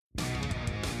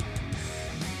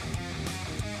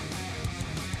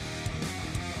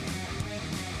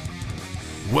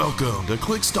Welcome to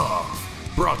Click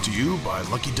Stuff, brought to you by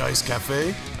Lucky Dice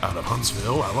Cafe out of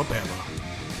Huntsville, Alabama.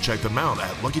 Check them out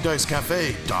at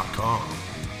luckydicecafé.com.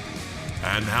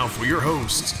 And now for your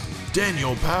hosts,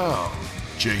 Daniel Powell,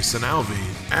 Jason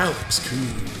Alvey, Alex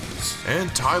Coos, and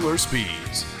Tyler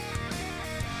Spees.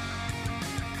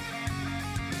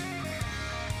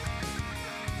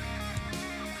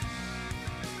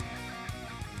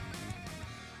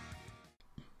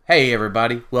 Hey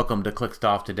everybody, welcome to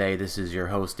Clickstuff today. This is your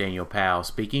host Daniel Powell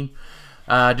speaking.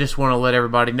 Just want to let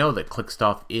everybody know that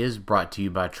Clickstuff is brought to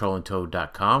you by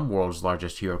TrollandToad.com, world's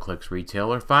largest HeroClix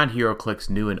retailer. Find HeroClix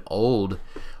new and old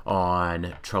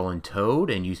on Troll and Toad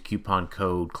and use coupon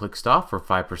code Clickstuff for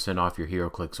 5% off your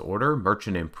HeroClix order.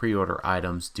 Merchant and pre-order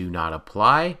items do not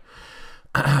apply.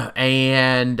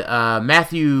 And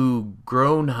Matthew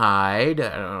Groenhide,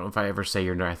 I don't know if I ever say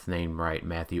your last name right,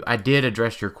 Matthew. I did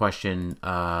address your question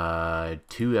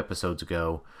 2 episodes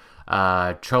ago.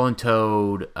 Troll and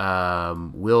Toad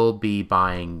will be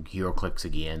buying HeroClix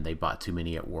again. They bought too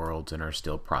many at Worlds and are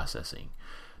still processing.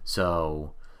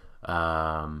 So,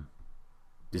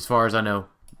 as far as I know,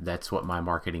 that's what my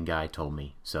marketing guy told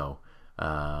me. So,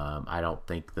 I don't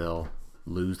think they'll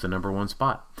lose the number 1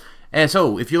 spot. And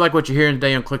so, if you like what you're hearing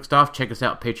today on Clickstuff, check us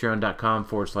out,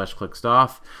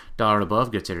 patreon.com/Clickstuff. $1 and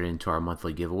above gets entered into our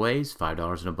monthly giveaways.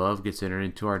 $5 and above gets entered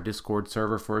into our Discord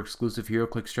server for exclusive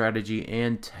HeroClix strategy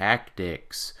and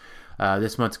tactics.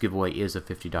 This month's giveaway is a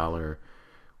 $50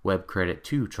 web credit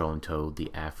to Troll and Toad, the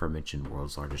aforementioned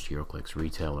world's largest HeroClix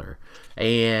retailer.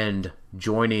 And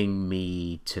joining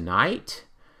me tonight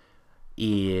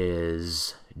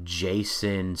is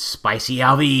Jason Spicy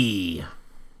Alvey.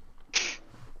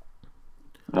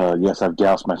 Yes, I've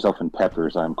doused myself in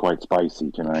peppers. I'm quite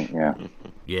spicy tonight. Yeah.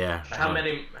 Yeah. How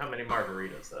many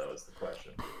margaritas though is the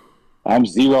question? I'm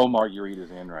 0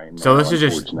 margaritas in right now. So this is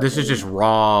just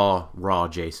raw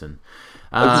Jason.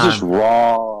 This is just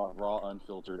raw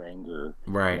unfiltered anger.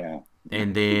 Right. Yeah.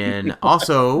 And then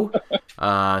also,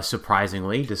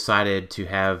 surprisingly, decided to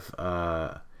have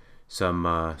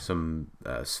some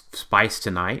spice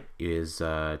tonight is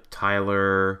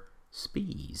Tyler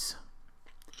Spees.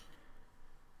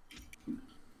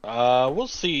 We'll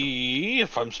see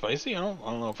if I'm spicy. I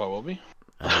don't know if I will be.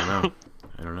 I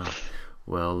don't know.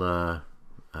 Well,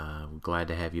 I'm glad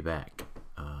to have you back.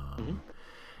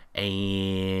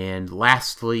 And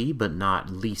lastly, but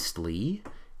not leastly,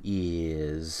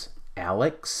 is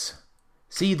Alex.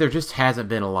 See, there just hasn't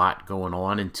been a lot going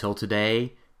on until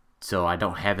today, so I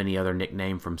don't have any other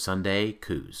nickname from Sunday.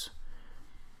 Coos.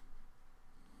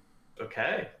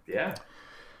 Okay, yeah,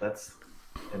 that's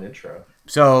an intro.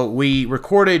 So we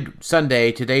recorded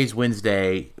Sunday. Today's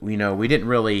Wednesday. We didn't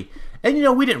really,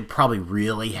 and we didn't probably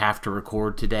really have to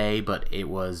record today, but it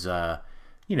was,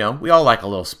 we all like a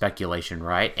little speculation,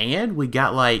 right? And we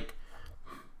got like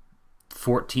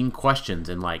 14 questions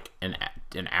in like an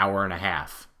hour and a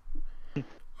half.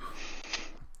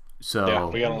 So yeah,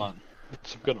 we got a lot.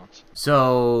 Some good ones.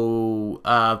 So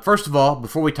first of all,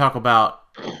 before we talk about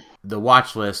the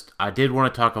watch list, I did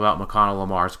want to talk about McConnell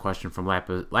Lamar's question from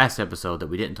last episode that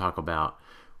we didn't talk about.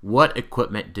 What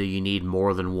equipment do you need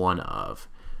more than one of?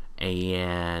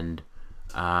 And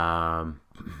I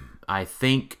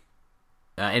think,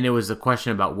 and it was a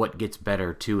question about what gets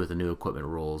better too with the new equipment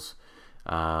rules.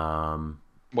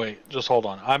 Wait, just hold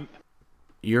on.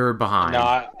 You're behind.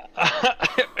 No,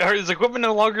 is equipment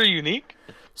no longer unique?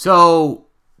 So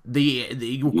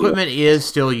the equipment is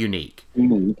still unique.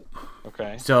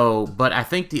 Okay. So, but I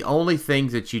think the only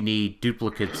things that you need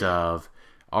duplicates of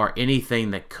are anything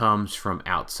that comes from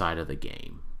outside of the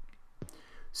game.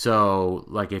 So,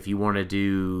 like if you want to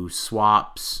do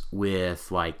swaps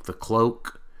with like the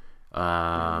cloak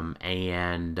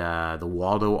and the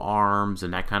Waldo arms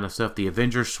and that kind of stuff, the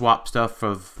Avengers swap stuff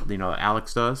of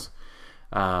Alex does,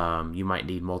 you might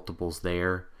need multiples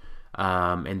there,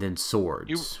 and then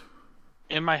swords.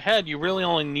 In my head, you really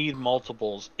only need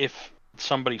multiples if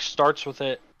somebody starts with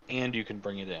it and you can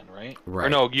bring it in, right? Right. Or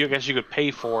no, I guess you could pay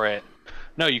for it.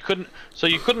 No, you couldn't. So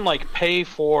you couldn't like pay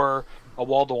for a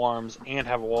Waldo Arms and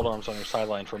have a Waldo Arms on your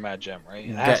sideline for Mad Gem, right?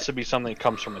 It has to be something that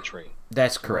comes from a tree.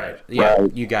 That's correct. Right. Yeah,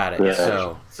 Right. You got it.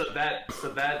 Yeah. So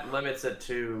that limits it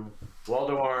to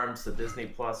Waldo Arms, the Disney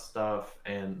Plus stuff,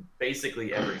 and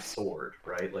basically every sword,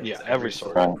 right? Like Yeah, it's every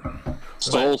sword.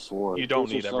 Soul Sword. You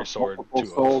don't need every sword.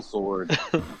 Soul Sword.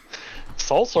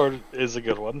 Soul Sword is a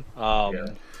good one.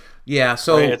 Yeah.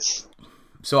 So it's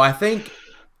So I think,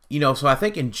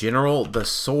 in general, the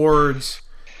swords,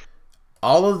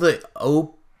 all of the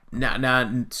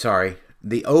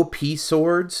the OP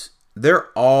swords, they're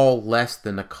all less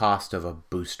than the cost of a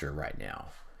booster right now,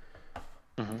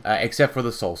 except for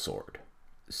the Soul Sword.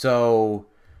 So,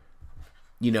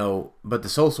 but the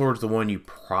Soul Sword's the one you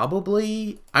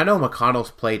probably... I know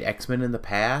McConnell's played X-Men in the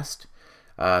past.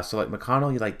 So, like,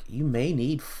 McConnell, you may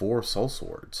need 4 Soul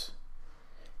Swords.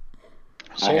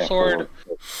 Soul Sword...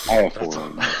 I have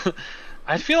 4.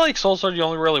 I feel like Soul Sword you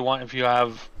only really want if you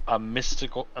have a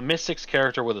Mystics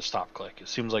character with a stop click. It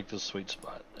seems like the sweet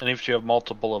spot. And if you have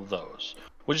multiple of those,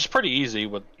 which is pretty easy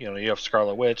with, you have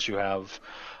Scarlet Witch, you have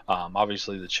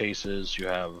obviously the Chases, you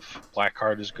have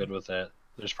Blackheart is good with it.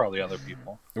 There's probably other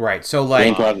people. Right, so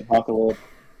like... Apocalypse.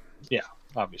 Yeah,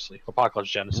 obviously. Apocalypse,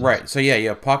 Genesis. Right, so yeah,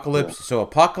 Apocalypse. Yeah. So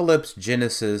Apocalypse,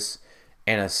 Genesis,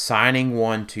 and assigning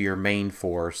one to your main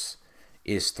force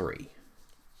is 3.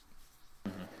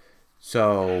 Mm-hmm.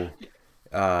 So...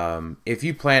 if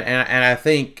you plan, and I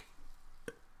think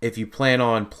if you plan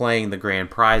on playing the grand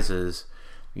prizes,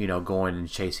 going and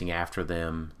chasing after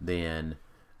them, then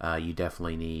you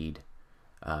definitely need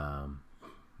more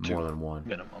than 1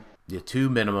 minimum. Yeah, 2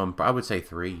 minimum. I would say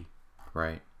 3,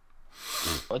 right?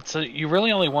 But so you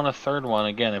really only want a third one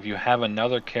again if you have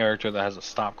another character that has a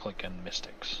stop click and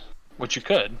Mystics, which you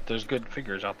could. There's good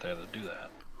figures out there that do that.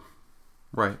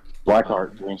 Right.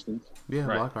 Blackheart, for instance. Yeah,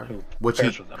 right. Blackheart. Which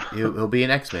he'll be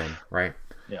an X-Men, right?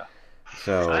 Yeah.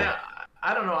 So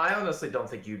I don't know. I honestly don't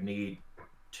think you need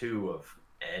 2 of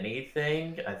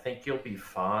anything. I think you'll be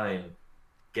fine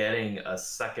getting a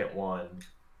second one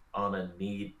on a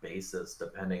need basis,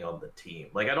 depending on the team.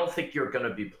 Like, I don't think you're going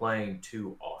to be playing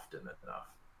 2 often enough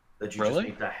that you just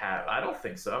need to have. I don't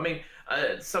think so. I mean,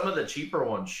 some of the cheaper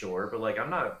ones, sure, but like, I'm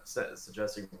not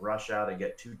suggesting rush out and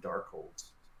get 2 Darkholds.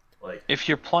 Like, if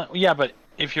you're but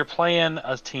if you're playing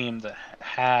a team that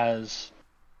has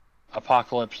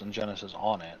Apocalypse and Genesis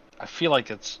on it, I feel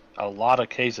like it's a lot of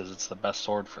cases it's the best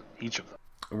sword for each of them.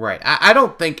 Right. I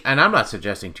don't think, and I'm not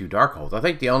suggesting 2 Darkholds. I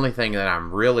think the only thing that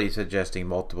I'm really suggesting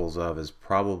multiples of is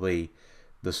probably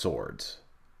the swords.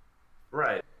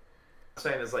 Right. What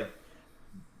I'm saying is, like,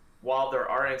 while there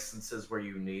are instances where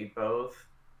you need both,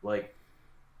 like,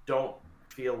 don't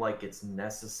feel like it's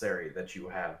necessary that you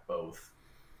have both.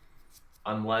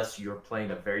 Unless you're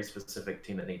playing a very specific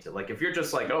team that needs it. Like, if you're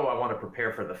just like, oh, I want to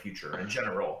prepare for the future in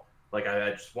general, like, I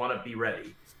just want to be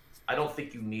ready, I don't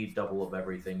think you need double of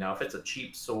everything. Now, if it's a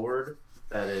cheap sword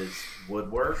that is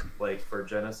woodwork, like for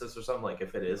Genesis or something, like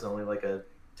if it is only like a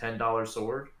 $10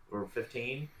 sword or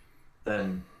 $15,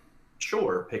 then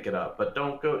sure, pick it up. But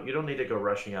you don't need to go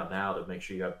rushing out now to make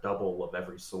sure you have double of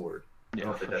every sword. I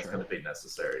don't think that's going to be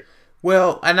necessary.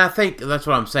 Well, and I think that's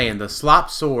what I'm saying. The slop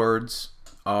swords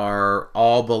are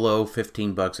all below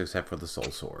 $15 except for the Soul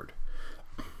Sword.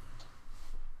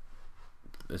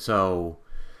 So,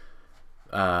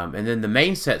 and then the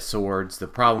main set swords, the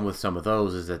problem with some of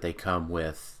those is that they come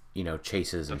with,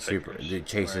 chases and super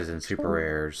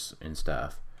rares and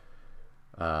stuff.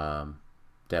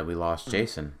 That we lost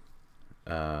Jason.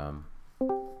 You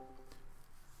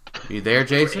there,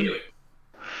 Jason?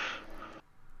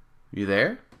 You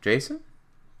there, Jason?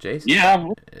 Yeah.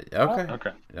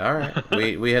 Okay. All right.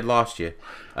 We had lost you.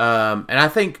 And I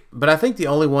think the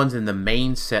only ones in the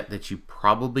main set that you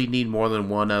probably need more than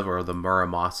 1 of are the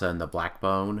Muramasa and the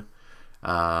Blackbone.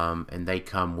 And they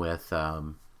come with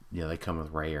they come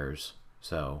with rares.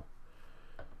 So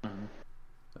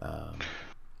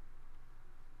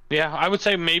yeah, I would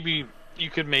say maybe you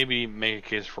could make a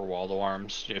case for Waldo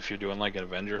Arms if you're doing like an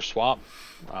Avengers swap.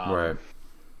 Right.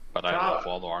 But I love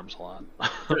Waldo Arms a lot.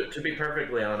 To be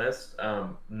perfectly honest,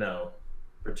 no.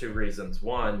 For 2 reasons.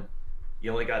 1, you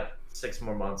only got 6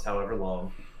 more months, however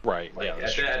long. Right. Like,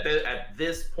 yeah. at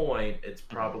this point, it's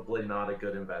probably not a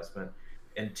good investment.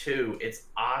 And 2, it's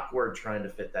awkward trying to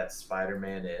fit that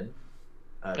Spider-Man in.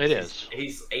 It is.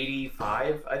 He's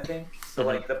 85, I think. So,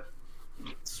 like, the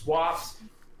swaps,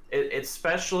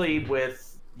 especially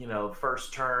with,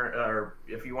 first turn, or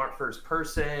if you aren't first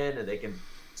person, and they can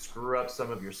screw up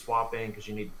some of your swapping because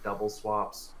you need double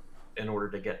swaps in order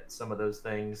to get some of those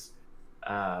things.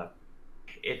 I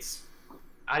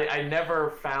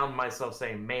never found myself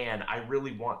saying, man, I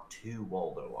really want 2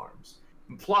 Waldo Arms.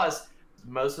 Plus,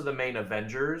 most of the main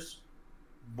Avengers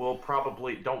will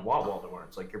probably don't want Waldo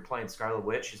Arms. Like, you're playing Scarlet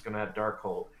Witch, she's going to have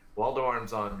Darkhold. Waldo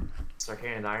Arms on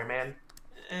Sarkarian Iron Man,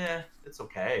 it's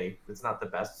okay. It's not the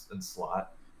best in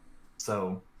slot.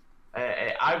 So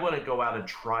I wouldn't go out and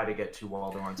try to get 2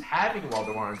 Waldo Arms. Having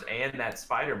Waldo Arms and that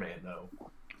Spider-Man, though,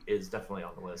 is definitely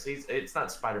on the list. It's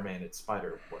not Spider-Man, it's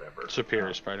Spider whatever.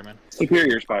 Superior Spider-Man.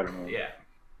 Superior Spider-Man. Yeah.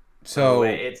 So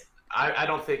I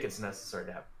don't think it's necessary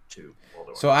to have 2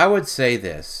 Waldo Arms. So I would say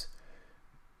this: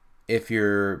 if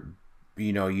you're,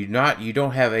 you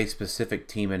don't have a specific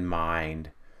team in mind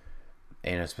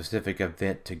and a specific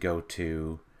event to go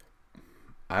to,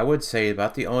 I would say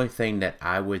about the only thing that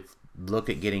I would look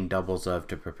at getting doubles of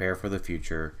to prepare for the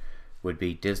future would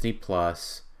be Disney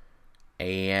Plus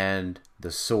and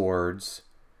the swords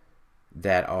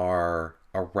that are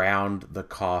around the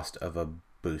cost of a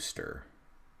booster.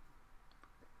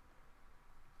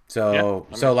 So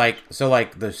like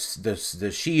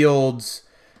the shields,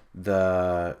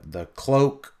 the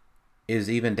cloak is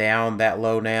even down that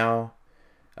low now.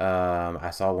 I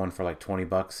saw one for like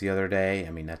 $20 the other day.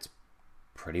 I mean, that's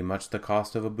pretty much the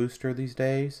cost of a booster these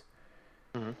days.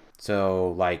 Mm-hmm.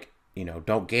 So like,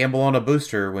 don't gamble on a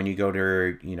booster when you go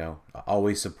to,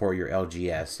 always support your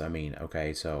LGS. I mean,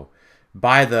 okay, so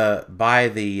buy the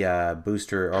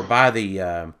booster or buy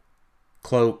the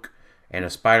cloak and a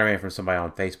Spider-Man from somebody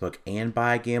on Facebook and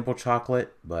buy Gamble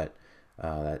chocolate, but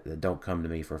don't come to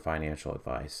me for financial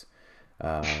advice.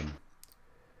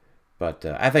 But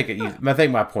I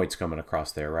think my point's coming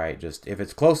across there, right? Just if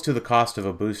it's close to the cost of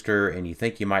a booster and you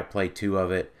think you might play 2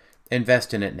 of it,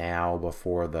 invest in it now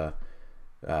before the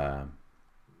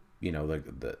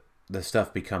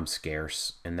stuff becomes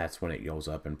scarce, and that's when it goes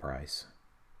up in price.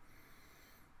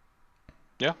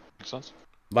 Yeah, makes sense.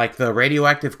 Like the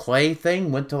radioactive clay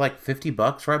thing went to like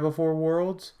 $50 right before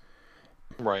Worlds.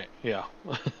 Right. Yeah.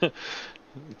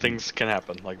 Things can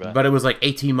happen like that. But it was like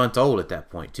 18 months old at that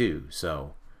point too.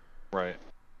 So. Right.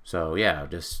 So yeah,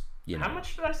 just How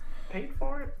much did I pay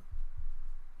for it,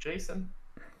 Jason?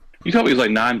 You told me it was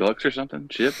like $9 or something,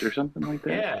 shipped or something like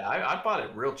that. Yeah, I bought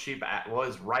it real cheap. It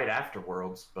was right after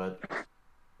Worlds, but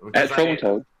At Troll and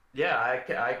Toad. Yeah, I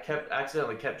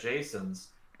accidentally kept Jason's,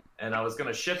 and I was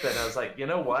gonna ship it. And I was like, you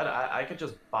know what? I could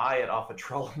just buy it off of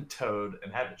Troll and Toad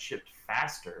and have it shipped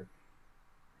faster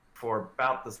for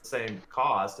about the same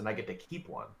cost, and I get to keep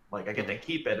one. Like I get to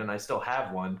keep it, and I still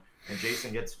have one, and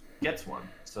Jason gets one.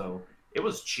 So it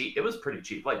was cheap. It was pretty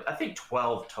cheap. Like I think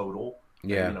 12 total.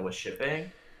 Yeah. With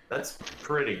shipping. That's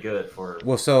pretty good for.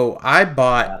 Well, so I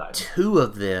bought 2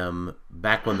 of them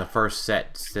back when the first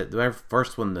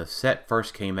when the set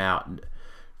first came out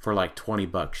for like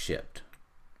 $20 shipped.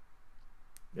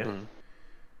 Yeah. Mm-hmm.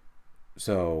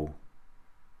 So.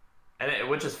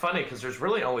 Which is funny because there's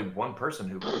really only one person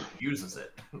who uses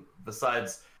it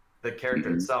besides the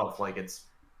character itself. Like it's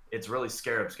really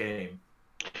Scarab's game.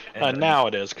 And now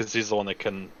it is because he's the one that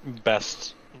can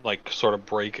best like sort of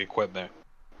break equipment.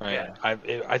 Right.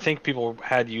 Yeah. I think people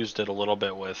had used it a little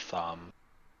bit with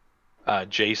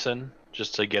Jason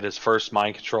just to get his first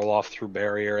mind control off through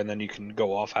barrier, and then you can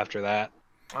go off after that.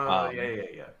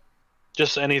 Yeah.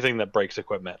 Just anything that breaks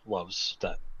equipment loves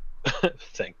that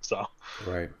thing. So.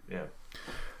 Right. Yeah.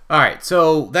 All right.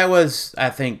 So that was,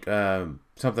 I think,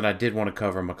 something I did want to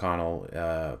cover,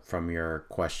 McConnell, from your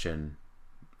question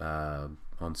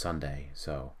on Sunday.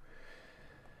 So.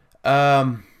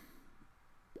 All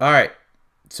right.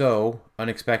 So,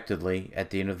 unexpectedly, at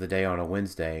the end of the day on a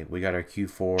Wednesday, we got our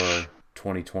Q4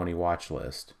 2020 watch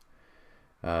list.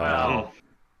 Well,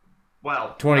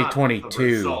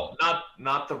 2022.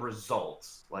 Not the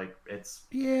results. Like it's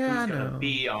who's I know. gonna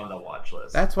be on the watch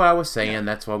list. That's what I was saying. Yeah.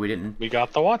 That's why we didn't. We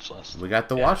got the watch list. We got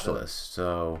the watch list.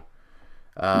 So.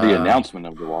 The announcement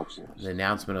of the watch list. The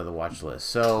announcement of the watch list.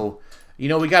 So, we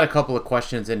got a couple of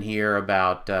questions in here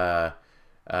about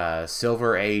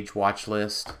Silver Age watch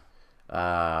list.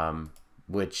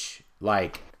 Which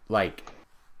like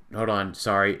hold on,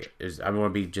 sorry,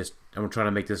 I'm trying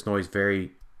to make this noise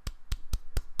very.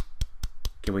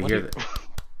 Can we hear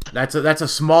that? That's a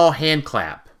small hand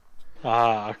clap.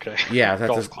 Ah, okay. Yeah,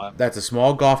 that's a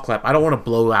small golf clap. I don't want to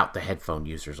blow out the headphone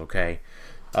users, okay?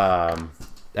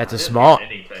 That's a small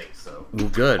anything, so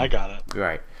good. I got it.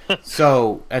 Right.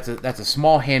 So that's a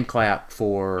small hand clap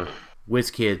for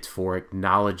WizKids for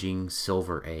acknowledging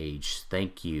Silver Age.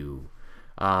 Thank you.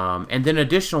 And then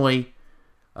additionally,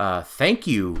 thank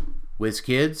you,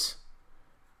 WizKids,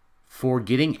 for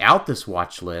getting out this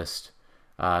watch list.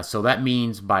 So that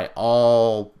means by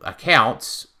all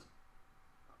accounts,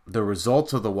 the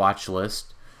results of the watch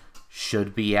list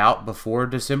should be out before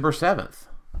December 7th.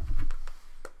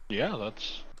 Yeah,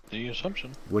 that's the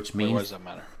assumption. Which means... Why does that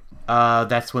matter?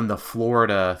 That's when the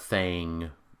Florida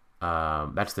thing...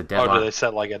 that's the deadline. Oh, do they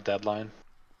set like a deadline?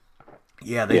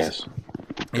 Yeah, Yes.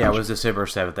 Yeah, it was December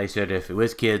 7th. They said if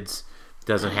WizKids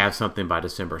doesn't have something by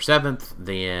December 7th,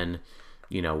 then,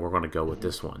 we're going to go with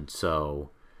this one. So...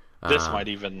 This might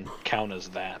even count as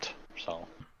that, so...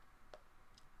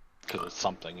 Because it's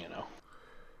something,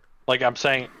 Like I'm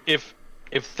saying, if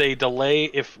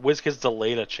WizKids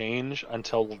delayed a change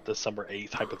until December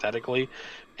 8th, hypothetically,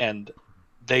 and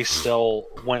they still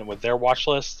went with their watch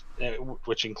list,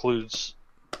 which includes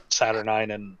Saturnine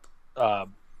and... who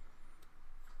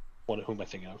am I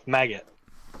thinking of? Maggot.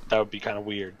 that would be kind of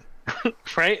weird,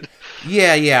 right?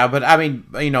 Yeah, but I mean,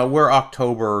 we're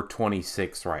October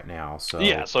 26th right now, so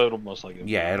Yeah, so it'll most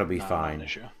likely. it'll be not fine. an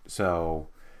issue. So,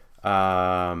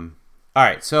 all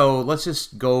right, so let's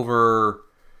just go over.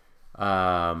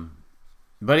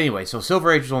 But anyway, so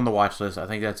Silver Age is on the watch list. I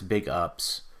think that's big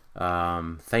ups.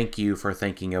 Thank you for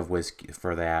thinking of Whiskey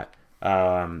for that.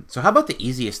 So how about the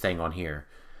easiest thing on here?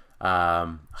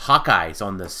 Hawkeye's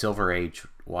on the Silver Age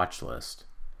watch list.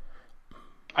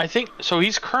 I think so.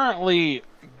 He's currently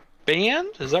banned.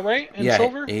 Is that right? In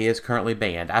Silver, he is currently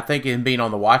banned. I think him being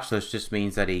on the watch list just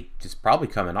means that he just probably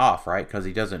coming off, right? Because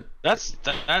he doesn't.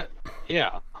 That.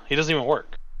 Yeah, he doesn't even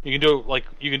work. You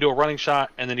can do a running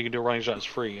shot, and then you can do a running shot as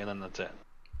free, and then that's it.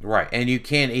 Right, and you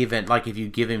can't even if you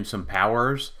give him some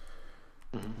powers,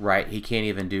 right? He can't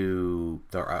even do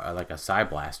the a Psy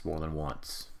Blast more than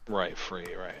once. Right, free.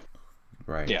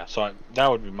 Right. Yeah, so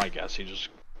that would be my guess. He just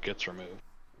gets removed.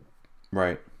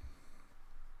 Right.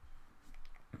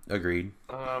 Agreed.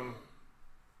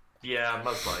 Yeah,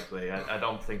 most likely. I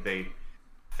don't think they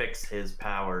fix his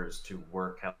powers to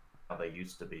work how they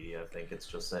used to be. I think it's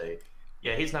just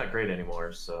he's not great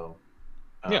anymore. So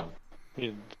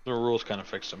the rules kind of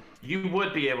fixed him. You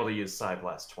would be able to use Psy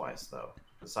Blast twice, though.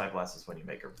 The Psy Blast is when you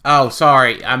make her. Oh,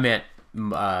 sorry. I meant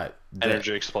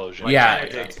Energy explosion.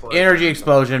 Energy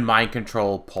explosion, mind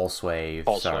control, pulse wave.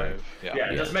 Pulse wave.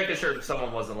 Yeah, just making sure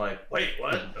someone wasn't like, wait,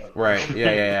 what? Right.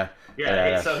 Yeah.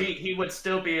 So he would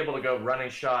still be able to go running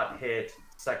shot, hit,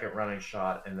 second running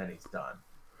shot, and then he's done.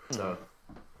 So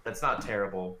that's not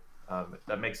terrible.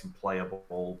 That makes him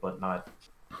playable, but not.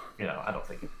 I don't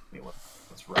think anyone's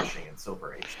rushing in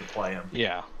Silver Age to play him.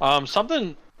 Yeah.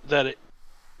 Something that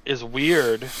is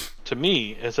weird to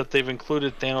me is that they've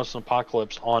included Thanos and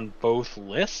Apocalypse on both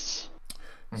lists.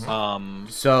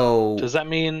 So does that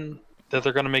mean that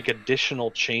they're going to make additional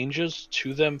changes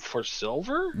to them for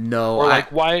Silver? No. Or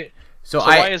why? So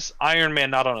why is Iron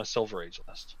Man not on a Silver Age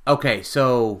list? Okay,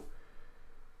 so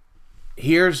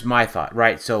here's my thought.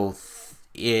 Right. So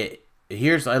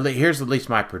here's at least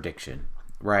my prediction.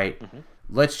 Right.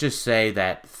 Let's just say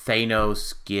that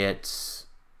Thanos gets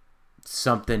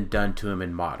something done to him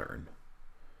in Modern.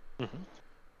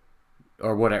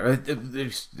 Or whatever.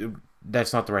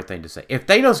 That's not the right thing to say. If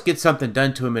Thanos gets something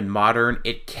done to him in Modern,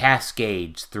 it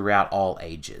cascades throughout all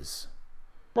ages.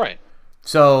 Right.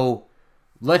 So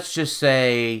let's just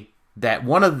say that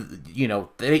one of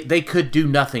they could do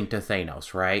nothing to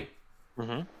Thanos, right?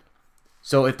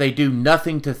 So if they do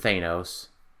nothing to Thanos,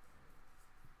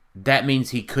 that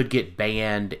means he could get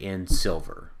banned in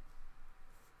Silver.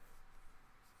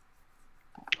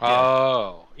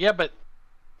 Oh, yeah, but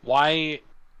why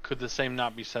could the same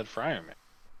not be said for Iron Man?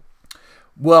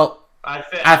 Well, I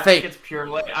think it's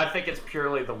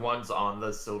purely the ones on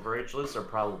the Silver Age list are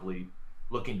probably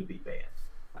looking to be banned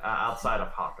outside of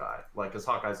Hawkeye, because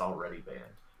Hawkeye's already banned.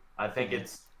 I think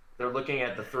they're looking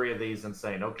at the three of these and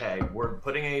saying, okay, we're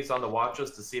putting these on the watch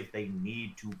list to see if they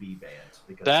need to be banned.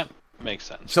 Because that makes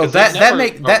sense. So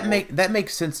that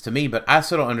makes sense to me, but I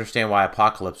still don't understand why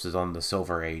Apocalypse is on the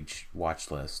Silver Age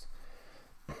watch list.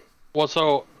 Well,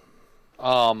 so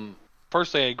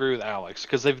firstly, I agree with Alex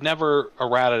because they've never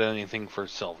errated anything for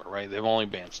Silver, right? They've only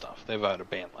banned stuff. They've had a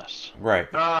ban list,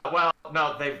 right? Well,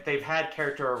 no, they've had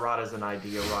character erratas and ID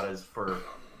erratas for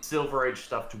Silver Age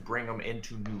stuff to bring them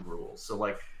into new rules. So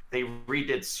they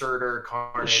redid Surtur,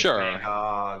 Carnage,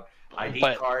 Bangog. ID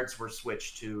cards were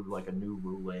switched to a new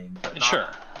ruling, but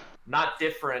not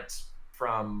different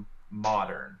from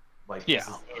Modern. This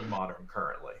is in Modern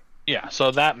currently. Yeah,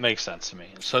 so that makes sense to me.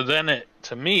 So then it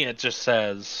just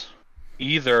says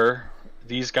either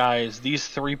these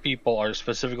three people are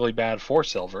specifically bad for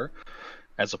Silver,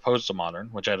 as opposed to Modern,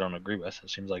 which I don't agree with. It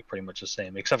seems like pretty much the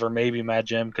same, except for maybe Mad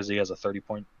Jim because he has a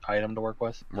 30-point item to work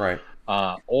with. Right.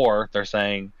 Or they're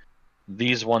saying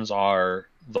these ones are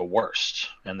the worst,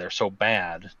 and they're so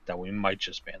bad that we might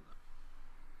just ban them.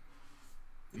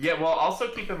 Yeah, well, also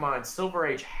keep in mind, Silver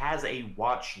Age has a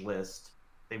watch list.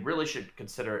 They really should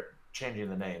consider changing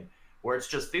the name, where it's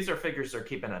just these are figures they're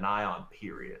keeping an eye on,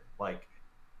 period.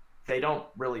 They don't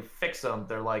really fix them.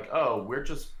 They're oh,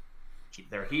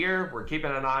 they're here, we're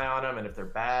keeping an eye on them, and if they're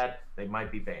bad, they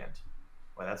might be banned.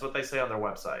 Well, that's what they say on their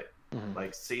website.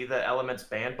 See the elements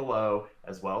banned below,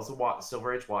 as well as the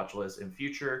Silver Age watch list. In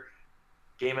future,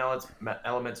 game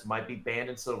elements might be banned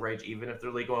in Silver Age, even if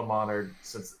they're legal and Modern,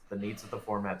 since the needs of the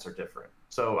formats are different.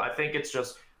 So I think it's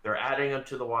just they're adding them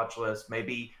to the watch list.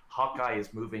 Maybe Hawkeye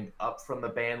is moving up from the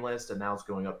ban list and now it's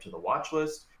going up to the watch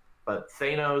list. But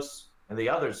Thanos and the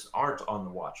others aren't on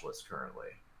the watch list currently.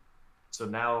 So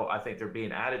now I think they're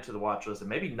being added to the watch list, and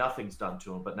maybe nothing's done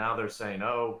to them, but now they're saying,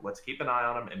 "Oh, let's keep an eye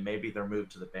on them," and maybe they're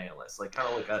moved to the ban list, like kind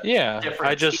of like a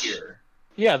different tier.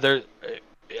 Yeah,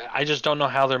 I just don't know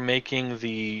how they're making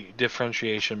the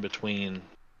differentiation between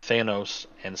Thanos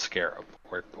and Scarab,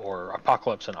 or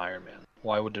Apocalypse and Iron Man.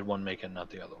 Why did one make it and not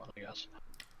the other one? I guess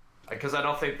because I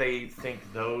don't think they think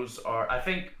those are. I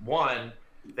think one,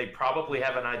 they probably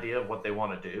have an idea of what they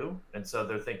want to do, and so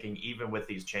they're thinking even with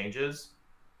these changes,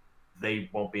 they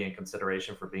won't be in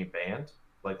consideration for being banned.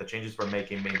 Like the changes we're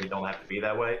making maybe don't have to be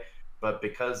that way, but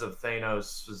because of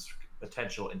Thanos'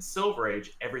 potential in Silver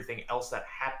Age, everything else that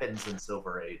happens in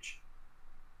Silver Age,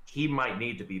 he might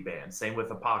need to be banned. Same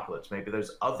with Apocalypse. Maybe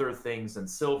there's other things in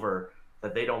Silver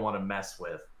that they don't want to mess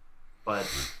with, but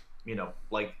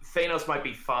like Thanos might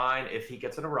be fine if he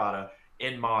gets an errata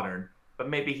in Modern, but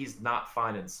maybe he's not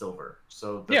fine in Silver.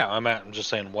 So I'm just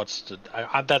saying,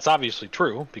 that's obviously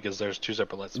true because there's two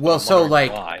separate lists. Well, so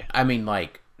Sakaarian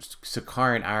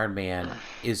Iron Man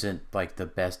isn't like the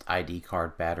best ID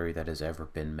card battery that has ever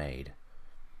been made.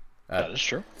 That is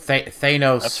true.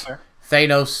 Thanos. That's fair.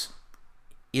 Thanos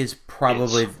is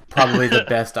probably the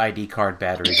best ID card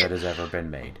battery that has ever been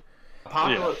made.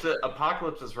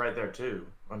 Apocalypse is right there too.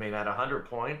 I mean, at 100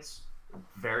 points,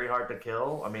 very hard to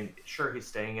kill. I mean, sure, he's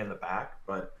staying in the back,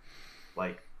 but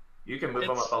like you can move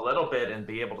him up a little bit and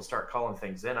be able to start calling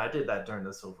things in. I did that during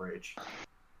the Silver Age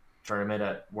tournament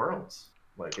at Worlds.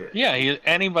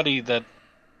 Anybody that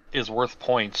is worth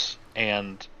points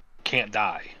and can't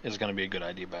die is going to be a good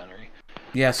ID battery.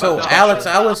 Yeah. So Alex,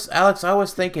 I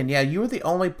was thinking, you were the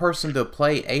only person to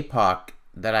play APOC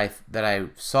that I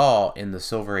saw in the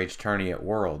Silver Age tourney at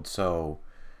World. So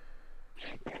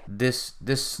this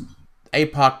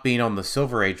APOC being on the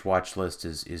Silver Age watch list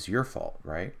is your fault,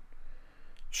 right?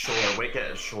 Sure,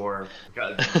 sure.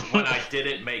 When I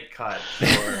didn't make cut,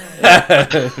 sure.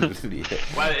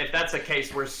 Well, if that's the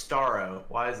case, where's Starro?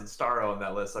 Why isn't Starro on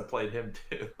that list? I played him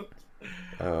too.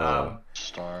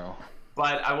 Starro.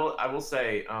 But I will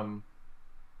say,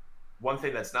 one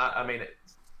thing that's not. I mean,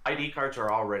 ID cards are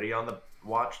already on the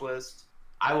watch list.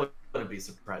 I wouldn't be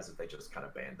surprised if they just kind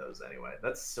of banned those anyway.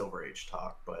 That's Silver Age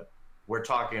talk, but we're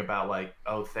talking about like,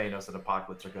 Thanos and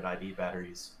Apocalypse are good ID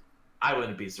batteries. I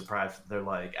wouldn't be surprised if they're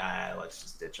like, let's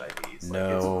just ditch IDs.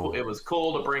 No. It was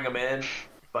cool to bring them in,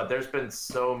 but there's been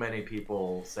so many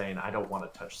people saying, I don't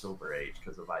want to touch Silver Age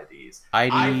because of IDs.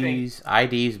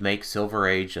 IDs make Silver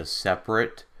Age a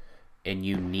separate and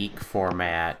unique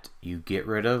format. You get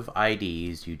rid of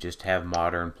IDs, you just have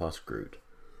Modern plus Groot.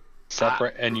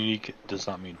 Separate and unique does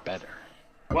not mean better.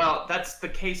 Well, that's the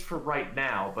case for right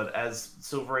now, but as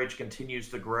Silver Age continues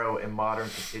to grow and Modern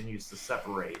continues to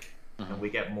separate, and we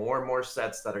get more and more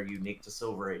sets that are unique to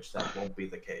Silver Age, that won't be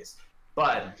the case.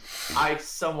 But I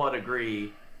somewhat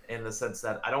agree in the sense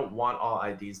that I don't want all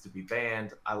IDs to be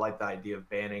banned. I like the idea of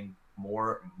banning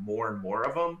more and more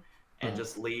of them, and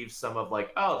just leave some of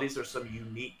like, these are some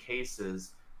unique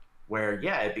cases where,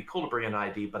 it'd be cool to bring an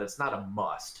ID, but it's not a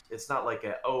must. It's not like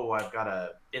I've got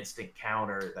a instant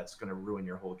counter that's going to ruin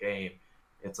your whole game.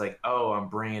 It's like, I'm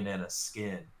bringing in a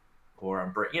skin, or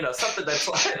I'm something that's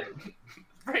like,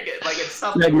 bring it like it's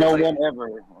something. Like no one ever.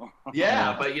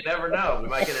 Yeah, but you never know. We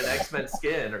might get an X-Men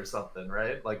skin or something,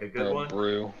 right? Like a good one.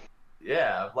 Brew.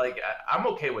 Yeah, like I'm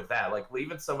okay with that. Like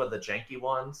leaving some of the janky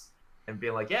ones and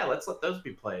being like, let's let those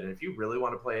be played. And if you really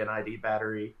want to play an ID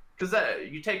battery. Because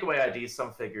you take away IDs,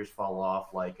 some figures fall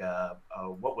off. Like,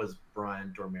 what was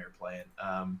Brian Dormier playing?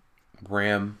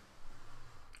 Worm.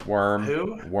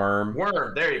 Who? Worm.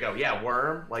 There you go. Yeah,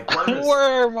 Worm. Like Worm.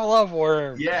 Worm. I love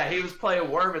Worm. Yeah, he was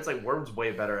playing Worm. It's like Worm's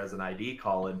way better as an ID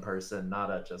call in person, not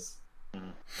a just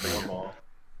normal.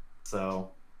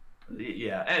 So,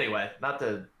 yeah. Anyway, not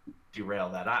to derail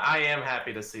that. I am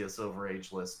happy to see a Silver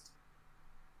Age list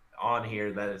on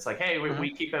here that it's like, hey,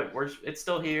 we keep it. It's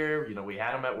still here. We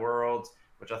had them at Worlds,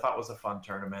 which I thought was a fun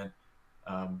tournament.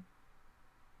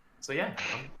 So yeah,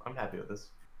 I'm happy with this.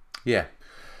 Yeah.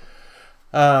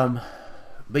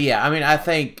 But yeah, I mean, I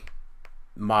think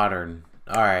Modern.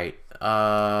 All right.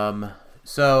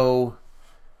 So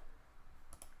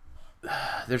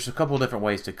there's a couple different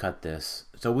ways to cut this.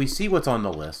 So we see what's on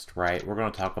the list, right? We're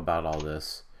going to talk about all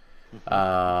this.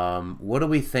 What do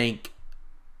we think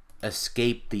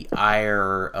escaped the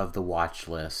ire of the watch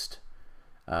list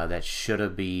that should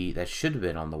have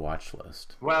been on the watch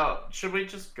list? Well, should we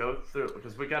just go through,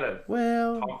 because we gotta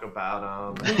talk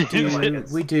about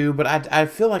we do, but I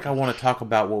feel like I want to talk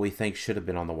about what we think should have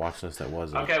been on the watch list that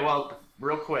wasn't. Okay, well,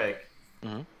 real quick,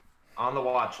 on the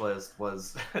watch list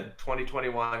was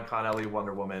 2021 Connelly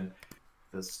Wonder Woman,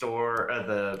 the store,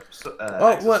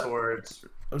 Swords.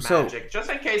 So Magic, just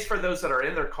in case for those that are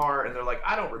in their car and they're like,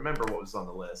 I don't remember what was on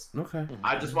the list. okay,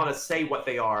 I just want to say what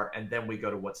they are, and then we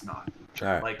go to what's not. all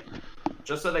right. Like,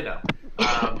 just so they know.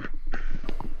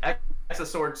 X of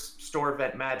Swords, Store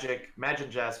Event Magic, Magin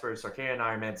Jasper, Sarkarian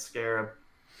Iron Man, Scarab,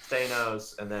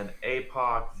 Thanos, and then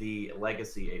APOC, the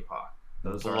Legacy APOC.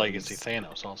 Those The are Legacy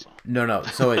Thanos also. No.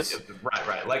 So it's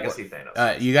right. Legacy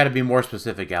Thanos. you got to be more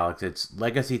specific, Alex. It's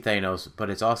Legacy Thanos, but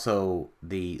it's also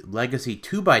the Legacy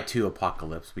 2x2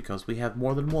 Apocalypse because we have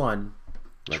more than one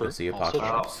Legacy True. Also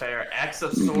Apocalypse. Oh, fair. X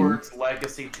of Swords,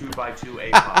 Legacy 2x2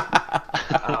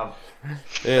 APOC.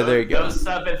 Yeah, there you go. Those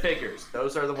 7 figures.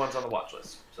 Those are the ones on the watch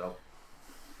list. So,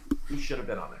 who should have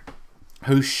been on there?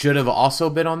 Who should have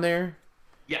also been on there?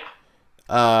 Yeah.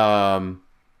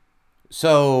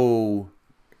 So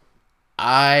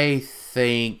I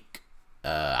think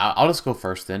I'll just go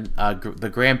first then. The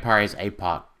Grand Prize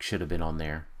APOC should have been on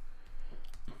there.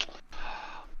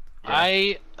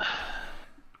 I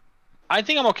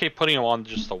think I'm okay putting him on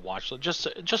just the watch list.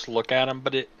 Just look at him,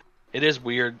 but it is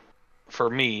weird for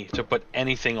me to put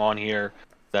anything on here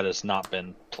that has not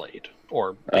been played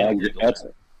or been legal. That's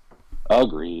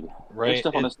agreed. Right. There's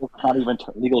stuff on this list not even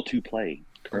legal to play.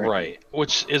 Correct. Right,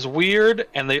 which is weird,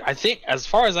 and I think, as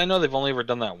far as I know, they've only ever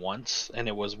done that once, and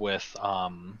it was with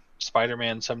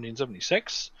Spider-Man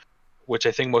 1776, which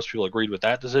I think most people agreed with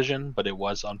that decision, but it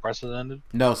was unprecedented.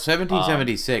 No,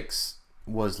 1776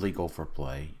 was legal for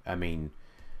play. I mean,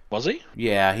 Was he?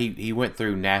 yeah, he went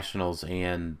through nationals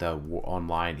and the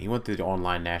online. He went through the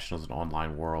online nationals and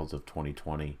online worlds of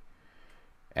 2020.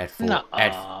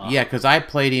 Yeah, because I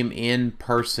played him in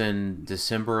person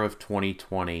December of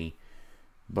 2020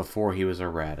 before he was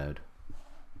errataed.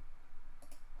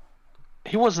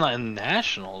 He was not in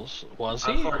nationals, was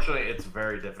he? Unfortunately, it's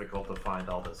very difficult to find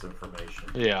all this information.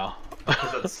 Yeah.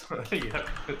 Because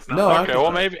it's not No, like Okay,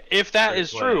 well, maybe if that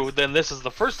is Great true, place. then this is the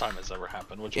first time it's ever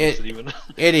happened, which makes it even.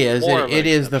 It is. More of It an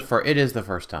is the exception. it is the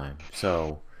first time.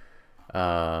 So,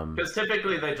 Because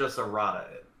typically they just errata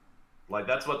it. Like,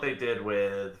 that's what they did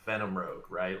with Venom Rogue,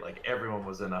 right? Like, everyone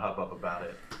was in a hubbub about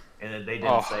it. And then they didn't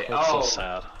Oh, say, that's oh, so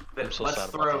sad. then I'm so let's sad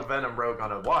about throw that. Venom Rogue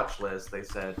on a watch list. They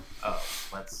said, oh,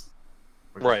 we're just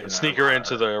Right, gonna sneak her errata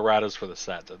into it. the erratas for the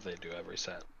set that they do every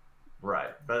set. Right.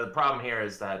 But the problem here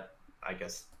is that, I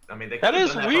guess, I mean, they That could've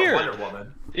is done weird. For Wonder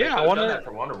Woman. Yeah, I They could've wonder- done that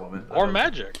for Wonder Woman. Or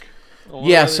Magic. What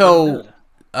yeah. are they So, doing?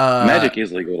 Magic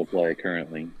is legal to play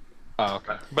currently. Oh,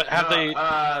 okay. But have they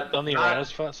done the not-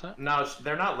 erratas for that set? No,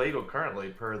 they're not legal currently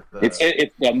per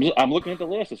the. I'm looking at the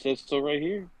list. It says so right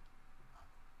here.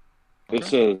 It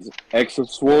says X of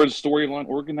Swords storyline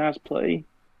organized play,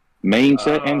 main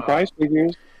set and prize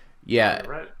figures. yeah,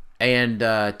 Right. and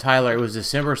Tyler, it was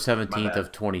December 17th My bad.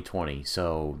 of 2020.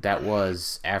 So that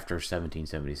was after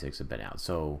 1776 had been out.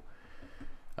 So,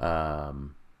 Why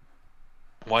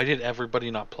did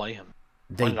everybody not play him?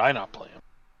 Why they did I not play him?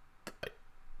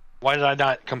 Why did I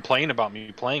not complain about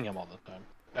me playing him all the time?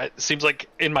 It seems like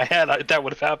in my head that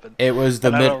would have happened. It was the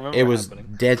And I don't remember it was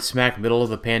happening. dead smack middle of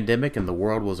the pandemic, and the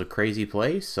world was a crazy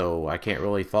place. So I can't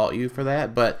really fault you for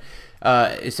that. But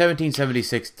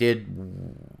 1776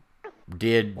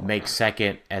 did make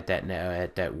second at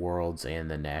that Worlds and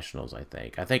the Nationals. I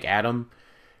think Adam.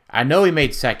 I know he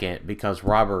made second because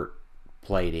Robert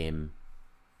played him,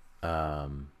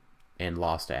 and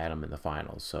lost to Adam in the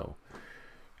finals. So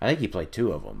I think he played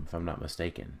 2 of them, if I'm not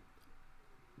mistaken.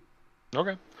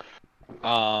 Okay.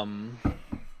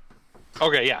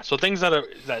 Okay, yeah. So things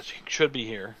that should be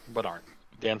here but aren't.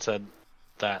 Dan said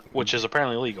that, which is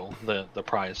apparently legal. The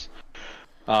prize.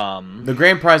 The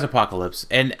Grand Prize Apocalypse,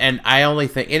 and I only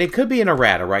think, and it could be an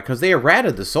errata, right? Because they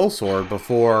errated the Soul Sword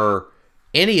before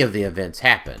any of the events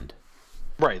happened.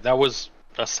 Right. That was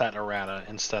a set errata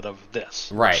instead of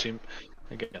this. which Right. seemed-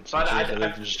 Again, But seems I- weird that they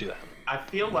I- can just do that. I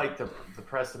feel like the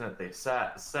precedent they've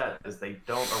set is they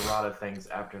don't errata things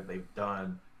after they've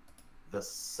done the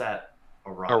set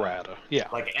errata. Errata. Yeah.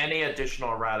 Like, any additional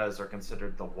erratas are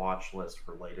considered the watch list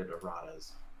related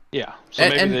erratas. Yeah. So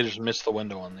And- maybe and- they just missed the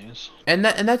window on these. And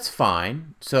that's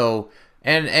fine. So,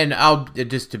 and I'll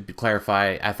just to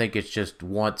clarify, I think it's just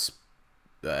once,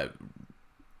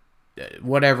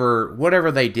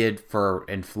 whatever they did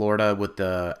in Florida with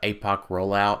the APOC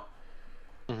rollout,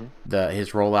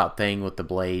 his rollout thing with the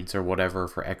blades or whatever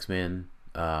for X-Men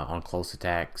on close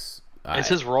attacks. Is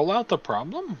his rollout the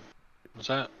problem? Is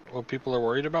that what people are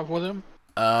worried about with him?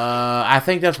 I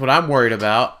think that's what I'm worried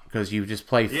about because you just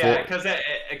play. Yeah,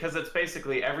 because it's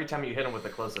basically every time you hit them with a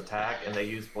close attack and they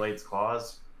use Blade's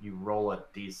Claws, you roll a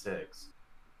d6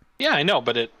 Yeah, I know,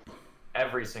 but it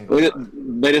every single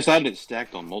time. They decided it's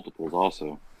stacked on multiples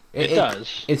also.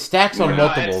 does. It stacks on Yeah,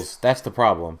 multiples. That's the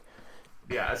problem.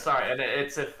 Yeah, sorry, and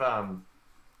it's if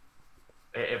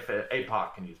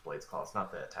APOC can use Blade's Claws,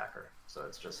 not the attacker. So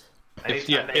it's just If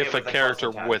anytime they if hit a with close character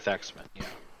attack. with X-Men, yeah.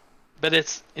 But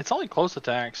it's only close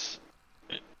attacks.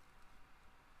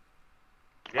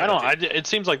 Yeah, I don't. but It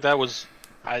seems like that was.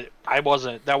 That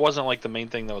wasn't like the main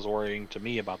thing that was worrying to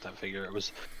me about that figure. It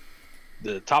was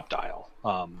the top dial,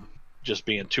 just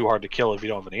being too hard to kill if you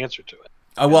don't have an answer to it.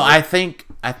 Well, I think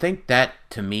that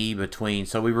to me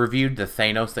so we reviewed the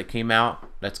Thanos that came out,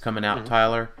 that's coming out,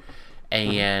 Tyler,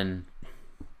 and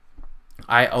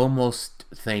I almost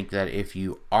think that if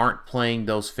you aren't playing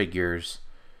those figures,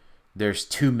 there's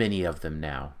too many of them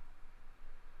now.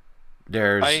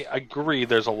 I agree.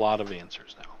 There's a lot of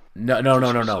answers now. No.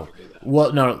 Specifically that.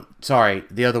 Well, no, sorry,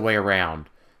 the other way around.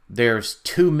 There's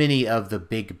too many of the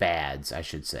big bads, I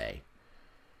should say.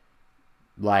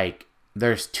 Like,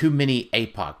 there's too many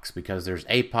APOCs, because there's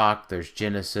APOC, there's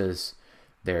Genesis,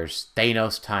 there's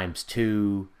Thanos times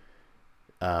 2,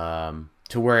 to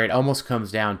where it almost comes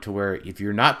down to where if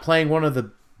you're not playing one of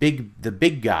the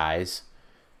big guys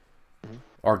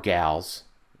or gals,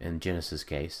 in Genesis'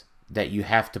 case, that you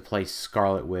have to play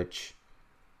Scarlet Witch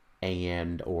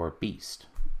or Beast.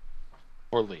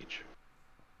 Or Leech.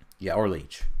 Yeah, or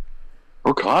Leech.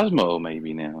 Or Cosmo,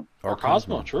 maybe now. Or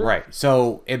Cosmo, true. Right.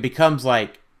 So it becomes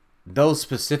like those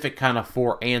specific kind of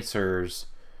 4 answers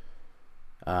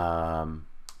to...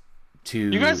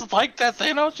 You guys like that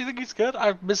Thanos? You think he's good?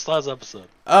 I missed last episode.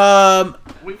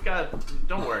 We've got.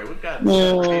 Don't worry, we've got.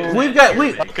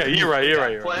 Okay, you're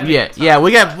right. Yeah,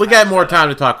 we got more time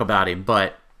to talk about him,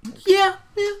 but yeah,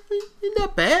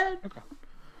 not bad.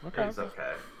 Okay. He's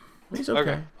okay. He's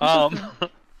okay. All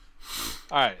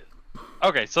right.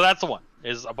 Okay, so that's the one.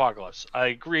 Is Apocalypse. I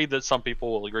agree that some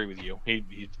people will agree with you.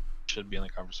 He should be in the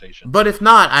conversation. But if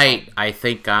not, I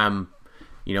think I'm,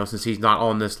 since he's not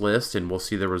on this list, and we'll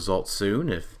see the results soon,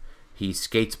 if he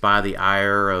skates by the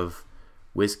ire of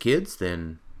WizKids,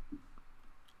 then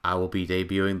I will be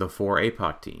debuting the 4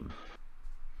 APOC team.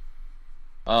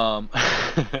 I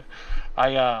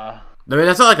mean,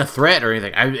 that's not like a threat or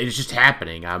anything. It's just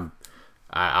happening.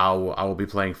 I will be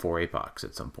playing 4 APOCs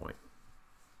at some point.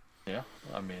 Yeah,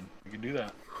 I mean, you can do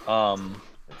that.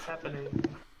 It's happening.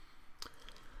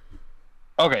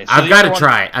 Okay, so I've got to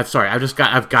try it. I'm sorry.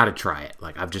 I've got to try it.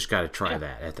 Like, I've just got to try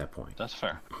that at that point. That's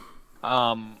fair.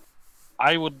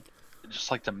 I would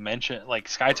just like to mention, like,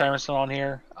 Sky Tyrant's still on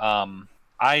here.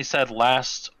 I said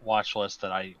last watch list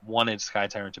that I wanted Sky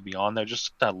Tyrant to be on there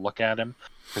just to look at him,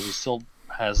 because he still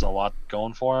has a lot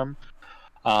going for him.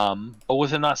 But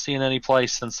with him not seeing any play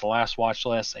since the last watch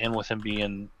list, and with him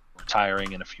being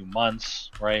retiring in a few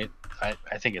months, right?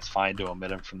 I think it's fine to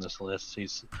omit him from this list.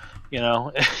 He's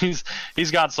gone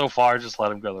so far. Just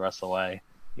let him go the rest of the way.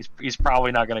 He's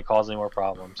probably not going to cause any more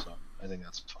problems, so I think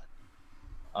that's fine.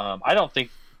 I don't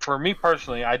think, for me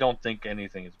personally, I don't think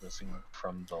anything is missing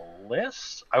from the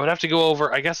list. I would have to go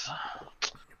over, I guess.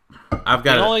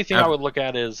 The only thing I would look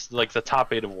at is like the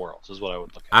top 8 of Worlds is what I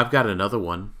would look at. I've got another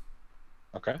one.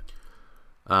 Okay.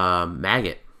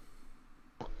 Maggot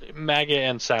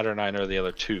and Saturnine are the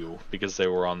other 2 because they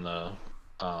were on the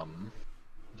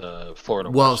Florida.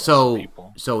 Well,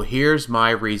 people. so here's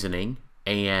my reasoning,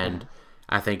 and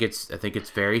I think it's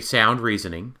very sound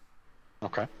reasoning.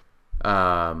 Okay.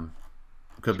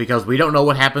 Because we don't know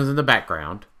what happens in the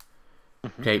background.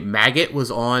 Okay, Maggot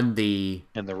was on the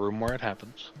in the room where it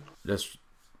happens. That's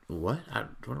what I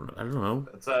don't know.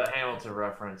 It's a Hamilton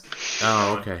reference.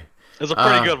 Oh, okay. It's a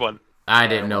pretty good one. I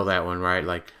didn't know that one, right?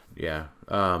 Like, yeah.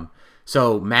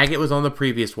 So Maggot was on the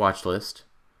previous watch list.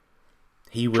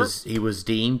 He was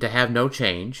deemed to have no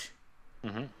change.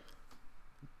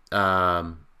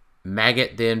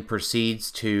 Maggot then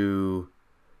proceeds to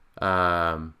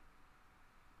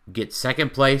get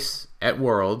second place at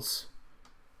Worlds.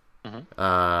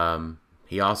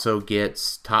 He also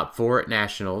gets top 4 at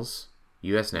Nationals,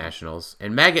 U.S. Nationals,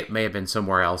 and Maggot may have been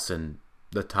somewhere else in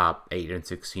the top 8 and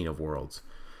 16 of Worlds.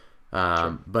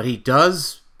 But he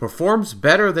performs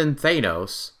better than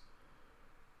Thanos,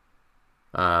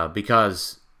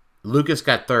 because Lucas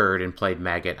got 3rd and played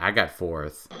Maggot. I got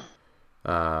 4th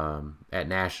at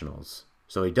Nationals.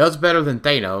 So he does better than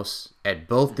Thanos at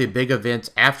both the big events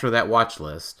after that watch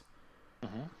list.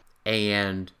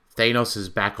 And Thanos is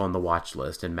back on the watch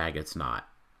list and Maggot's not.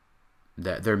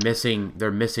 They're missing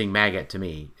Maggot to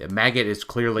me. Maggot is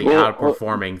clearly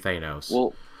outperforming Thanos.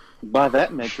 Well, by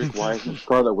that metric, why isn't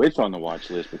Scarlet Witch on the watch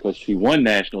list? Because she won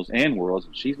Nationals and Worlds,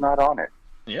 and she's not on it.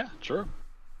 Yeah, true.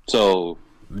 So,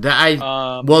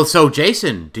 so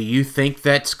Jason, do you think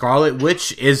that Scarlet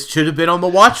Witch should have been on the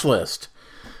watch list?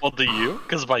 Well, do you?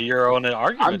 Because by your own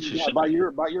argument, she should. By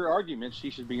your argument,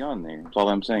 she should be on there. That's all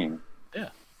I'm saying.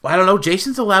 Well, I don't know.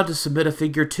 Jason's allowed to submit a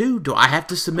figure too. Do I have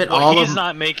to submit Well, all of he's them?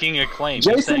 not making a claim.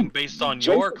 Jason- He's saying based on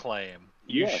your Jason- claim,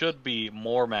 you Yes. should be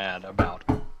more mad about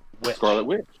Witch. Scarlet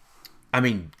Witch. I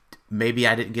mean, maybe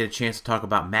I didn't get a chance to talk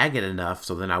about Maggot enough,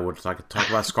 so then I would like to talk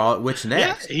about Scarlet Witch Yeah,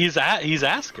 next. he's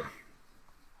asking.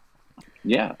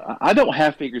 Yeah, I don't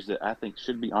have figures that I think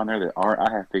should be on there that aren't.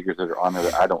 I have figures that are on there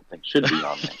that I don't think should be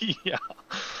on there. Yeah.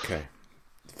 Okay,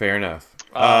 fair enough.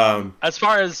 As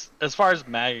far as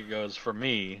Maggot goes, for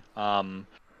me,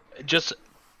 just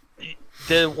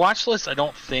the watch list, I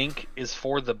don't think is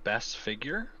for the best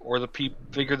figure or the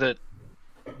figure that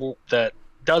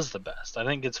does the best. I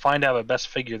think it's fine to have a best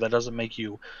figure that doesn't make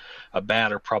you a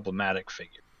bad or problematic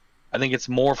figure. I think it's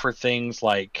more for things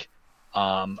like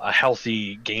a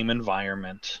healthy game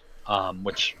environment,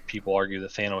 which people argue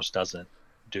that Thanos doesn't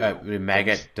do.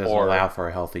 Maggot doesn't Or- allow for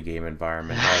a healthy game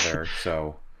environment either,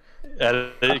 so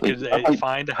It's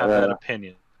fine to have that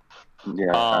opinion.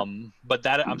 Yeah, But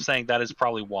that I'm saying that is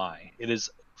probably why. It is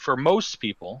for most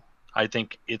people, I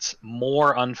think it's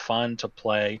more unfun to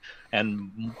play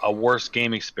and a worse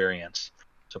game experience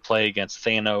to play against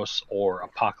Thanos or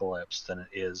Apocalypse than it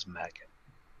is Maggot.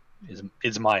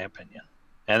 Is my opinion.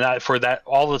 And for that,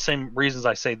 all the same reasons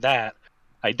I say that,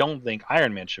 I don't think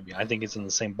Iron Man should be. I think it's in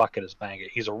the same bucket as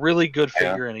Maggot. He's a really good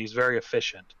figure and he's very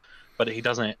efficient, but he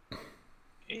doesn't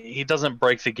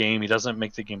break the game. He doesn't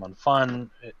make the game unfun,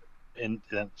 and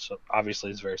so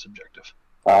obviously it's very subjective.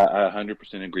 I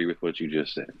 100% agree with what you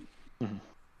just said.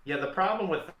 Yeah, the problem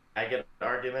with the Maggot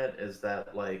argument is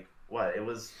that, like, what it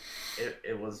was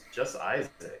just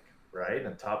Isaac, right,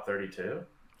 in top 32.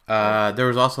 there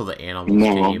was also the Animals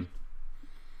No. team.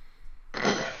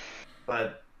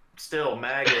 But still,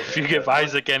 Maggot. If you give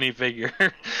Isaac any figure,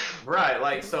 Right,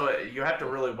 like, so you have to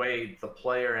really weigh the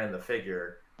player and the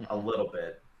figure a little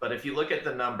bit. But if you look at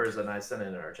the numbers, and I sent it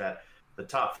in our chat, the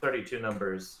top 32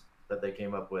 numbers that they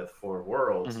came up with for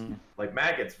Worlds, like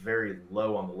Maggot's very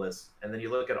low on the list. And then you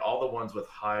look at all the ones with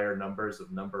higher numbers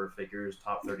of number of figures,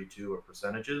 top 32 or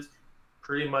percentages,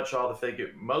 pretty much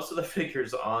most of the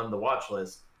figures on the watch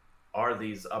list are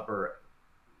these upper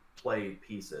play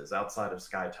pieces outside of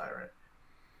Sky Tyrant.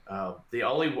 The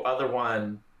only other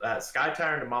one, Sky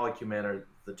Tyrant and Molecule Man are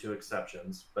the two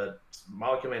exceptions, but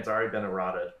Molecule Man's already been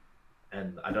eroded,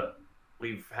 and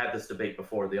we've had this debate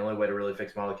before. The only way to really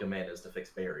fix Molecule Man is to fix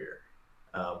Barrier,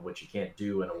 which you can't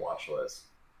do in a watch list.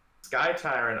 Sky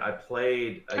Tyrant, I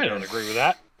played against, I don't agree with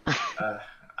that.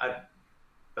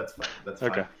 That's fine. That's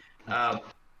Okay. fine.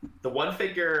 The one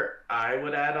figure I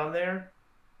would add on there,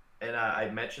 and I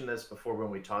mentioned this before when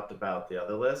we talked about the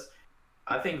other list,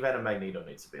 I think Venom Magneto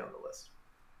needs to be on the list.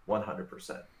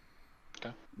 100%.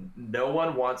 Okay. No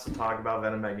one wants to talk about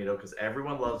Venom Magneto because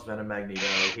everyone loves Venom Magneto.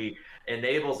 He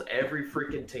enables every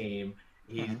freaking team.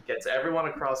 He gets everyone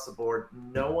across the board.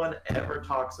 No one ever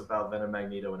talks about Venom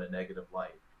Magneto in a negative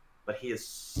light. But he is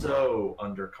so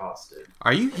undercosted.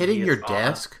 Are you hitting He is your on.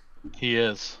 desk? He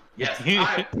is. Yes.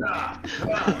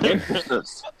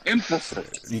 Emphasis. You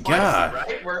Spicy, got.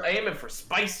 right? We're aiming for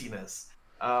spiciness.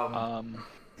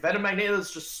 Venom Magneto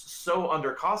is just so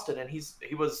undercosted, and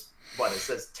he was what it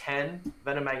says 10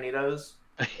 Venom Magnetos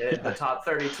in the top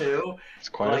 32. It's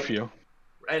quite a few.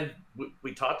 And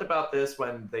we talked about this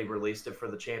when they released it for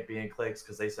the Champion Clicks,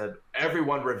 because they said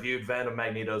everyone reviewed Venom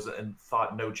Magnetos and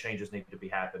thought no changes needed to be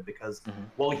happened because,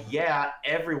 well, yeah,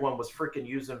 everyone was freaking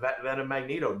using Venom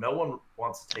Magneto. No one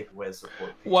wants to take away a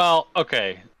support piece. Well,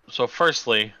 okay. So,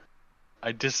 firstly,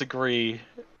 I disagree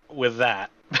with that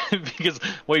because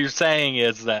what you're saying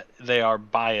is that they are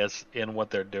biased in what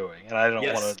they're doing, and I don't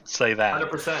Yes. want to say that.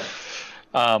 100%.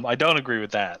 I don't agree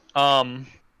with that.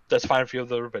 That's fine if you have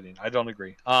the opinion. I don't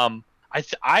agree.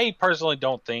 I personally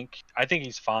don't think. I think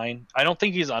he's fine. I don't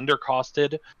think he's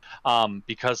undercosted,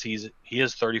 because he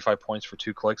is 35 points for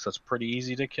 2 clicks. That's pretty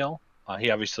easy to kill. He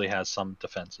obviously has some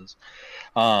defenses,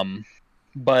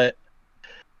 but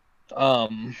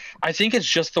I think it's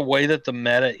just the way that the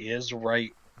meta is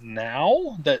right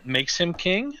now that makes him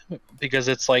king, because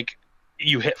it's like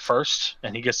you hit first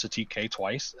and he gets to TK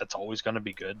twice. That's always going to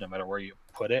be good no matter where you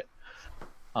put it.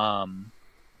 I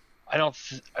don't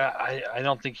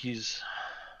think he's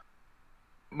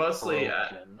Mostly,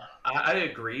 broken. I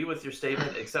agree with your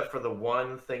statement, except for the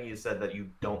one thing you said that you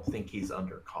don't think he's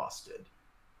undercosted.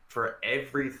 For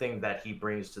everything that he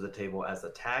brings to the table as a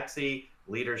taxi,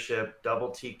 leadership, double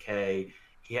TK,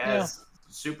 he has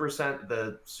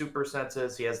the super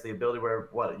senses. He has the ability where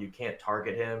you can't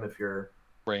target him if you're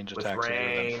range with attacks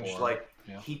range.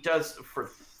 He does for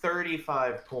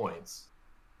 35 points.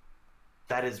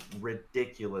 That is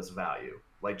ridiculous value.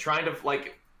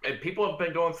 And people have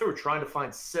been going through trying to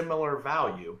find similar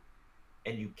value,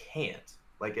 and you can't.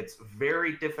 Like, it's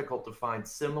very difficult to find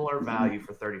similar value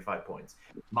for 35 points.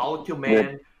 Molecule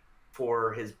Man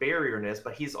for his barrierness,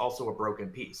 but he's also a broken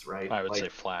piece, right? I would say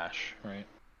Flash, right?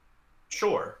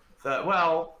 Sure.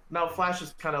 Well, no, Flash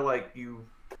is kind of like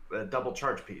a double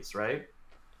charge piece, right?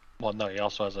 Well, no, he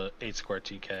also has a 8-square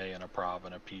TK and a prov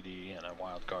and a PD and a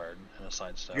wild card and a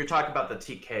sidestep. You're talking about the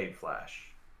TK Flash.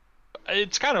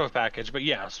 It's kind of a package, but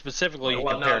yeah, specifically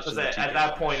Well, no, comparison to at TK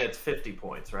that Flash. point it's 50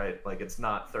 points, right? Like, it's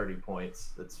not 30 points.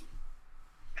 It's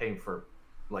paying for,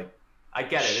 like, I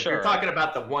get it. If Sure. you're talking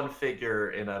about the one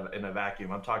figure in a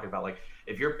vacuum, I'm talking about, like,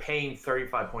 if you're paying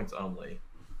 35 points only.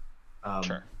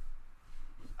 Sure.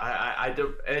 I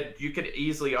do. You could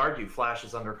easily argue Flash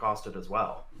is undercosted as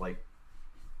well. Like,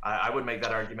 I would make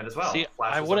that argument as well. See,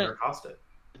 Flash I is wouldn't- undercosted.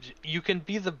 You can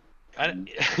be the.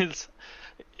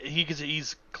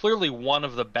 He's clearly one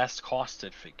of the best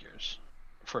costed figures,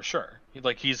 for sure.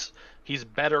 He's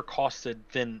better costed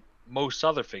than most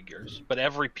other figures, but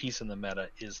every piece in the meta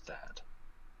is that,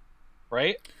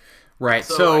 right? Right.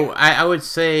 So, So I would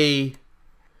say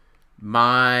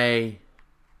my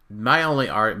only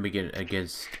argument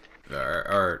against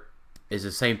or is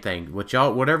the same thing. What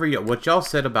y'all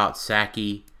said about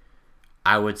Saki,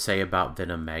 I would say about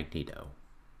Venom Magneto.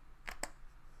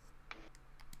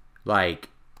 Like,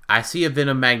 I see a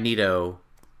Venom Magneto,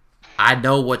 I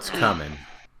know what's coming.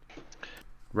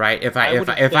 Right? If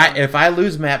I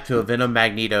lose map to a Venom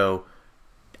Magneto,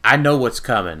 I know what's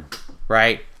coming.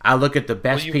 Right? I look at the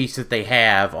best piece that they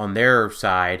have on their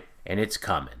side, and it's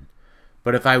coming.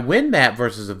 But if I win map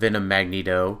versus a Venom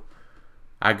Magneto,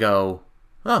 I go,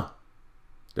 oh,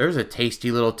 there's a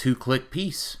tasty little 2-click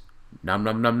piece. Nom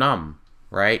nom nom nom.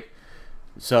 Right?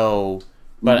 So,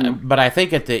 but I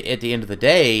think at the end of the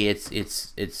day, it's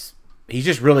he's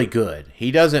just really good.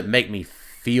 He doesn't make me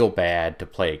feel bad to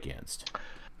play against.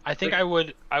 I think I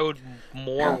would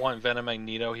more want Venom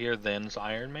Magneto here than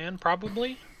Iron Man,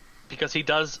 probably, because he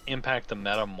does impact the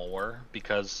meta more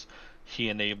because he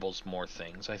enables more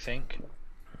things, I think.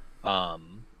 But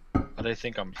I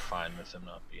think I'm fine with him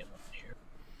not being on here.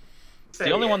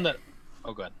 The only one that...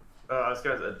 Oh, go ahead. I was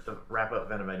going to wrap up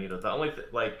Venom Magneto. The only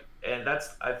and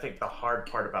that's, I think, the hard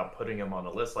part about putting him on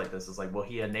a list like this is like, well,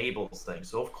 he enables things,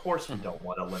 so of course we don't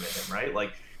want to limit him, right?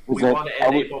 Like, we want to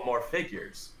enable more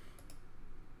figures.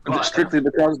 Is it strictly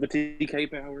because of the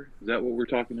TK power? Is that what we're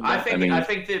talking about? I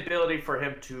think the ability for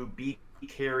him to be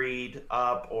carried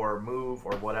up or move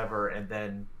or whatever, and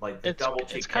then like the double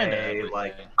TK, it's kind of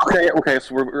like Okay.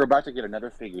 So we're about to get another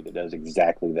figure that does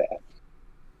exactly that.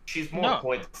 she's more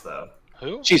points though.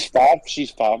 Who? She's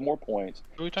 5 more points.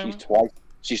 Who are we talking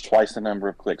She's twice the number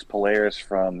of clicks. Polaris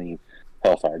from the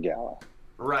Hellfire Gala.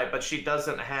 Right, but she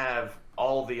doesn't have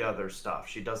all the other stuff.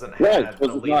 She doesn't have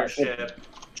the leadership.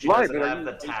 She doesn't have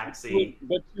the taxi.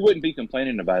 But you wouldn't be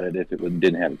complaining about it if it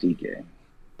didn't have a TK.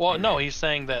 Well, no, he's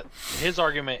saying that his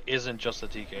argument isn't just the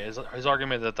TK. His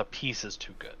argument that the piece is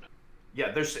too good.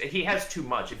 Yeah, he has too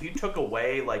much. If you took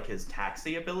away like his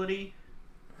taxi ability,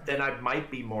 then I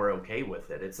might be more okay with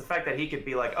it. It's the fact that he could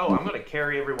be like, oh, I'm going to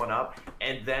carry everyone up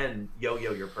and then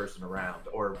yo-yo your person around,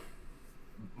 or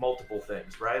multiple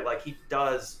things, right? Like, he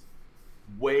does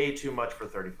way too much for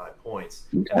 35 points.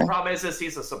 Okay. And the problem is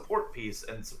he's a support piece,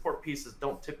 and support pieces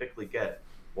don't typically get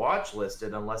watch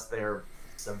listed unless they're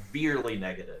severely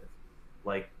negative,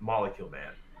 like Molecule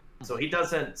Man. So he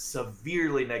doesn't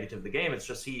severely negative the game. It's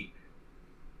just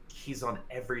he's on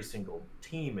every single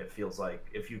team, it feels like,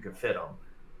 if you could fit him.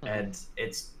 And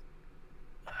is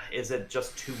it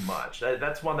just too much?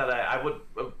 That's one that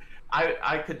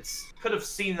I could have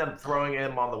seen them throwing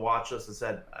him on the watch list and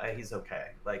said, he's okay.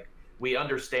 Like, we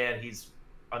understand he's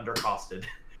undercosted,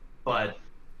 but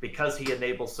because he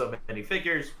enables so many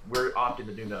figures, we're opting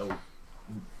to do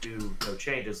no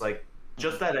changes. Like,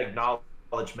 just that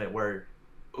acknowledgement where,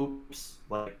 oops,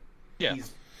 like,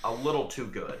 he's a little too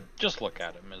good. Just look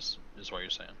at him is what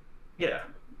you're saying. Yeah.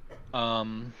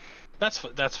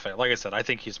 That's fair. Like I said, I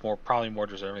think he's probably more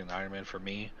deserving than Iron Man for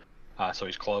me. So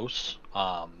he's close.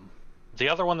 The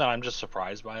other one that I'm just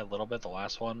surprised by a little bit, the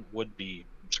last one, would be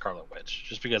Scarlet Witch,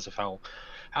 just because of how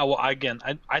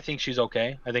I think she's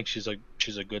okay. I think she's a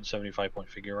good 75-point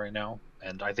figure right now,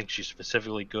 and I think she's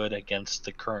specifically good against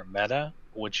the current meta.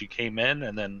 When she came in,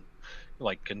 and then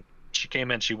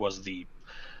she was the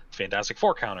Fantastic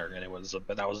Four counter, and that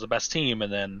was the best team.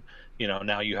 And then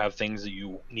now you have things that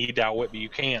you need to outwit, but you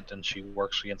can't, and she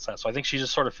works against that. So I think she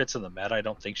just sort of fits in the meta. I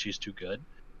don't think she's too good,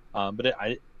 but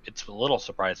it's a little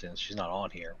surprising that she's not on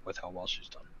here with how well she's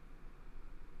done.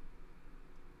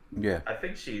 Yeah, I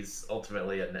think she's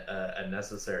ultimately a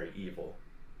necessary evil.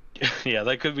 Yeah,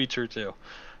 that could be true too.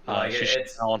 She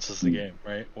balances the game,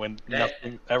 right? When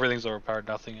everything's overpowered,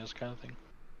 nothing is, kind of thing.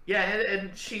 Yeah,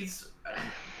 and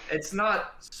it's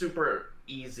not super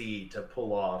easy to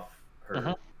pull off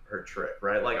her trick,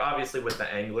 right? Like, obviously with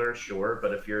the angler, sure,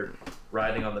 but if you're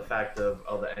riding on the fact of,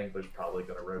 the angler's probably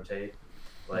going to rotate,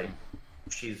 like,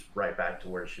 she's right back to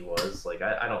where she was. Like,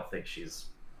 I don't think she's,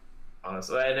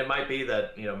 honestly, and it might be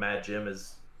that, Mad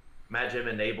Jim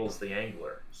enables the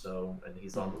angler, so, and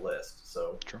he's on the list,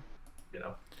 so, True.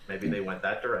 Maybe they went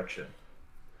that direction.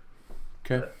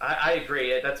 Okay. But I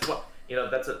agree. That's what,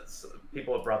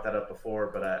 people have brought that up before,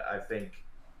 but I think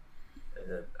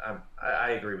I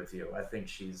agree with you. I think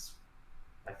she's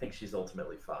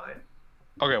ultimately fine.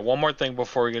 Okay, one more thing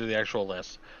before we get to the actual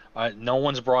list. No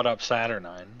one's brought up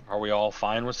Saturnine. Are we all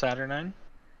fine with Saturnine?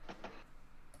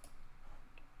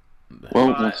 Well,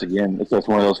 once again, it's just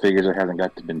one of those figures that hasn't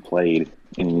got to been played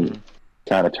in any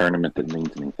kind of tournament that means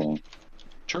anything.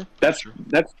 True. That's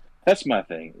my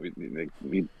thing.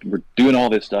 We're doing all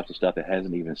this stuff that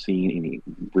hasn't even seen any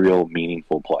real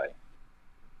meaningful play.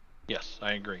 Yes,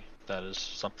 I agree. That is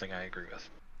something I agree with.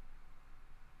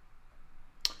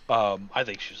 I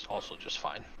think she's also just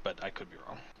fine, but I could be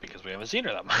wrong because we haven't seen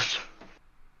her that much.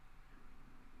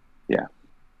 Yeah.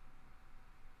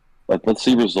 Let's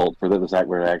see results for this act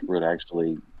where it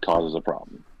actually causes a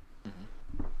problem.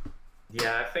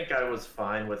 Yeah, I think I was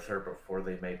fine with her before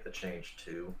they made the change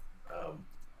too,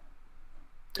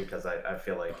 because I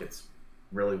feel like it's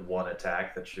really one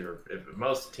attack that if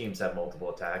most teams have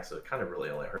multiple attacks, so it kind of really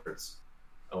only hurts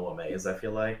OMAs, I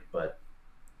feel like. But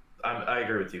I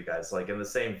agree with you guys. Like, in the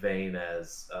same vein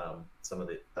as some of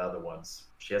the other ones,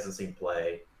 she hasn't seen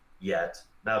play yet.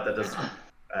 Now that doesn't,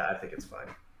 I think it's fine.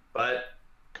 But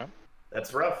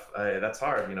that's rough. That's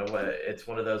hard. It's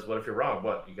one of those. What if you're wrong?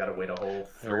 What, you got to wait a whole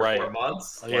 3 or 4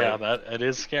 months? Yeah, that it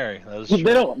is scary. That is They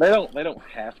true. don't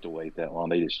have to wait that long.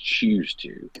 They just choose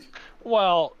to.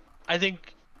 Well, I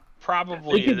think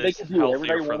probably it is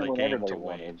healthier for the game to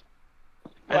wait. Wanted.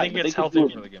 I think it's healthier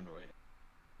for the game to wait.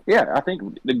 Yeah, I think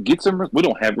it gets some. We're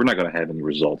not going to have any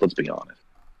results. Let's be honest.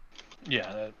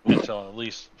 Yeah, until at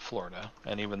least Florida,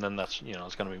 and even then, that's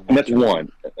it's going to be one. And that's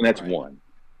one. And that's Right. one.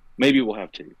 Maybe we'll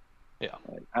have 2. Yeah.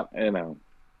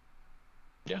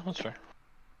 Yeah, that's fair.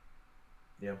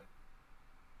 Yeah.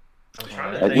 I'm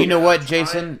trying to think. You know what,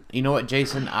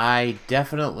 Jason? I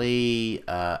definitely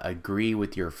agree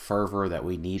with your fervor that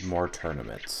we need more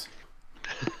tournaments.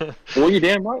 Well, you're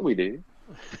damn right we do.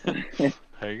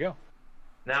 There you go.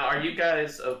 Now, are you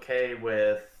guys okay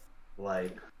with,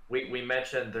 like, we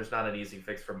mentioned there's not an easy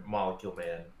fix for Molecule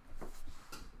Man.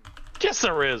 Yes,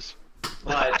 there is.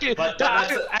 But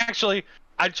Actually,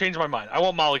 I changed my mind. I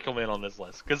want Molecule Man on this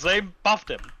list because they buffed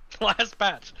him last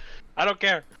patch. I don't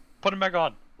care. Put him back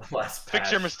on. last Fix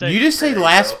patch. your mistake. You just say There you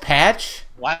last go. patch?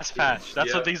 Last patch. That's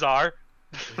Yeah. what these are.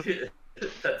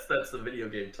 that's the video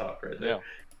game talk right Yeah.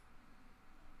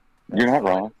 there. You're not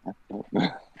wrong.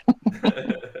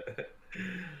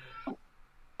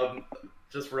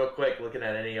 Just real quick, looking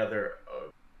at any other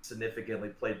significantly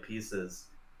played pieces.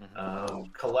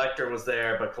 Collector was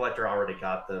there, but Collector already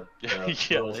got the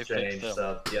rules they fixed changed, him.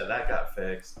 so yeah, that got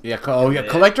fixed. Yeah,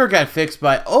 Collector got fixed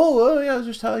by. Yeah, that's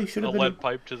just how he should A have been. lead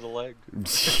pipe to the leg.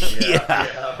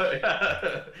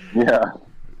 Yeah. Yeah.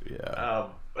 Yeah.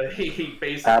 But he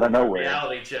basically Out of got nowhere.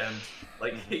 reality gemmed.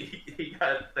 Like he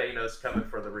got Thanos coming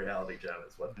for the reality gem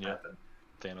is what happened.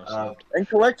 Thanos. And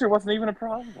Collector wasn't even a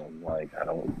problem. Like, I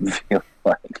don't feel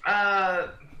like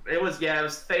It was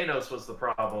Thanos was the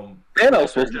problem.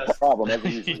 Thanos was the Just- problem. That's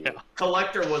easy. Yeah.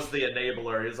 Collector was the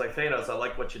enabler. He was like, Thanos, I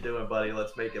like what you're doing, buddy.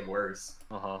 Let's make it worse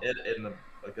Uh-huh. in a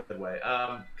good way.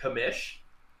 Kamish, Kamish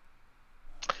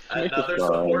is another fine.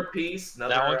 support piece.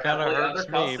 Another That one kind of heavily hurts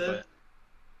me, undercosted.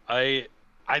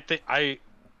 but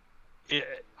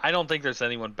I don't think there's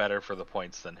anyone better for the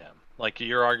points than him. Like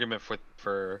your argument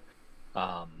for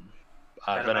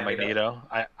Venom Magneto,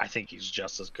 I think he's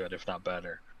just as good, if not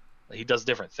better. He does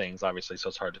different things, obviously, so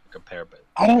it's hard to compare. But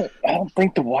I don't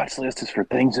think the watch list is for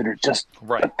things that are just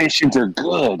right, efficient or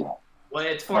good. Well,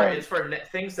 it's for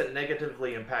things that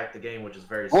negatively impact the game, which is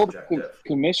very Well, subjective.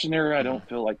 Commissioner, I don't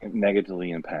feel like it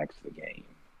negatively impacts the game.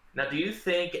 Now, do you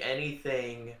think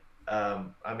anything?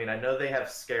 I mean, I know they have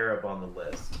Scarab on the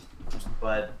list,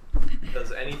 but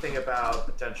does anything about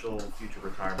potential future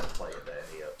retirement play into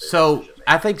any of this? So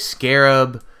I think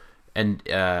Scarab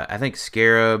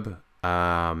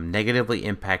negatively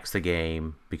impacts the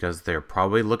game because they're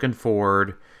probably looking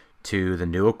forward to the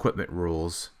new equipment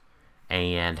rules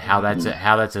and how that's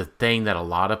a thing that a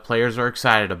lot of players are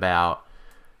excited about,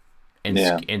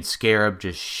 and Scarab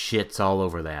just shits all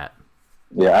over that.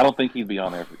 Yeah, I don't think he'd be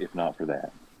on there if not for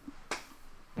that.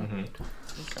 Mhm.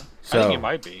 Okay. So I think you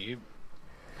might be. You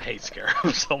hate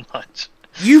Scarab so much.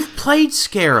 you've played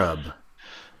Scarab.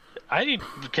 I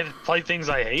can play things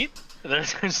I hate.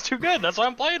 It's too good. That's why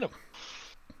I'm playing them.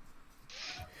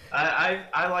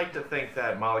 I like to think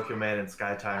that Molecule Man and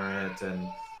Sky Tyrant and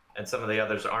some of the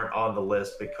others aren't on the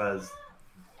list because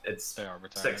it's They are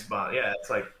retiring. 6 months. Yeah, it's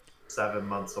like 7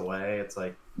 months away. It's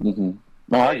like Mm-hmm.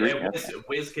 No, I agree. and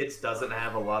WizKids doesn't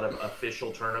have a lot of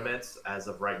official tournaments as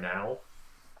of right now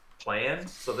planned,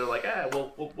 so they're like,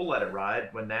 we'll let it ride.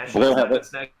 When National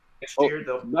happens next year,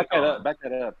 they'll back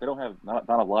that up. They don't have not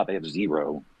a lot. They have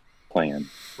 0 planned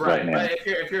right now. But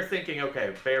if you're thinking,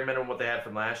 okay, bare minimum what they had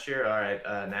from last year, all right,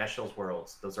 Nationals,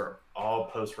 Worlds, those are all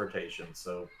post rotation.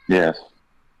 So Yes.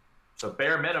 So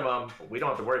bare minimum, we don't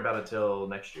have to worry about it till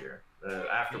next year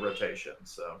after rotation.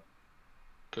 So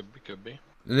Could be.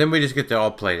 And then we just get to all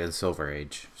play in Silver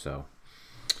Age. So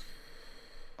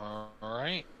All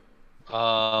right.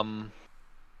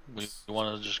 We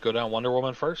want to just go down Wonder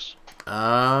Woman first.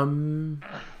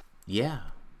 yeah.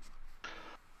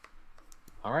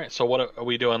 All right. So what are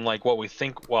we doing? Like what we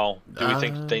think? Well, do we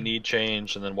think that they Uh, need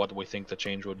change, and then what do we think the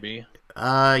change would be?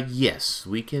 Yes,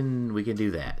 we can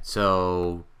do that.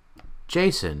 So,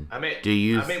 Jason,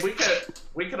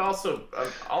 we could also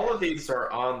all of these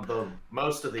are on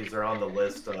most of these are on the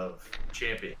list of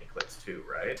champion clicks too,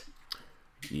 right?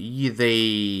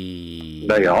 They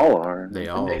all are. They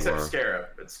all Except were. Scarab.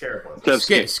 It's Scarab one.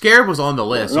 Scarab was on the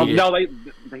list. No, He no, they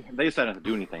decided not to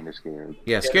do anything. They're scared.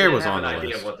 yeah, Yeah, Scarab they was have on an the idea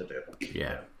list. of what to do.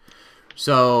 Yeah.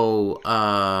 So,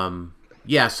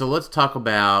 yeah, so let's talk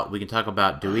about, we can talk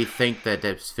about, do we think that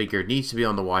this figure needs to be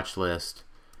on the watch list?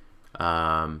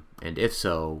 And if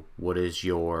so, what is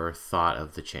your thought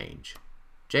of the change?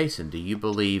 Jason, do you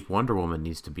believe Wonder Woman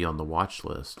needs to be on the watch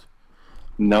list?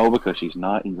 No, because she's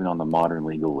not even on the modern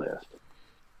legal list.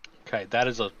 Okay, that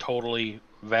is a totally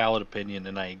valid opinion,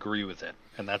 and I agree with it,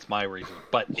 and that's my reason.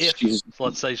 But if,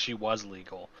 let's say she was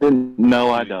legal. No,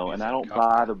 I don't. And I don't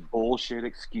buy the bullshit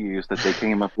excuse that they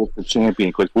came up with the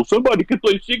champion quick. Well, somebody could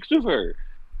play 6 of her.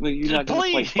 Well, you're not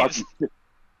going to play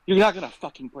you're not going to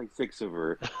fucking play 6 of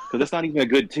her because that's not even a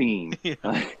good team. It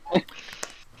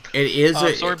is.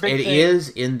 Big it thing. is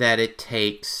in that it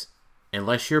takes,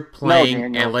 unless you're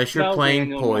playing Daniel,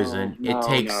 poison,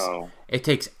 no. it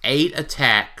takes 8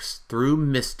 attacks through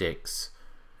mystics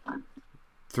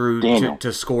Daniel.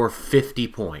 to score 50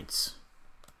 points.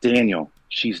 Daniel,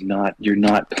 you're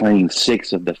not playing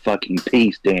 6 of the fucking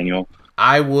piece, Daniel.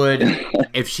 I would,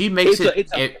 if she makes it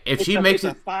it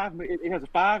has a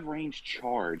 5 range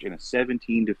charge and a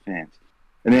 17 defense,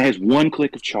 and it has 1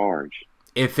 click of charge.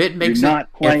 If it makes You're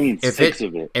not playing 6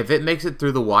 of it. If it makes it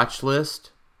through the watch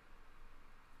list,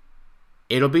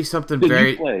 it'll be something Then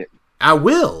very. you play it. I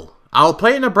will. I'll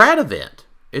play in a Brad event.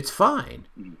 It's fine.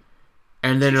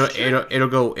 And then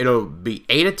it'll be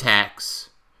 8 attacks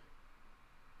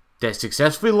that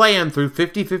successfully land through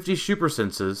 50-50 super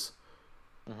senses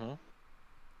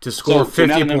to score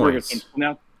 50 points.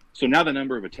 So now the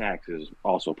number of attacks is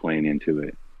also playing into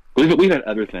it. We've had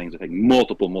other things that take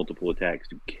multiple attacks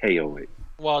to KO it.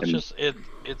 Well, it's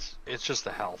just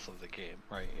the health of the game,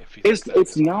 right? If you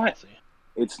It's not.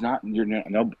 It's not. You're not.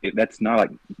 No, that's not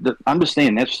like. I'm just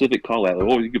saying that specific call out.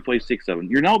 Like, you could play 6 of them.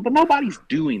 You're not. But nobody's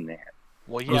doing that.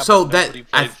 Well, yeah. So but that- nobody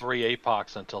played 3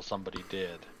 APOCs until somebody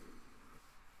did.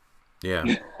 Yeah.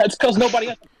 That's because nobody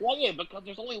has to play it because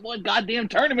there's only one goddamn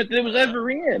tournament that it was ever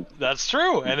in. That's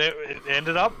true, and it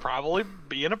ended up probably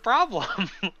being a problem.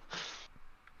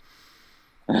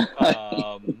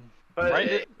 But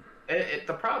Right.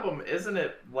 the problem isn't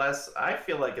it less. I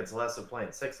feel like it's less of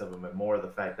playing 6 of them and more the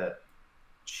fact that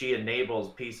she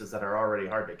enables pieces that are already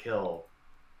hard to kill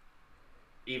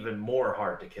even more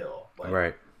hard to kill. Like,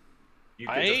 Right. You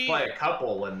can just play a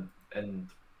couple and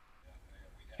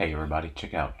Hey everybody,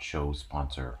 check out show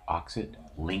sponsor Oxit,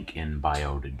 link in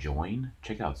bio to join.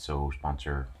 Check out show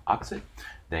sponsor Oxit.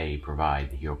 They provide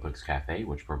the HeroClix Cafe,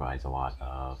 which provides a lot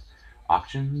of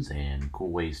auctions and cool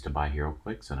ways to buy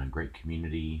HeroClix and a great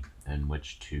community in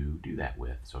which to do that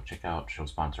with. So check out show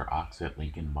sponsor Oxit,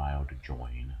 link in bio to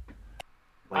join.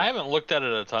 I haven't looked at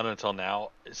it a ton until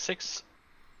now. 6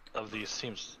 of these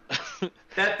seems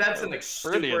that's an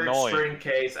pretty annoying. extreme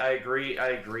case. I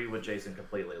agree with Jason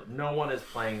completely. No one is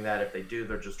playing that. If they do,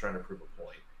 they're just trying to prove a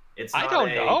point. I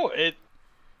don't know.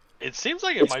 It seems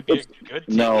like it might be a good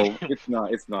team. No, it's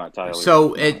not. It's not, Tyler.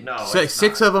 So it's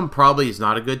 6 not. of them probably is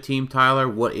not a good team, Tyler.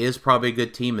 What is probably a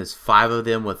good team is 5 of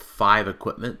them with 5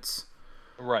 equipments.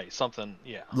 Right, something,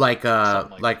 yeah. Like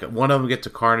Something like one of them gets a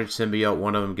Carnage symbiote,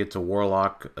 one of them gets a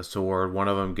Warlock a sword, one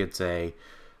of them gets a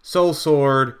Soul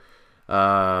sword,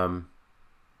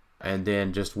 And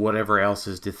then just whatever else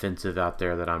is defensive out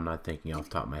there that I'm not thinking off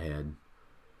the top of my head.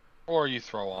 Or you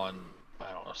throw on,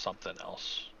 I don't know, something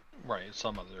else. Right,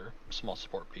 some other small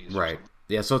support piece. Right.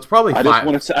 Yeah, so it's probably I five. I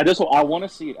want to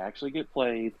see it actually get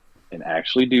played and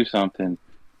actually do something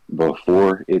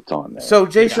before it's on there. So,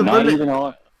 Jason,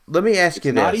 let me ask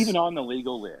you this. Not even on the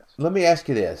legal list. Let me ask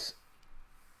you this.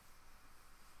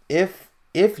 If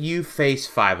you face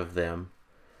 5 of them,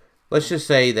 let's just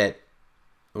say that,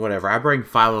 whatever, I bring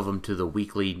 5 of them to the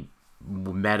weekly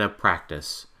meta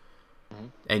practice,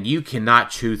 and you cannot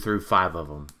chew through 5 of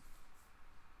them.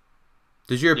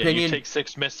 Does your opinion... You take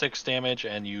 6 miss 6 damage,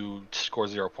 and you score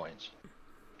 0 points.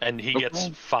 And he gets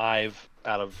 5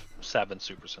 out of 7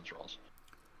 Super Sense rolls.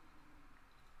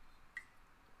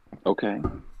 Okay.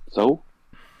 So?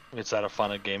 Is that a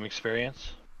fun game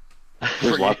experience?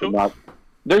 There's lots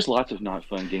of not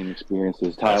fun game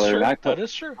experiences, Tyler. That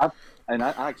is true.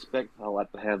 I expect I'll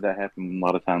have to have that happen a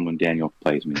lot of time when Daniel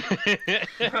plays me.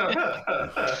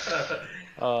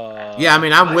 Yeah, I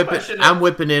mean, I'm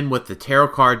whipping in with the tarot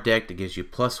card deck that gives you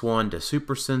 +1 to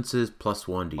super senses,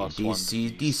 +1 to your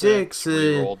DC, D6.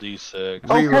 Reroll D6.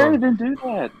 Okay, then do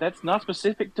that. That's not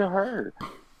specific to her.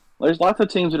 There's lots of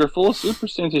teams that are full of super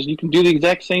senses. You can do the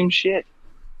exact same shit.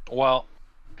 Well,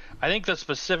 I think the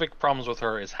specific problems with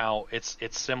her is how it's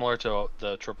similar to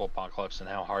the triple apocalypse and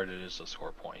how hard it is to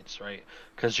score points, right?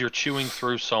 Because you're chewing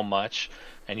through so much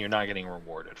and you're not getting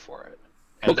rewarded for it.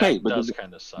 And okay, that does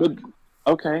kind of suck.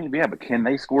 But can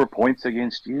they score points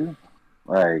against you?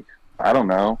 Like, I don't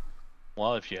know.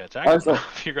 Well, if you attack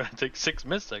enough, you're going to take 6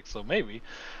 mystics, so maybe.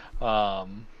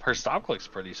 Her stop click's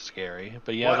pretty scary,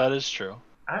 but yeah, that is true.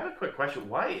 I have a quick question.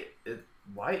 Why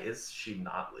is she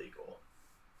not legal?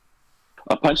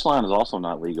 A punchline is also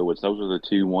not legal, which those are the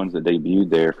 2 ones that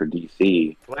debuted there for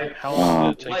DC. Like, how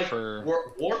long did it take for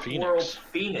Warp Phoenix? World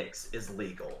Phoenix is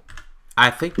legal. I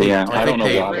think they. Yeah, I don't know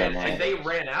why And they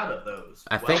ran out of those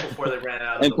before they ran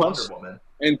out of the Wonder Woman.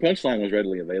 And Punchline was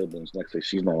readily available, and like I say,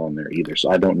 she's not on there either,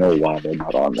 so I don't know why they're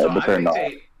not on there, but they're not.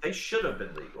 They should have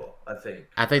been legal, I think.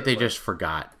 I think they just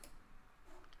forgot.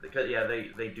 Because,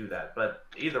 they do that. But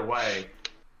either way,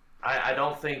 I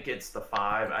don't think it's the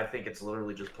 5. I think it's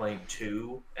literally just playing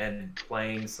 2 and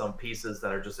playing some pieces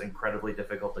that are just incredibly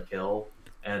difficult to kill,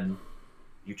 and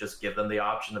you just give them the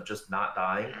option of just not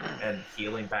dying and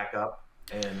healing back up.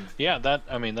 And yeah,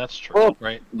 that's true, well,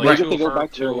 right? They get to go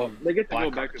back to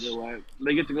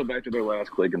their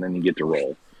last click, and then you get to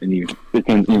roll, and you may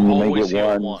get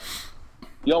one.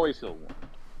 You always heal one.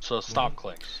 So stop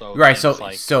click. So right.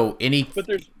 So any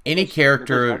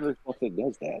character that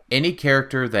does that. Any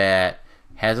character that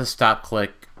has a stop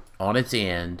click on its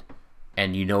end,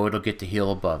 and you know it'll get to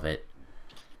heal above it.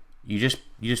 You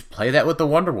just play that with the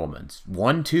Wonder Womans.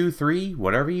 1, 2, 3,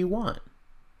 whatever you want.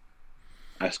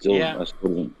 It's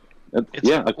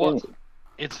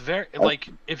very like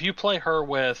if you play her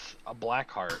with a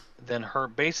Blackheart, then her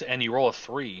base and you roll a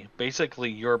 3. Basically,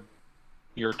 your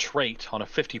trait on a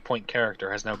 50-point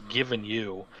character has now given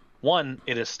you 1.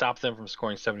 It has stopped them from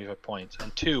scoring 75 points,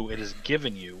 and 2. It has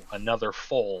given you another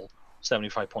full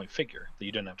 75-point figure that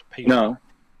you didn't have to pay for. No.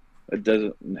 It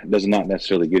does not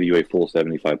necessarily give you a full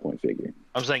 75-point figure.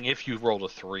 I'm saying if you rolled a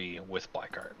 3 with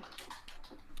Blackheart.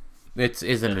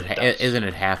 Isn't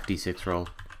it half D6 roll?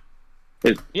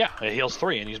 Yeah, it heals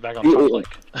 3 and he's back on top click.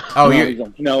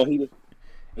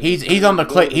 He's on the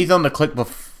click. He's on the click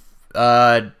before.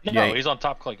 He's on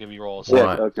top click if you roll a 7.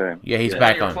 Yeah, okay. Yeah, he's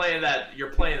back you're on. You're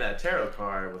playing that tarot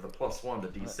card with a +1 to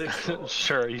D6 roll.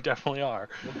 Sure, you definitely are.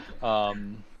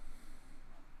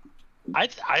 I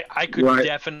could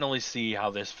definitely see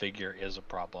how this figure is a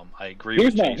problem. I agree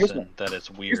with Jason that it's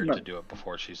weird to do it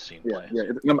before she's seen play.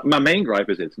 Yeah. My main gripe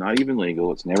is it's not even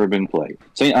legal. It's never been played.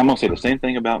 I'm going to say the same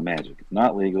thing about Magic. It's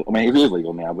not legal. I mean, it is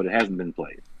legal now, but it hasn't been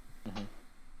played. Mm-hmm.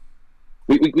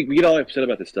 We get all upset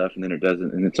about this stuff, and then it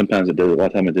doesn't. And then sometimes it does. A lot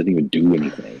of times it doesn't even do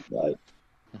anything. I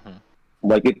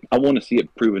want to see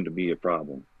it proven to be a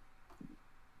problem.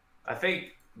 I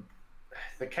think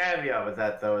the caveat with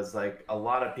that, though, is like a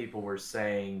lot of people were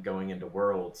saying going into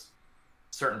Worlds,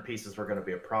 certain pieces were going to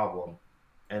be a problem,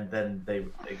 and then they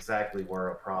exactly were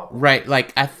a problem. Right.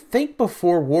 Like, I think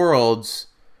before Worlds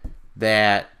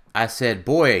that I said,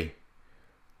 boy,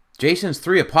 Jason's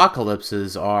 3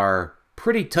 apocalypses are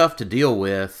pretty tough to deal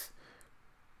with.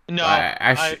 No,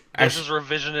 this is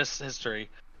revisionist history.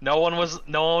 Nobody.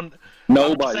 I'm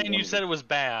not saying you said it was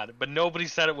bad, but nobody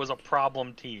said it was a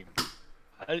problem team.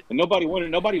 And nobody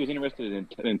was interested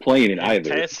in playing it either.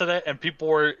 Tested it, and people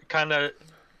were kind of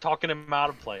talking him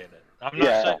out of playing it. I'm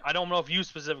not saying, I don't know if you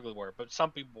specifically were, but some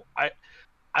people. I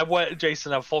want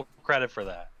Jason have full credit for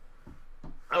that.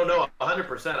 Oh no,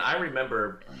 100%. I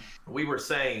remember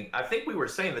I think we were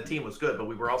saying the team was good, but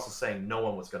we were also saying no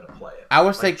one was going to play it. I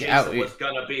was thinking Jason was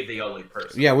going to be the only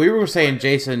person. Yeah, we were saying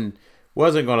Jason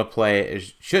wasn't going to play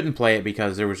it, shouldn't play it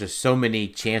because there was just so many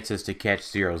chances to catch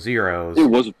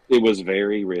 0-0s. It was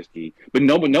very risky, but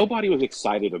nobody was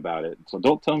excited about it. So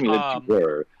don't tell me that you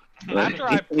were. After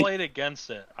I played against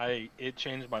it, it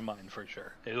changed my mind for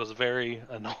sure. It was very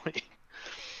annoying.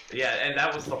 Yeah, and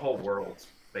that was the whole world,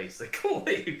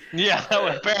 basically. Yeah,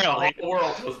 apparently. The whole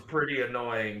world was pretty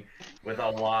annoying with a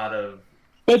lot of.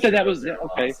 But that was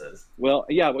okay. Losses. Well,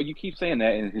 yeah. Well, you keep saying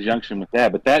that in conjunction with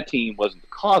that, but that team wasn't the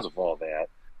cause of all that.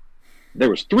 There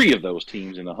was 3 of those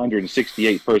teams in a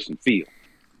 168-person field.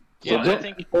 So Yeah,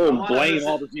 don't blame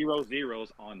all the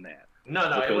 0-0s on that.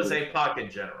 No, it was APOC in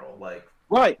general, like.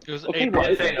 Right. It was Okay,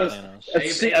 APOC Thanos.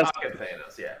 APOC and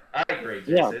Thanos, yeah. I agree,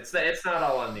 Jason. Yeah. It's not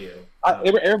all on you.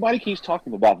 Everybody keeps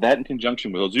talking about that in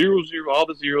conjunction with 0-0, all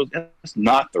the zeros. That's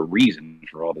not the reason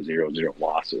for all the 0-0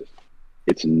 losses.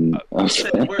 It's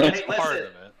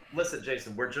Listen,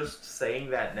 Jason, we're just saying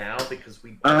that now because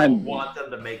we don't want them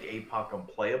to make APOC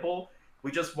unplayable.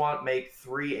 We just want make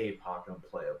 3 APOC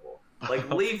unplayable.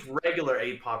 Like, leave regular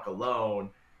APOC alone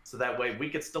so that way we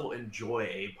could still enjoy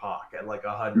APOC at like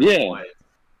 100 points.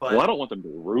 But, well, I don't want them to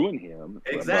ruin him.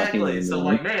 Exactly. So,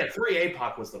 like, man, 3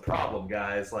 APOC was the problem,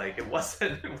 guys. Like, it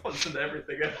wasn't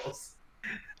everything else.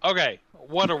 Okay,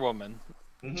 Wonder Woman.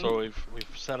 Mm-hmm. So we've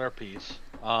said our piece.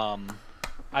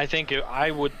 I think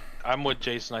I'm with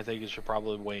Jason. I think it should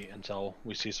probably wait until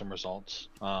we see some results.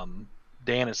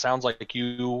 Dan, it sounds like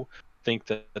you think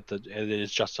that it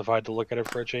is justified to look at it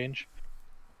for a change.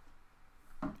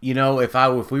 You know, if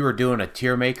we were doing a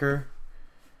tier maker,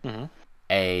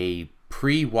 a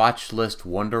pre-watch list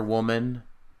Wonder Woman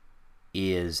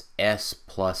is S+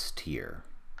 tier.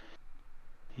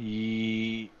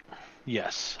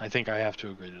 Yes, I think I have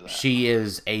to agree to that. She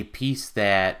is a piece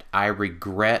that I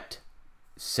regret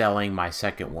selling my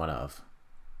second one of.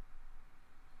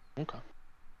 Okay.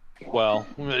 Well,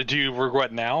 do you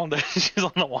regret now that she's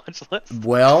on the watch list?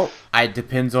 Well, it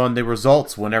depends on the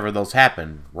results whenever those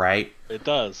happen, right? It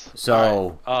does.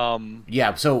 So, right.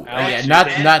 yeah. So, Alex,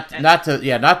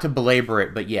 not to belabor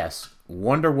it, but yes,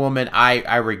 Wonder Woman.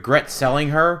 I regret selling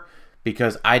her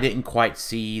because I didn't quite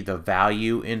see the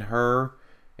value in her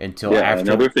until after.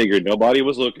 I never figured nobody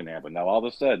was looking at, but now all of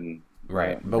a sudden,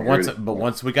 right? But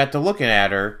once we got to looking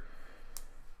at her.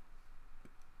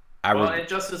 And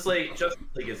Justice League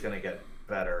is going to get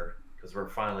better because we're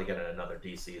finally getting another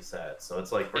DC set. So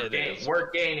it's like we're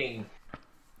gaining.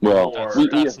 Well,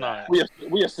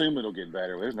 we assume it'll get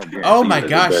better. There's no guarantee. Oh my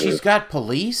gosh, she's got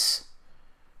police.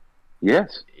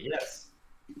 Yes. Yes.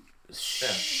 Yeah, Shit.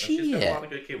 she's got a lot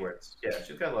of good keywords. Yeah,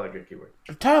 she's got a lot of good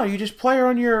keywords. Tyler, you just play her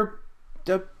on your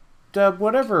the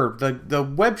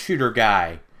web shooter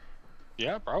guy.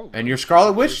 Yeah, probably. And your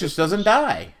Scarlet Witch just doesn't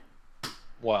die.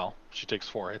 Well, she takes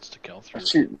 4 hits to kill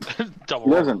through double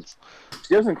rolls.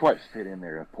 She doesn't quite fit in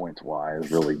there points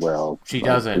wise really well. She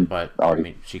doesn't, but I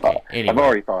mean, she can't. Anyway. I've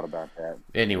already thought about that.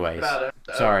 Anyways,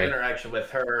 sorry. Interaction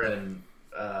with her and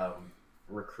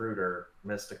Recruiter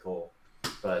Mystical,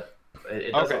 but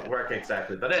it doesn't work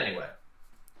exactly. But anyway,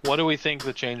 what do we think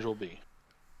the change will be?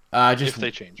 Just if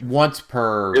they change it. Once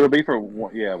per. It'll be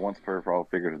once per for all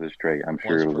figures of this trade. I'm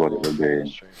sure what it will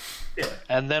be. Yeah.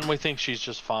 And then we think she's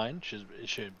just fine. She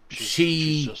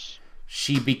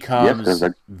becomes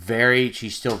very.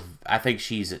 She's still. I think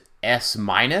she's S-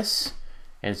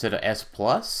 instead of S+.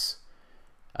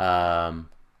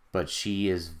 But she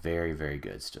is very, very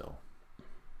good still.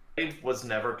 I was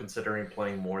never considering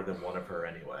playing more than one of her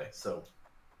anyway, so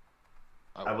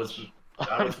I was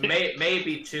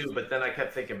maybe 2, but then I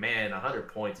kept thinking, man, 100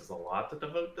 points is a lot to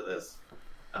devote to this.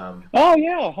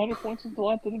 100 points is a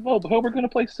lot to devote, but we're going to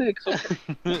play 6. Okay.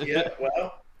 Yeah,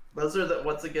 well, those are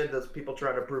once again those people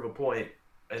trying to prove a point,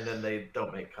 and then they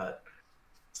don't make cut.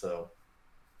 So,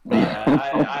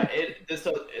 yeah,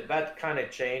 that kind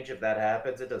of change, if that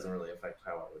happens, it doesn't really affect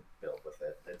how I would build with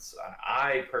it.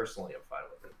 I personally am fine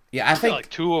with it. Yeah, I think like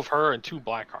 2 of her and 2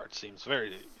 Blackhearts seems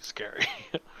very scary.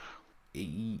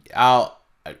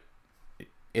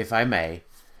 If I may,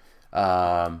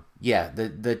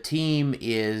 the team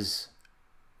is,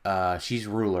 she's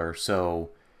ruler, so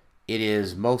it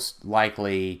is most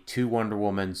likely 2 Wonder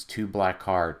Womans, 2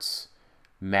 Blackhearts,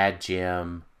 Mad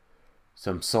Gem,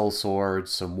 some Soul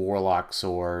Swords, some Warlock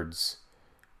Swords,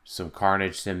 some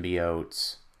Carnage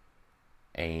Symbiotes,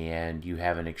 and you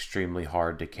have an extremely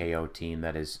hard to KO team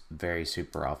that is very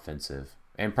super offensive.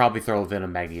 And probably throw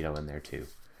Venom Magneto in there too.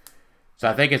 So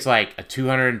I think it's like a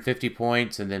 250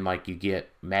 points, and then like you get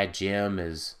Mad Gem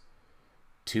is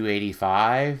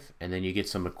 $285, and then you get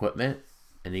some equipment,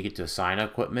 and you get to assign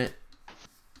equipment.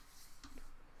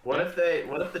 What if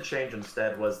the change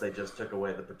instead was they just took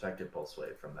away the protected pulse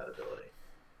wave from that ability?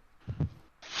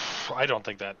 I don't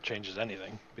think that changes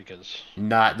anything because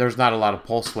There's not a lot of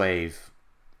pulse wave.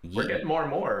 We're getting more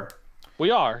and more.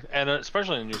 We are, and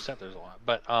especially in the new set, there's a lot.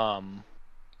 But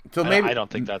so maybe I don't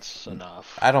think that's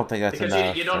enough. I don't think that's because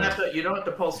enough. you don't have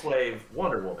to pulse wave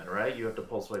Wonder Woman, right? You have to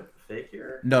pulse wave the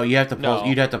figure. No, you have to pulse. No.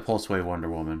 You'd have to pulse wave Wonder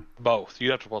Woman. Both. You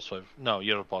have to pulse wave. No,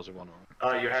 you have to pulse wave Wonder Woman.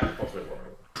 Oh, you have to pulse wave Wonder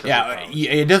Woman. Yeah,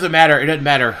 it doesn't matter. It doesn't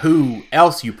matter who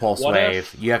else you pulse What wave.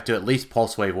 if- You have to at least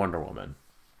pulse wave Wonder Woman.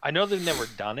 I know they've never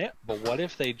done it, but what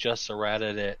if they just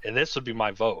errated it? And this would be my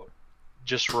vote.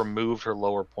 Just removed her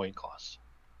lower point cost.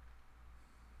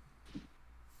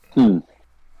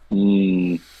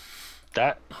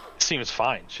 That seems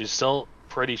fine. She's still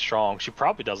pretty strong. She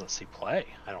probably doesn't see play.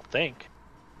 I don't think.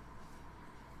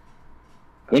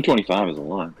 125 is a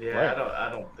lot. Yeah, Right. I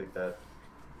don't think that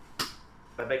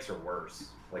makes her worse.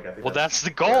 Like I think Well, that's the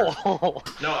goal.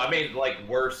 No, I mean like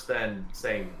worse than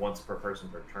saying once per person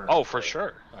per turn. Oh, for Like,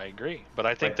 sure. I agree. But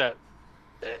I think Like-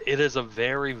 that it is a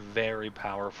very, very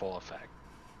powerful effect.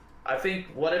 I think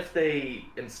what if they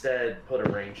instead put a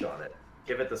range on it?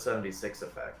 Give it the 76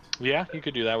 effect. Yeah, you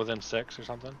could do that within 6 or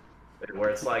something. Where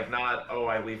it's like not, oh,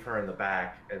 I leave her in the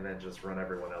back and then just run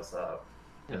everyone else up.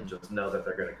 And just know that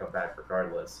they're going to come back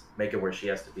regardless. Make it where she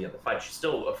has to be in the fight. She's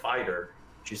still a fighter.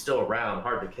 She's still around,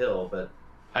 hard to kill, but...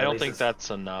 I at don't least think it's- that's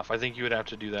enough. I think you would have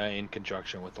to do that in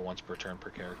conjunction with the once per turn per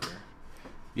character.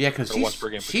 Yeah, because Or once per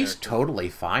game per she's character. totally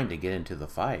fine to get into the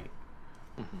fight.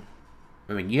 Mhm.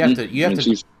 I mean, you have to.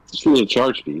 She's really a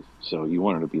charge piece, so you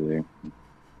want her to be there.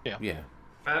 Yeah.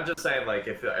 I'm just saying, like,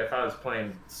 if I was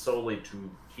playing solely to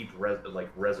keep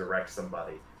resurrect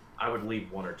somebody, I would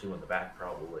leave 1 or 2 in the back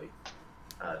probably,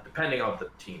 depending on the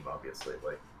team, obviously.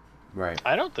 Like, Right.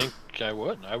 I don't think I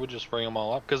would. I would just bring them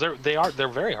all up because they're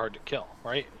very hard to kill,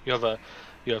 right?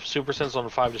 You have super sense on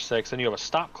 5 to 6, and you have a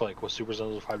stop click with super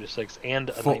sense on 5 to 6 and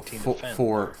a 19 defense.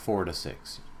 4 to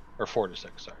 6. Or 4 to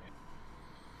 6, sorry.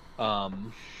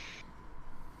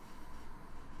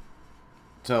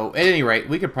 So at any rate,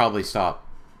 we could probably stop.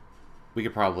 We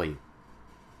could probably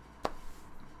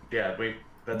yeah,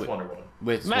 that's Wait. Wonder Woman.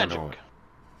 with Magic. Wonder Woman.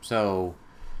 So.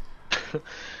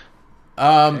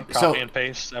 Copy and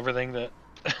paste everything that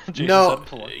Jason said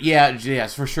before.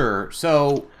 Yes, for sure.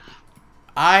 So,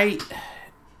 I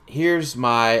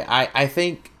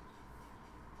think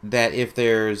that if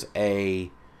there's the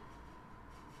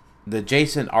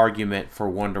Jason argument for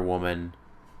Wonder Woman,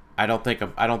 I don't think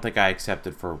I accept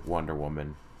it for Wonder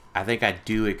Woman. I think I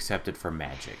do accept it for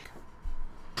Magic.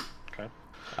 Okay.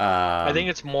 I I think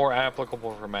it's more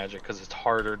applicable for Magic because it's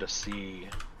harder to see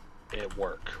it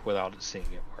work without it seeing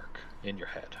it work in your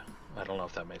head. I don't know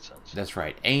if that made sense. that's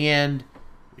right, and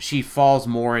she falls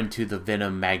more into the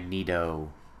Venom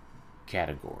Magneto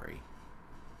category.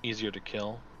 Easier to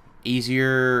kill. She's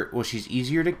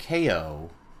easier to KO.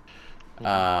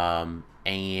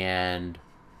 And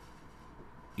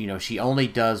she only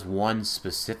does one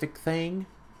specific thing.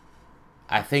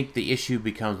 I think the issue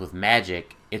becomes with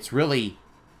Magic. It's really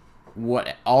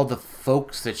what all the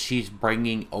folks that she's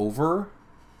bringing over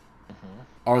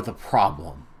are the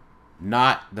problem,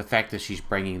 not the fact that she's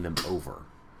bringing them over.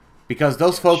 Because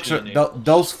those folks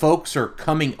are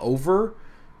coming over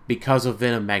because of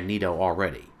Venom Magneto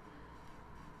already.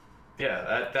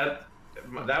 Yeah,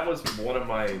 that was one of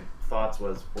my thoughts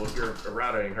was, well, if you're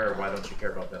routing her, why don't you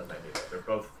care about Venom Magneto? They're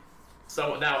both...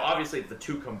 So now, obviously, the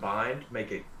two combined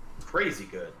make it crazy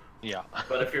good. Yeah.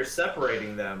 But if you're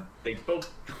separating them, they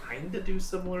both kind of do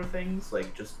similar things,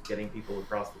 like just getting people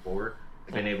across the board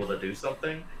and being able to do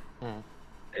something. Mhm.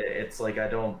 It's like I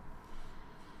don't...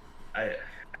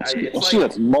 She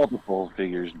lets multiple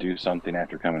figures do something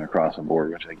after coming across the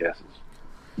board, which I guess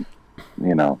is,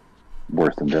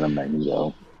 worse than Venom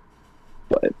Magneto.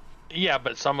 But Yeah,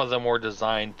 but some of them were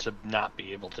designed to not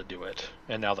be able to do it,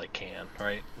 and now they can,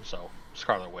 right? So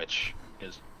Scarlet Witch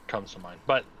comes to mind.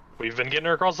 But we've been getting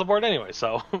her across the board anyway,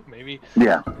 so maybe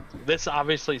yeah, this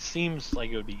obviously seems like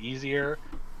it would be easier,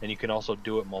 and you can also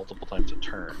do it multiple times a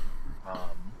turn.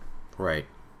 Right.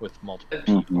 With multiple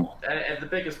Mhm. people. And the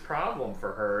biggest problem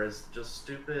for her is just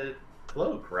stupid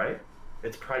cloak, right?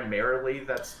 It's primarily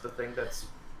that's the thing that's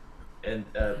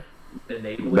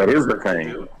enabling. That is her the to thing.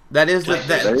 do it. That is Like,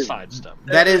 that. is- Sidestep.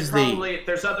 That is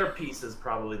There's other pieces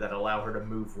probably that allow her to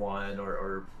move one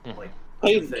or Mhm. like.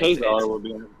 do things. Kazar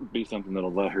would be something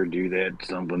that'll let her do that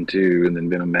something too, and then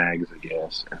Venom Mags, I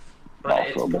guess. But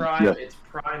it's, Also, but, yeah. it's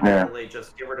primarily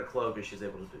just give her to cloak if she's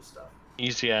able to do stuff.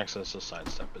 Easy access to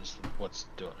sidestep is what's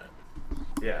doing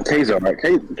it. Yeah.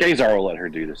 Kazar will let her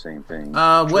do the same thing.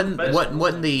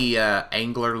 Wouldn't the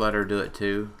angler let her do it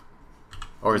too?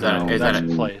 Or is that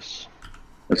a place?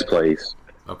 It's place.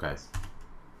 Okay.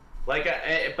 Like,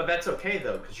 but that's okay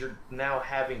though, because you're now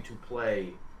having to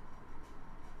play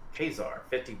Kazar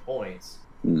 50 points.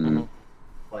 Mm-hmm.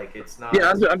 Like, it's not.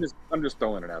 Yeah, I'm just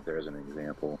throwing it out there as an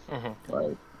example. Mm-hmm.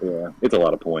 Like, yeah, it's a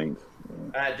lot of points.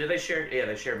 Do they share? Yeah,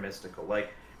 they share mystical.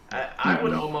 Like, I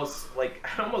would almost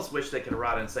wish they could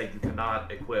errata and say you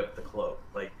cannot equip the cloak,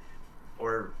 like,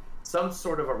 or some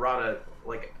sort of errata.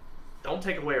 Like, don't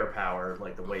take away her power,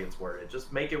 like the way it's worded.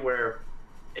 Just make it where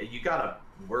you gotta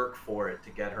work for it to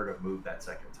get her to move that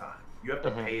second time. You have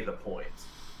to pay the points.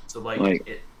 So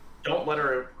like don't let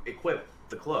her equip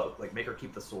the cloak. Like, make her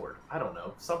keep the sword. I don't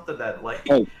know, something that like.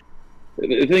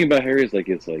 The thing about her is like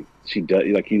it's like she does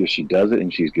either she does it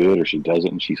and she's good or she does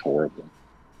it and she's horrible.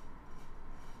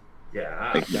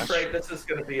 Yeah, I'm afraid this is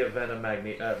going to be a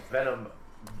Venom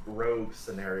Rogue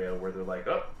scenario where they're like,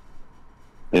 oh,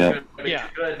 good,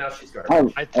 now she's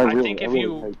garbage. I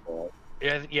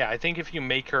think if you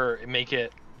make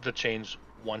it the change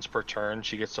once per turn,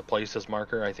 she gets to place as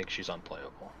marker. I think she's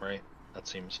unplayable, right? That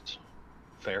seems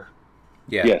fair.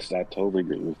 Yeah. Yes, I totally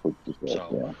agree with what you said.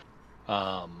 So,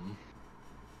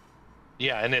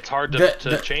 yeah, and it's hard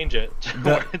to change it. She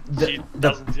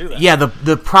doesn't do that. Yeah,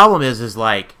 the problem is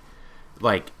like,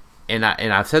 and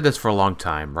I've said this for a long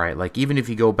time, right? Like, even if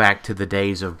you go back to the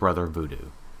days of Brother Voodoo,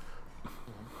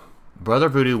 Brother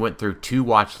Voodoo went through 2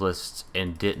 watch lists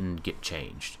and didn't get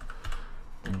changed.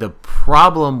 The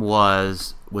problem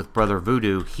was with Brother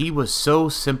Voodoo, he was so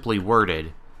simply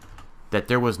worded that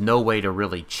there was no way to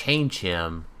really change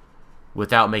him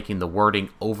without making the wording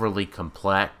overly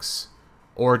complex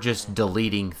or just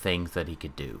deleting things that he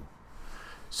could do.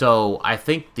 So I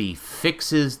think the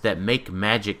fixes that make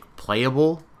Magic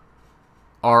playable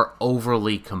are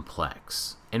overly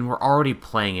complex, and we're already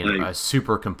playing a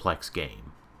super complex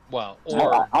game. Well,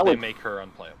 or they make her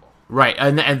unplayable. Right,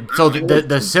 and so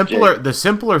the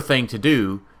simpler thing to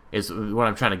do is what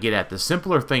I'm trying to get at. The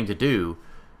simpler thing to do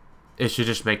is to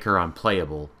just make her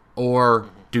unplayable or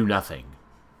do nothing.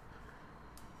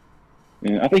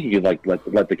 Yeah, I think you could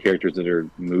let the characters that are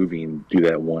moving do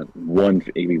that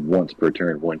maybe once per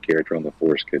turn. One character on the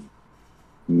force could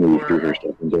move through her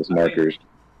stuff and those markers.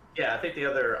 I think the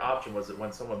other option was that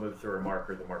when someone moved through a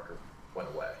marker, the marker went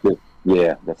away.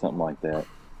 Yeah, that's something like that.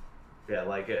 Yeah,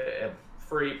 like a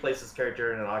free places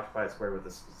character in an occupied square with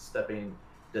a stepping.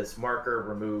 This marker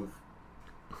remove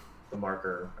the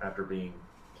marker after being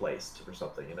placed or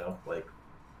something. Like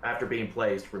after being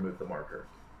placed, remove the marker.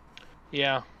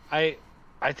 Yeah, I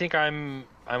think I'm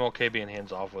okay being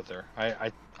hands off with her.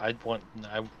 I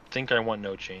think I want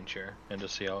no change here and to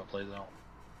see how it plays out.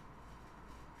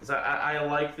 Because I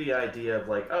like the idea of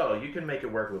like, oh, you can make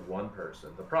it work with one person.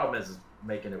 The problem is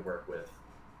making it work with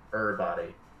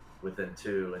everybody within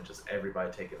 2 and just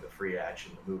everybody taking the free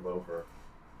action to move over.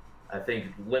 I think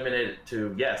limit it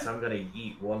to, yes, I'm going to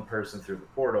yeet one person through the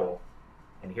portal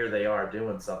and here they are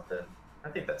doing something. I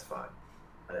think that's fine.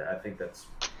 I think that's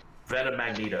Venom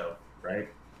Magneto, right?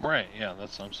 Right, yeah,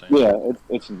 that's what I'm saying. Yeah,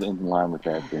 it's in line with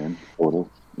that then. Portal.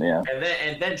 Yeah.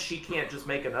 And then she can't just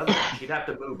make another one. She'd have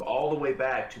to move all the way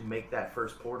back to make that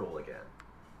first portal again.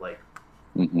 Like,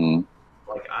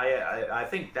 like I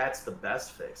think that's the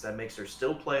best fix. That makes her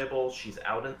still playable. She's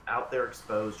out there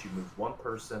exposed. You move one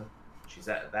person.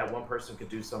 That one person could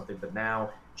do something, but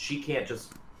now she can't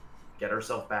just get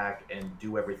herself back and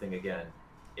do everything again.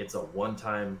 It's a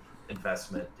one-time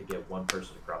investment to get one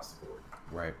person across the board.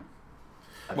 Right.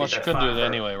 Well, she couldn't do it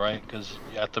anyway, right? Because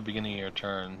at the beginning of your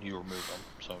turn, you remove them,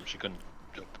 so she couldn't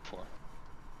do it before.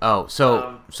 Oh,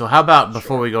 so how about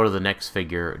before we go to the next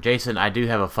figure, Jason? I do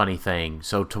have a funny thing.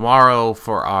 So tomorrow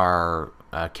for our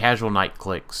casual night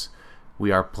clicks,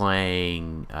 we are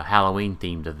playing a Halloween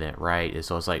themed event, right?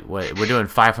 So it's like we're doing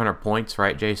 500 points,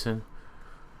 right, Jason?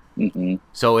 Mm-hmm.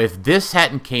 So if this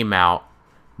hadn't came out,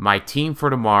 my team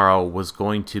for tomorrow was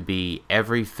going to be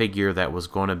every figure that was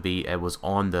going to be was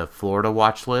on the Florida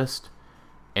watch list,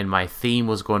 and my theme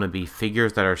was going to be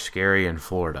figures that are scary in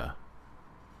Florida.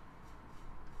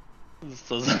 You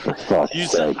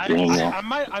said,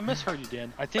 I misheard you,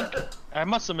 Dan. I think I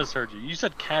must have misheard you. You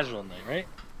said casual night, right?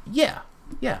 Yeah.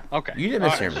 Okay. You didn't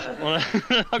mishear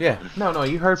me. Okay. Yeah. No.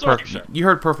 You heard You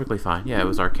heard perfectly fine. Yeah, it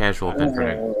was our casual event for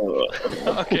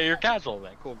now. Okay, you're casual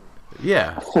then. Cool.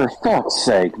 Yeah. For fuck's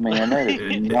sake, man, that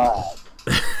is not.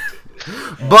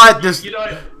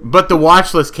 But the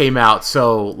watch list came out,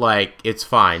 so like it's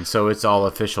fine. So it's all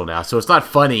official now. So it's not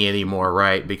funny anymore,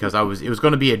 right? Because it was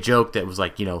going to be a joke that was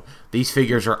like, these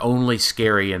figures are only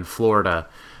scary in Florida.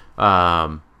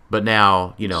 But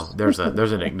now, there's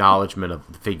an acknowledgement of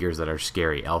the figures that are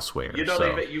scary elsewhere.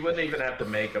 You wouldn't even have to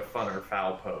make a fun or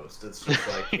foul post. It's just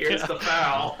like, here's the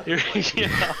foul.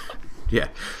 Yeah,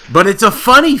 but it's a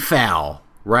funny foul,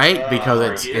 right?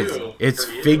 Because it's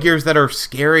figures that are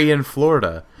scary in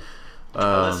Florida.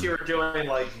 Unless you were doing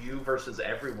like you versus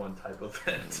everyone type of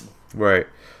thing. Right.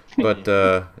 But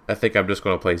I think I'm just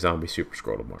going to play Zombie Super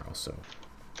Scroll tomorrow. So.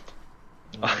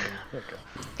 Okay.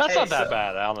 That's not that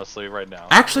bad, honestly, right now.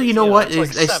 Actually, you know what?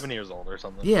 It's like 7 years old or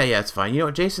something. Yeah, it's fine. You know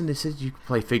what, Jason, this says you can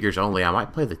play figures only. I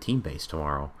might play the team base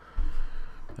tomorrow.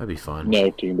 That'd be fun.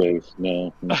 No team base,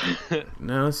 no.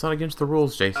 No, it's not against the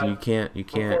rules, Jason. You can't.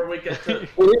 Before we get to... It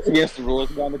is against the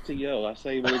rules. I'm a TO. I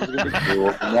say it is against the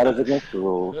rules, and that is against the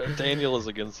rules. Daniel is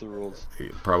against the rules.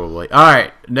 Probably. All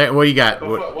right. What do you got?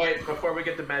 Before we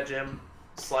get to Mad Jim,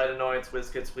 slight annoyance,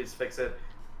 WizKids, please fix it.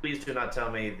 Please do not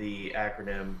tell me the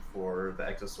acronym for the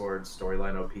Exosword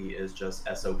storyline OP is just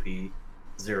SOP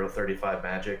 035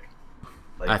 Magic.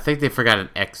 I think they forgot an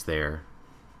X there.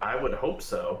 I would hope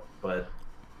so, but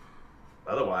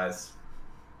otherwise,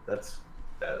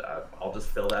 I'll just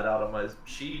fill that out on my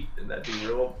sheet, and that'd be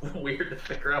real weird to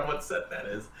figure out what set that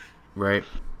is. Right.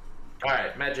 All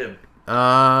right, Mad Jim.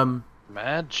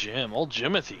 Mad Jim, old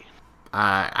Jimothy.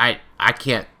 I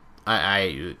can't.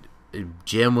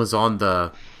 Jim was on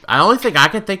the. The only thing I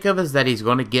can think of is that he's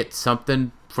going to get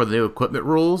something for the new equipment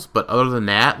rules, but other than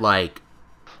that, like,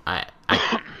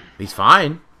 he's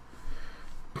fine.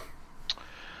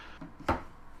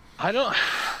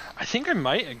 I think I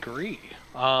might agree.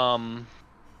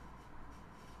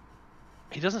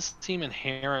 He doesn't seem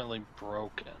inherently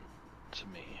broken to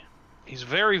me. He's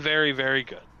very, very, very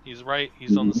good. He's right.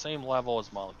 He's on the same level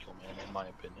as Molecule Man, in my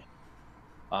opinion.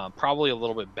 Probably a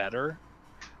little bit better.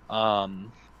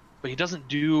 But he doesn't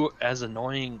do as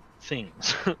annoying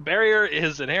things. Barrier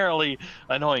is inherently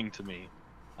annoying to me.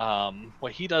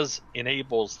 What he does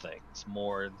enables things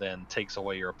more than takes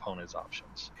away your opponent's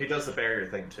options. He does the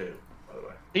barrier thing too, by the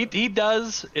way. He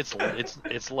does.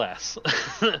 It's less.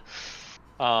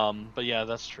 But yeah,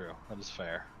 that's true. That is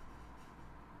fair.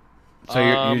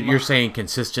 So you're saying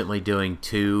consistently doing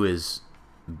 2 is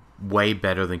way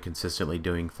better than consistently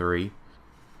doing 3?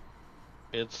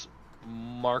 It's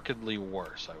markedly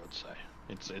worse, I would say.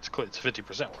 It's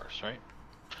 50% worse, right?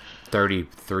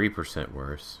 33%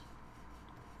 worse.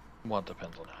 Well, it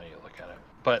depends on how you look at it.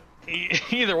 But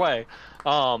either way,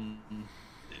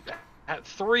 at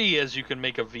 3 is you can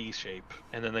make a V shape,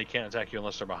 and then they can't attack you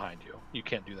unless they're behind you. You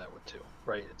can't do that with 2,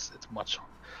 right? It's much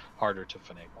harder to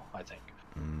finagle, I think.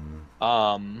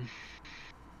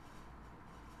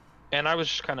 And I was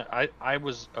just I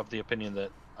was of the opinion that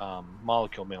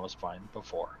Molecule Man was fine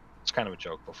before. It's kind of a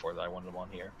joke before that I wanted him on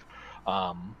here.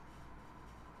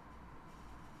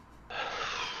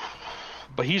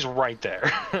 But he's right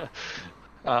there.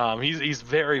 He's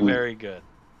very, very good.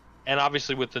 And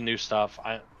obviously with the new stuff,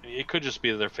 it could just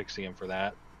be that they're fixing him for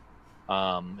that.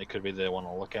 It could be they want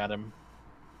to look at him.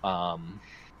 I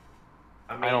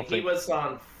don't think... was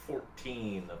on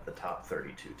 14 of the top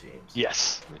 32 teams.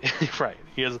 Yes, right.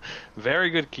 He has very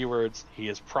good keywords. He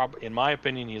is in my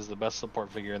opinion, he is the best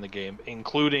support figure in the game,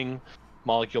 including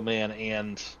Molecule Man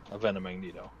and a Venom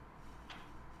Magneto.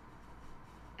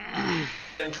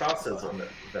 Same cost as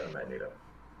Venom Magneto.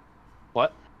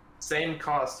 What? Same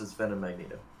cost as Venom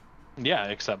Magneto. Yeah,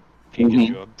 except he gives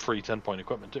you a free 10-point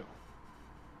equipment too.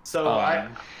 So go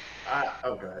ahead.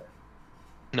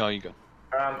 No, you go.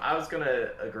 I was going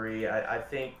to agree. I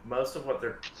think most of what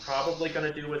they're probably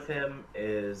going to do with him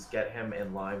is get him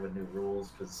in line with new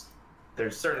rules, because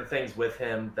there's certain things with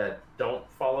him that don't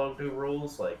follow new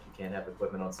rules, like you can't have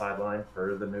equipment on sideline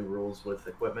per the new rules with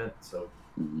equipment, so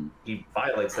he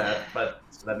violates that, but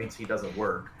so that means he doesn't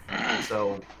work.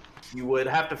 So you would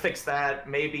have to fix that,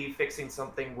 maybe fixing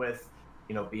something with,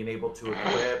 being able to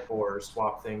equip or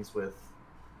swap things with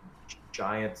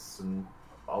giants and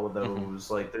all of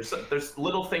those. Like there's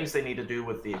little things they need to do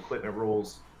with the equipment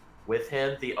rules with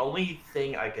him. The only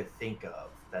thing I could think of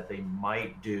that they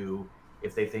might do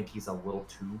if they think he's a little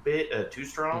too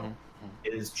strong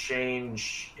is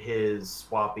change his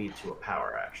swappy to a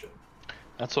power action.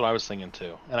 That's what I was thinking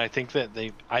too, and I think that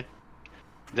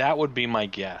that would be my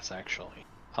guess actually.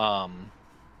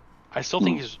 I still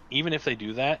think even if they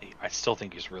do that, I still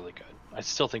think he's really good. I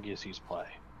still think he's play.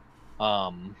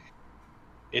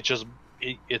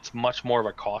 It's much more of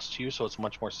a cost to you, so it's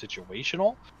much more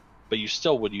situational, but you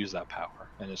still would use that power,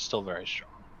 and it's still very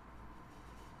strong.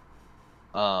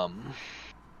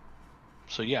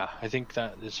 So yeah, I think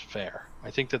that is fair.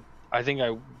 I think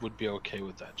I would be okay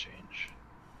with that change.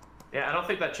 Yeah, I don't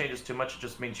think that changes too much. It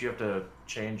just means you have to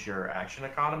change your action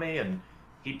economy, and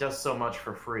he does so much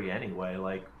for free anyway.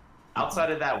 Like,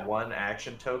 outside of that one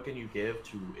action token you give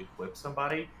to equip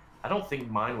somebody, I don't think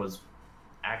mine was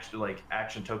actually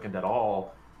action tokened at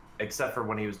all, except for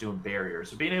when he was doing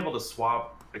barriers. So being able to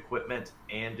swap equipment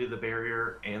and do the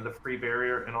barrier and the free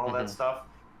barrier and all that stuff,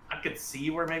 I could see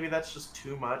where maybe that's just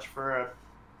too much for a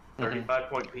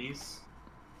 35-point piece.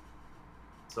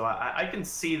 So I can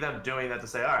see them doing that to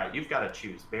say, all right, you've got to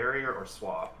choose barrier or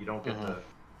swap. You don't get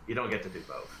to do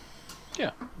both.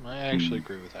 Yeah, I actually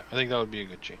agree with that. I think that would be a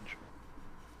good change.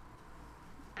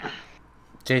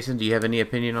 Jason, do you have any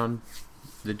opinion on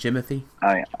the Jimothy?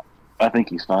 I think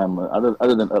he's fine.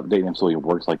 Other than updating him so he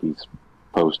works like he's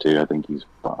supposed to, I think he's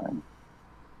fine.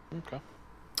 Okay.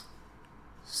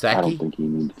 Saki? I don't think he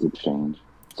needs to change.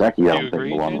 Saki, I don't think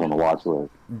belongs on the watch list.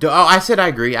 I said I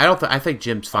agree. I think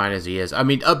Jim's fine as he is. I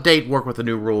mean, update, work with the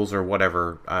new rules or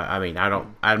whatever. I mean,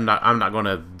 I'm not going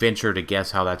to venture to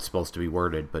guess how that's supposed to be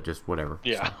worded, but just whatever.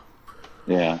 Yeah. So.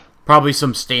 Yeah. Probably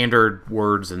some standard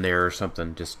words in there or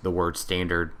something. Just the word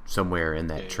standard somewhere in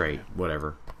that trait. Yeah.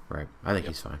 Whatever. Right. I think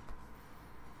he's fine.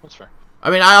 That's fair. I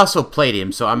mean, I also played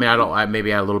him, so I mean,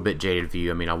 maybe I had a little bit jaded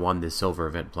view. I mean, I won the silver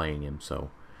event playing him,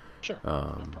 so. Sure.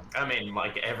 I mean,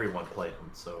 like, everyone played him,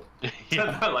 so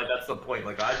like that's the point.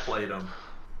 Like, I played him,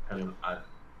 and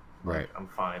I'm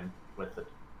fine with it,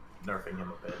 nerfing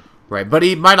him a bit. Right, but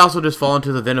he might also just fall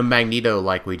into the Venom Magneto,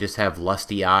 like we just have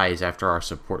lusty eyes after our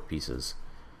support pieces.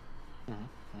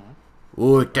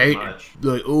 Oh,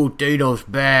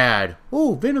 Thanos bad.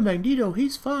 Oh, Venom Magneto,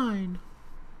 he's fine.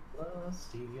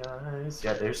 Lusty eyes.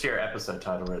 Yeah, there's your episode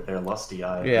title right there. Lusty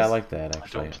eyes. Yeah, I like that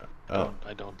actually. I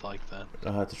don't like that.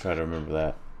 I'll have to try to remember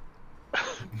that.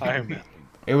 Iron Man.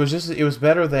 It was just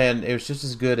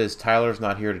as good as Tyler's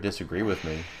not here to disagree with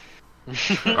me.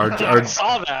 I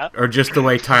saw that. Or just the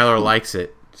way Tyler likes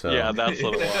it. So. Yeah, that's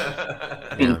what it was.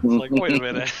 Yeah. It's like, wait a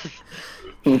minute.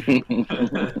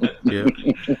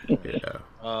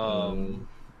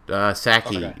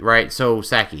 Saki, okay. Right? So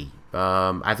Saki,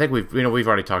 I think we've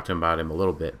already talked to him about him a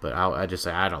little bit, but I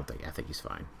think he's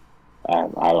fine.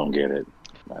 I don't get it.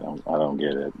 I don't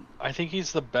get it. I think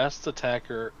he's the best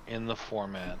attacker in the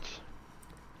format,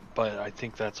 but I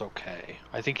think that's okay.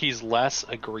 I think he's less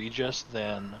egregious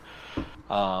than,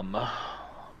 and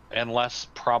less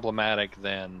problematic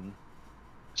than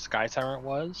Sky Tyrant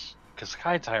was. Because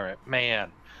Sky Tyrant,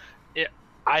 man,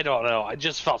 I don't know. I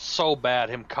just felt so bad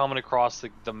him coming across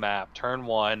the map, turn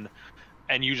one,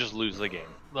 and you just lose the game.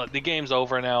 The game's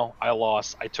over now. I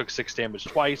lost. I took 6 damage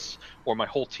twice, or my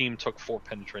whole team took 4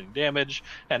 penetrating damage,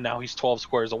 and now he's 12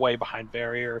 squares away behind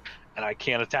barrier, and I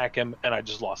can't attack him, and I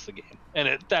just lost the game.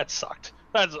 And that sucked.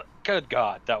 That's good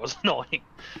God, that was annoying.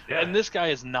 Yeah. And this guy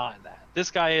is not that.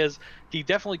 This guy he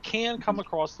definitely can come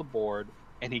across the board,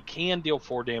 and he can deal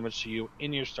 4 damage to you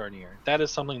in your starting area. That is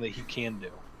something that he can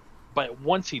do. But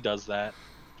once he does that,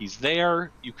 he's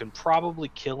there. You can probably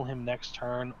kill him next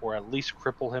turn, or at least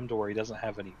cripple him to where he doesn't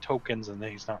have any tokens, and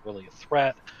then he's not really a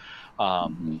threat.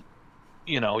 You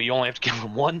only have to kill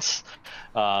him once.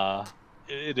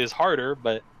 It is harder,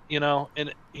 but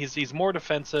and he's more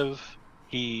defensive.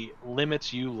 He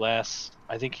limits you less.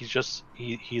 I think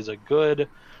he's a good,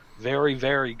 very,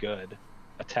 very good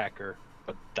attacker,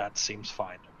 but that seems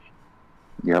fine to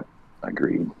me. Yep,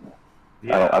 agreed.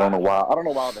 Yeah. I don't know why. I don't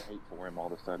know why the hate for him all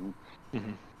of a sudden.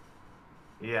 Mm-hmm.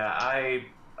 Yeah, I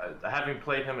having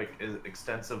played him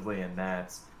extensively in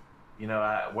Nats,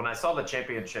 when I saw the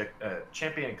champion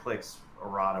clicks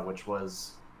errata, which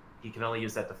was he can only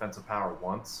use that defensive power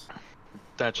once.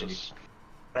 I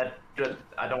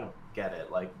don't get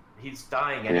it. Like, he's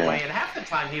dying anyway, and half the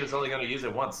time he was only going to use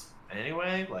it once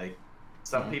anyway. Like,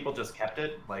 some people just kept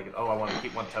it. Like, I want to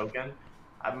keep 1 token.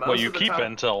 You keep it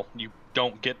until you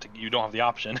don't have the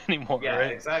option anymore. Yeah,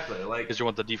 right? Exactly. Like, because you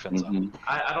want the defense up.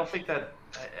 I don't think that.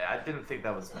 I didn't think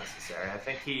that was necessary. I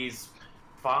think he's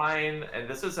fine, and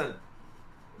this isn't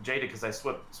jaded because I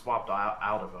swapped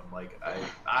out of him. Like,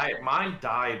 mine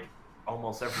died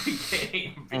almost every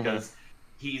game because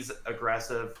he's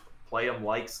aggressive. Play him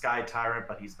like Sky Tyrant,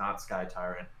 but he's not Sky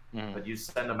Tyrant. But you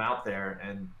send him out there,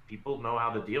 and people know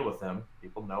how to deal with him.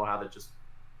 People know how to just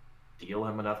deal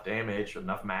him enough damage,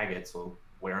 enough maggots will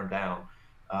wear him down.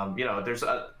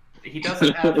 He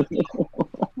doesn't have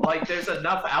there's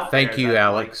enough out there. Thank you,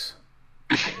 Alex.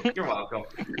 You're welcome.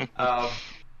 That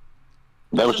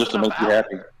was just to make you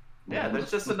happy. Yeah,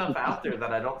 there's just enough out there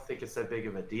that I don't think it's that big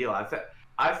of a deal.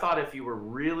 I thought if you were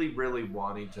really, really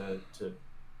wanting to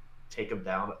take him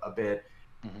down a bit,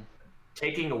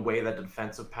 taking away that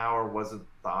defensive power wasn't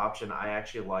the option. I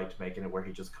actually liked making it where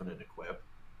he just couldn't equip,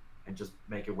 and just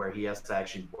make it where he has to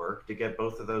actually work to get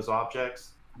both of those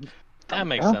objects. That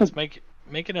makes sense.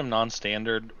 making him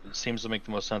non-standard seems to make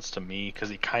the most sense to me because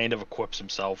he kind of equips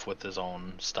himself with his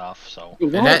own stuff. So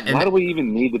Why do we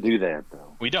even need to do that,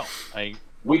 though? we don't.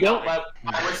 We don't.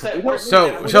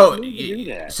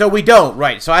 So we don't,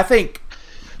 right? So I think.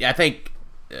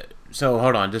 So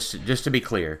hold on, just to be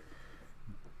clear,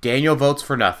 Daniel votes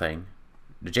for nothing.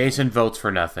 Jason votes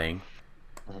for nothing.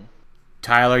 Mm-hmm.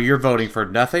 Tyler, you're voting for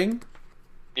nothing.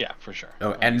 Yeah, for sure.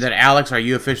 Oh, and then Alex, are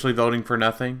you officially voting for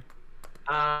nothing?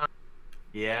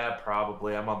 Yeah,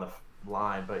 probably. I'm on the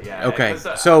line, but yeah. Okay.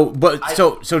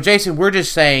 So Jason, we're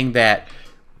just saying that.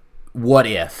 What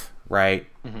if, right?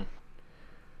 Mm-hmm.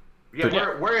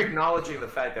 Yeah, we're acknowledging the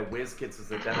fact that WizKids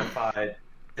has identified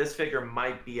this figure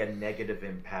might be a negative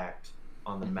impact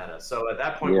on the meta. So at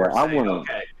that point, we're saying,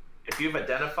 okay, if you've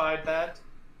identified that,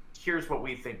 here's what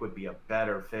we think would be a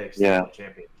better fix than what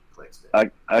Championship Clicks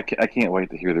did. I can't wait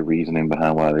to hear the reasoning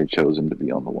behind why they chose him to be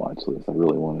on the watch list. I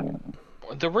really want to know.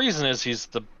 The reason is he's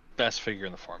the best figure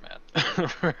in the format,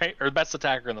 right? Or best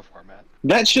attacker in the format.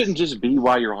 That shouldn't just be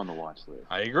why you're on the watch list.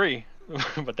 I agree,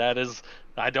 but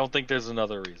I don't think there's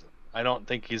another reason. I don't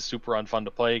think he's super unfun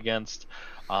to play against.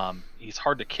 He's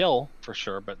hard to kill for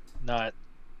sure, but not.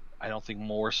 I don't think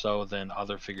more so than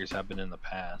other figures have been in the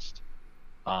past.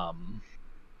 I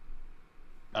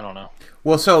don't know.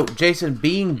 Well, so Jason,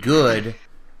 being good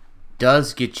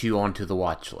does get you onto the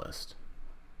watch list.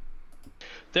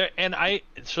 There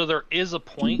is a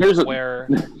point where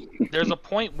there's a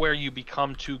point where you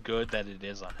become too good that it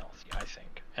is unhealthy, I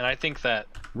think. And I think that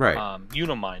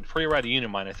Unimind, Pre-Ride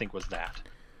Unimind, I think was that.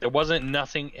 There wasn't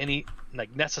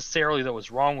necessarily that was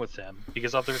wrong with him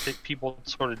because other people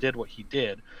sort of did what he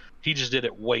did. He just did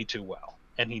it way too well,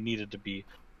 and he needed to be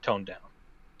toned down.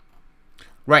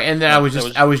 Right, and then I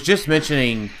was just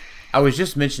mentioning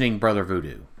Brother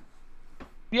Voodoo.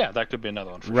 Yeah, that could be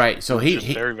another one. For right, sure. So he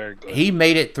very, very good. He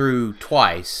made it through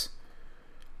twice,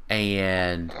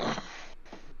 and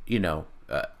he was.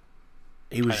 I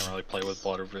didn't really play with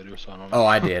Brother Voodoo, so I don't know. Oh,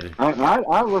 I did.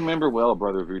 I remember well,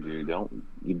 Brother Voodoo.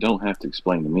 You don't have to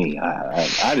explain to me.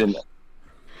 I didn't.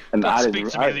 And that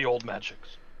speaks to me the old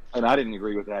magics. And I didn't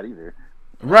agree with that either.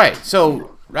 Right.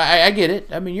 So I get it.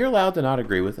 I mean, you're allowed to not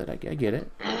agree with it. I get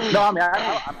it. No, I mean,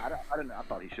 I didn't. I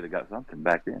thought he should have got something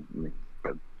back then. I mean,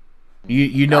 but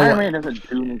you know, Iron Man doesn't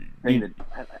do anything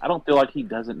I don't feel like he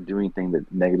doesn't do anything that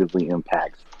negatively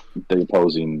impacts the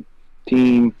opposing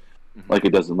team. Mm-hmm. Like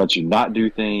it doesn't let you not do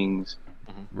things.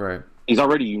 Mm-hmm. Right. He's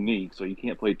already unique, so you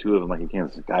can't play two of them like you can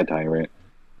with a Sky Tyrant.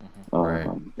 Mm-hmm. Right.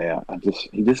 Yeah, I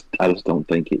just don't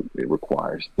think it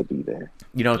requires to be there.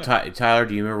 You know, Tyler,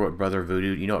 do you remember what Brother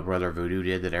Voodoo? You know what Brother Voodoo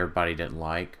did that everybody didn't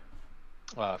like?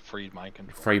 Freed mind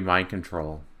control. Free mind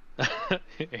control.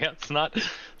 Yeah, it's not the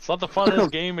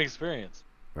funnest game experience.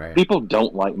 Right. People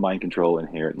don't like mind control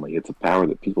inherently. It's a power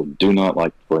that people do not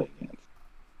like to play against.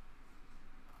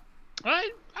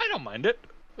 I don't mind it.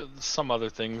 Some other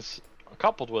things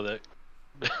coupled with it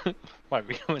might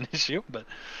become an issue, but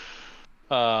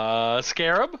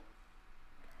Scarab.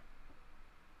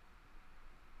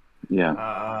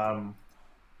 Yeah.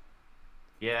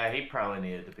 Yeah, he probably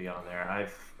needed to be on there.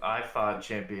 I thought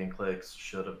Champion Clicks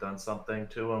should have done something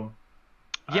to him.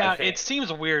 Yeah, it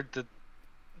seems weird that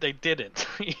they didn't.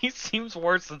 He seems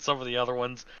worse than some of the other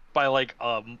ones by like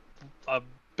a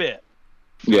bit.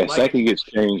 Yeah, Seki gets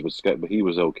changed with Scott, but he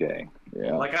was okay.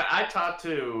 Yeah. Like I talked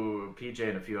to PJ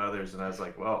and a few others, and I was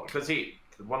like, well, because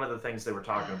one of the things they were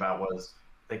talking about was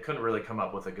they couldn't really come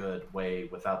up with a good way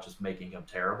without just making him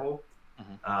terrible.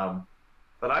 Mm-hmm.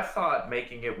 But I thought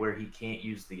making it where he can't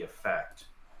use the effect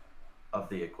of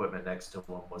the equipment next to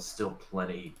him was still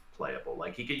plenty playable.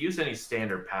 Like he could use any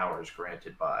standard powers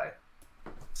granted by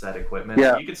said equipment.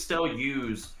 Yeah. You could still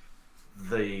use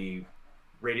the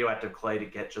radioactive clay to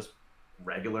get just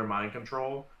regular mind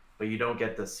control, but you don't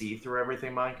get the see through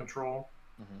everything mind control.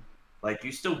 Mm-hmm. Like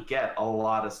you still get a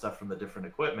lot of stuff from the different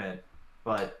equipment,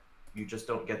 but you just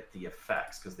don't get the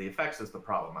effects because the effects is the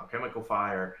problem. Alchemical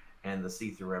fire and the see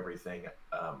through everything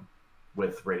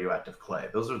with radioactive clay.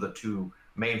 Those are the two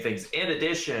main things. In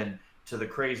addition to the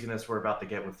craziness we're about to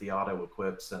get with the auto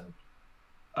equips and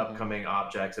upcoming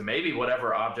objects, and maybe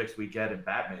whatever objects we get in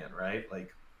Batman, right?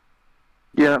 Like.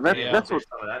 Yeah, that's what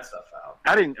some of that stuff out.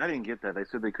 I didn't get that. They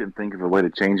said they couldn't think of a way to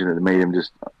change it. It made him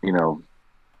just,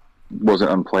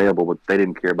 wasn't unplayable. But they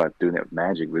didn't care about doing that with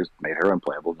Magic. They just made her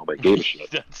unplayable. Nobody gave a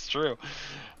shit. That's true.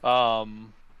 I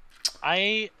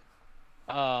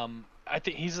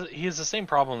think he has the same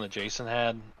problem that Jason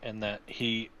had, and that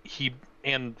he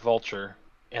and Vulture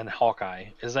and Hawkeye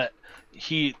is that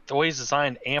the way he's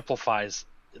designed amplifies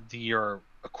your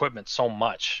equipment so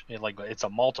much. It's a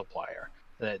multiplier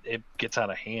that it gets out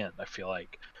of hand. I feel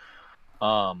like,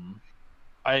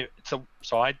 I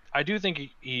do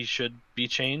think he should be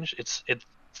changed. It's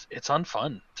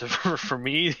unfun for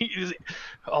me.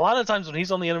 A lot of times when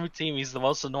he's on the enemy team, he's the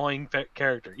most annoying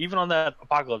character. Even on that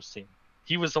Apocalypse team,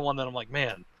 he was the one that I'm like,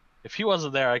 man, if he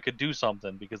wasn't there, I could do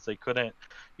something, because they couldn't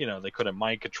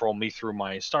mind control me through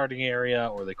my starting area,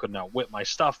 or they couldn't outwit my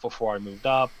stuff before I moved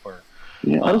up, or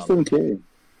yeah, I just didn't care.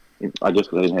 I guess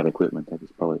because I didn't have equipment, that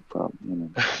was probably a problem. You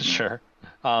know? Sure.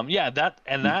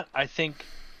 That I think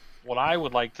what I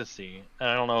would like to see, and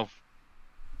I don't know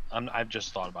if I've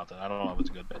just thought about that. I don't know if it's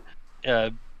a good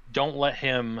bit. Don't let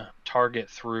him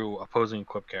target through opposing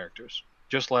equipped characters.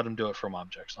 Just let him do it from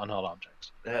objects, unheld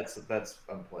objects. That's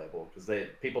unplayable, because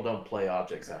people don't play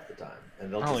objects half the time,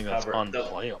 and they'll I don't think that's cover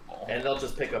unplayable. and they'll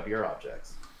just pick up your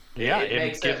objects. Yeah,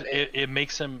 it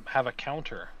makes him have a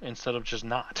counter instead of just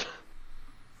not.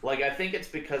 Like, I think it's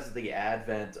because of the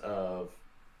advent of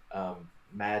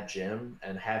Mad Jim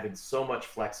and having so much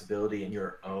flexibility in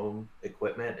your own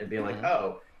equipment and being like,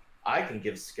 oh, I can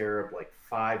give Scarab like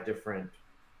 5 different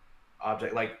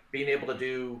objects, like being able to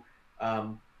do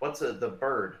the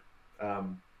bird,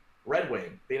 Red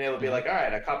Wing, being able to be like, all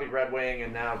right, I copied Red Wing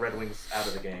and now Red Wing's out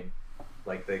of the game,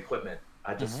 like the equipment.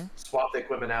 I just swapped the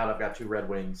equipment out. I've got 2 Red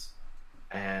Wings,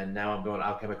 and now I'm going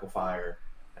Alchemical Fire,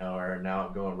 or now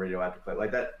I'm going Radioactive Clay.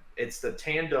 Like that, it's the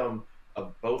tandem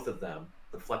of both of them,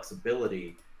 the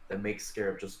flexibility that makes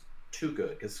Scarab just too good.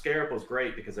 Because Scarab was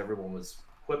great because everyone was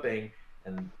equipping,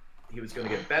 and he was going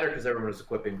to get better because everyone was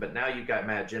equipping. But now you've got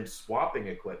Mad Jim swapping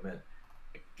equipment,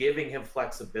 giving him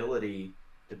flexibility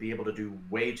to be able to do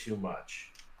way too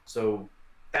much. So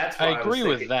that's why I agree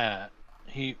with that.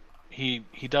 He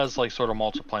does like sort of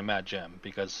multiply Mad Jim,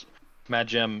 because Mad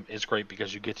Jim is great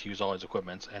because you get to use all his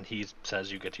equipments, and he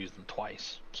says you get to use them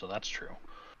twice. So that's true.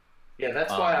 Yeah,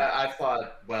 that's why I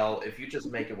thought, well, if you just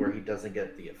make it where he doesn't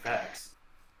get the effects,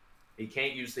 he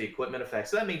can't use the equipment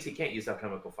effects. So that means he can't use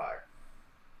Alchemical Fire.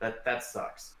 That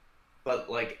sucks. But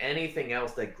like anything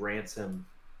else that grants him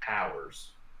powers.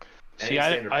 See,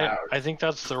 I think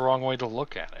that's the wrong way to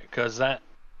look at it, because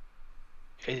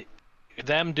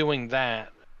them doing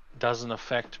that doesn't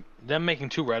affect them. Making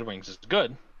 2 Red Wings is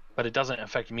good, but it doesn't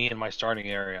affect me in my starting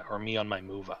area or me on my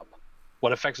move up.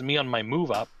 What affects me on my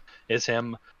move up is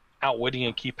him outwitting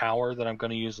a key power that I'm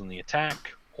going to use in the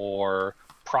attack, or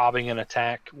probbing an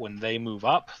attack when they move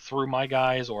up through my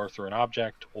guys or through an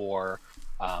object, or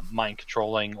mind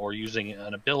controlling, or using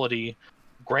an ability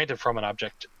granted from an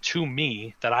object to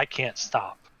me that I can't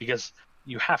stop, because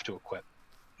you have to equip.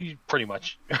 You pretty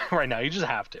much right now, you just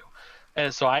have to.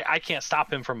 And so I can't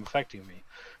stop him from affecting me.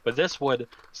 But this would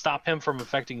stop him from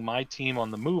affecting my team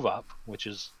on the move up, which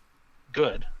is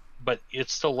good, but it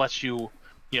still lets you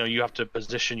you have to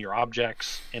position your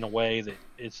objects in a way that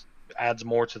it adds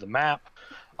more to the map.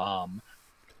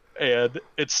 And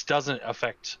it doesn't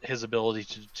affect his ability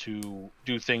to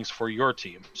do things for your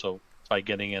team. So by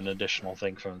getting an additional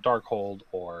thing from Darkhold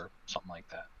or something like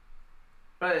that.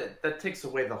 But that takes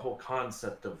away the whole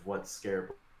concept of what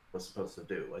Scarab was supposed to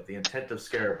do. Like, the intent of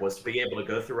Scarab was to be able to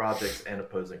go through objects and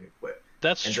opposing equip.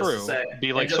 That's true.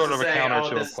 Be like sort of a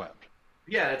counter to equip.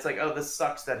 Yeah, it's like, oh, this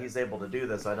sucks that he's able to do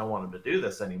this. I don't want him to do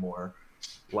this anymore.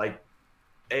 Like,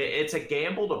 it's a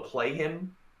gamble to play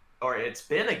him, or it's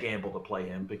been a gamble to play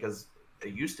him, because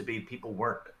it used to be people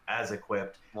weren't as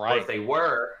equipped. Right. Or if they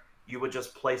were, you would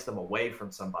just place them away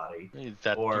from somebody. You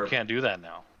can't do that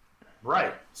now.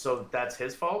 Right. So that's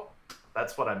his fault?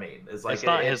 That's what I mean. It's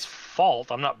not his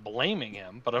fault. I'm not blaming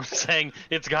him, but I'm saying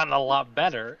it's gotten a lot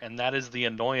better, and that is the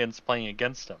annoyance playing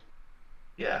against him.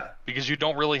 Yeah. Because you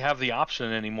don't really have the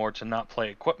option anymore to not play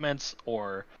equipments,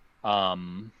 or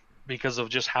because of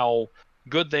just how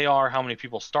good they are, how many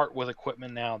people start with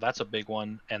equipment now. That's a big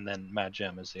one, and then Mad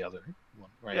Gem is the other one.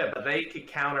 Right? Yeah, but they could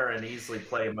counter and easily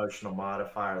play emotional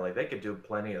modifier. Like, they could do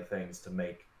plenty of things to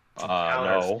make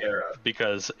no,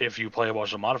 because if you play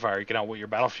emotional modifier, you can outwit your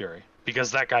Battle Fury, because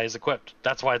that guy is equipped.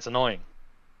 That's why it's annoying.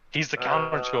 He's the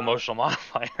counter to emotional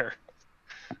modifier.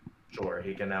 Sure,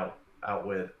 he can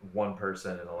outwit one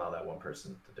person and allow that one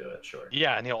person to do it. Sure.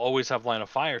 Yeah, and he'll always have line of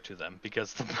fire to them,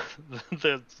 because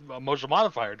the emotional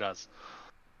modifier does.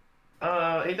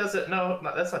 He doesn't. No,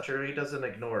 that's not true. He doesn't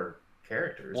ignore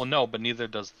characters. Well, no, but neither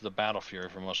does the Battle Fury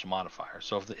for emotional modifier.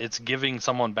 So if it's giving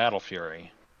someone Battle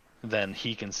Fury, then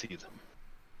he can see them.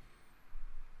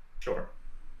 Sure.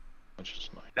 Which is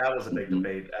nice. That was a big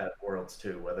debate at Worlds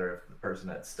too, whether if the person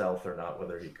had stealth or not,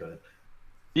 whether he could.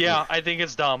 Yeah, I think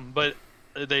it's dumb, but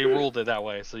they ruled it that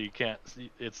way, so you can't.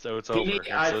 It's over. It's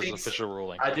an official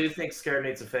ruling. I do think Scarab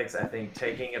needs a fix. I think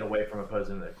taking it away from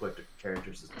opposing the equipped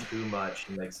characters is too much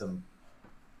and makes them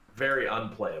very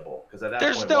unplayable. Because at that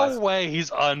there's point, no way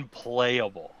he's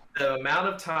unplayable. the amount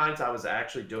of times I was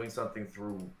actually doing something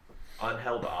through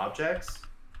unheld objects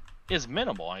is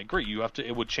minimal. I agree. You have to.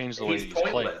 It would change the way he's he's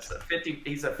played. pointless.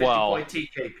 He's a 50-point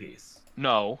TK piece.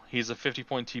 No, he's a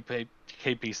 50-point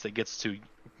TK piece that gets to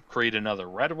create another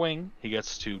Red Wing. He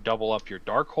gets to double up your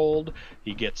Darkhold.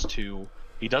 He does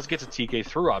get to TK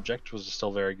through object, which is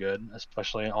still very good,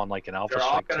 especially on like an Alpha They're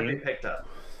all Strike going to team. be picked up.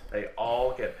 They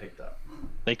all get picked up.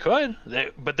 They could,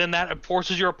 but then that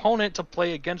forces your opponent to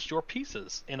play against your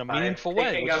pieces in a meaningful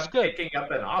way, which is good. Picking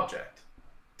up an object.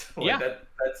 Yeah. That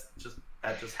just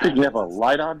happens. Did you have a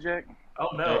light object?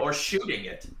 Oh no, or shooting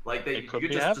it. Like you could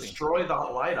just destroy the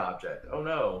light object. Oh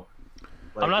no.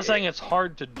 Like, I'm not saying it's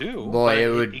hard to do.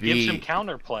 Boy, but it gives him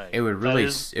counterplay. It would really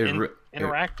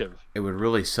interactive. It would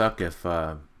really suck if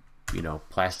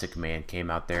Plastic Man came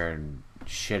out there and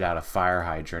shit out a fire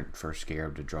hydrant for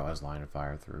Scarab to draw his line of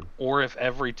fire through. Or if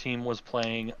every team was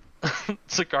playing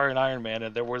Sicarian Iron Man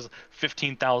and there was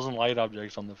 15,000 light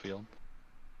objects on the field.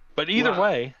 But either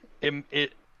way,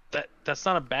 that's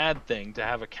not a bad thing to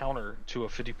have a counter to a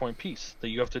 50-point piece that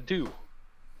you have to do.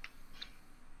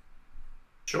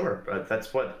 Sure, but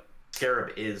that's what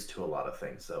Scarab is to a lot of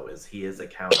things, though, is he is a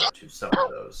counter to some of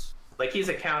those. Like, he's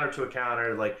a counter to a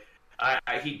counter. Like,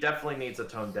 he definitely needs a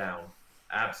tone down.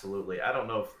 Absolutely. I don't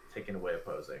know if taking away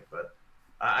opposing, but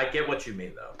I get what you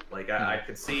mean, though. Like, I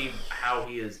could see how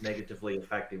he is negatively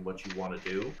affecting what you want to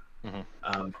do.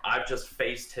 Mm-hmm. I've just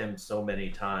faced him so many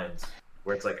times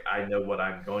where it's like, I know what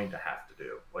I'm going to have to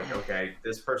do. Like, okay,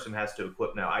 this person has to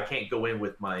equip now. I can't go in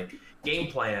with my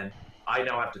game plan. I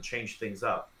now have to change things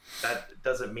up. That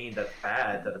doesn't mean that's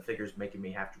bad that a figure's making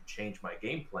me have to change my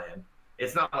game plan.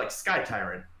 It's not like Sky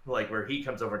Tyrant, like where he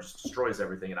comes over and just destroys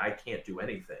everything and I can't do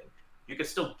anything. You can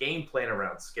still game plan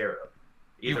around Scarab.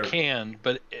 You can,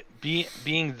 but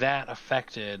being that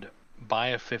affected by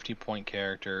a 50-point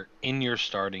character in your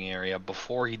starting area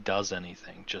before he does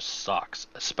anything just sucks.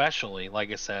 Especially,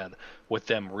 like I said, with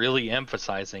them really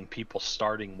emphasizing people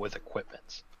starting with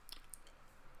equipments.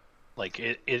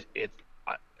 Like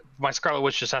my Scarlet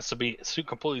Witch just has to be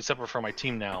completely separate from my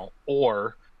team now,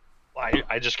 or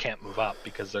I just can't move up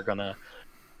because they're gonna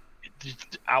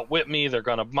outwit me, they're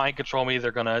gonna mind control me,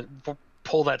 they're gonna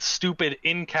pull that stupid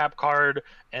in-cap card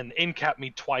and in-cap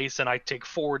me twice, and I take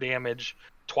 4 damage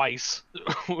twice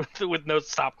with no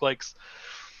stop clicks.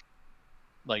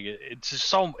 Like it's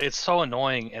so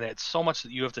annoying, and it's so much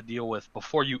that you have to deal with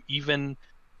before you even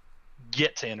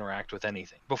get to interact with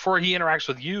anything. Before he interacts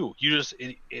with you,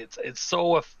 it's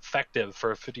so effective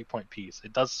for a 50-point piece.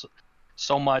 It does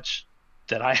so much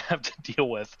that I have to deal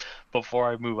with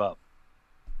before I move up.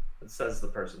 It says the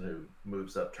person who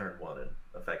moves up turn 1 and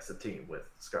affects the team with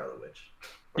Scarlet Witch.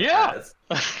 Yeah.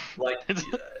 Like,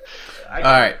 all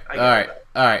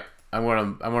right. I'm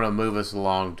gonna move us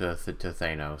along to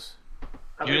Thanos.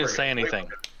 You didn't say anything.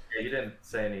 Yeah, you didn't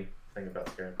say anything about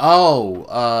Scarab.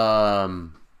 Oh,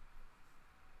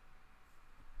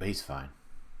 he's fine.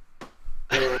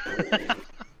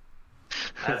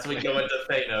 As we go into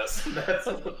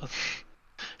Thanos,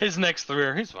 his next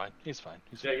 3, he's fine. Yeah.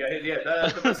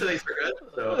 The rest of these are good.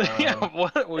 So, yeah,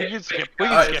 what? We can skip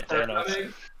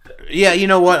Thanos. Yeah, you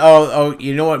know what? Oh,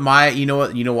 you know what? You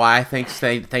know why I think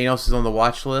Thanos is on the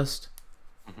watch list?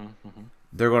 Mm-hmm.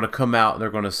 They're going to come out and they're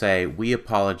going to say, "We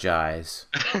apologize."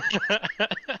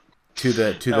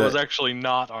 That was actually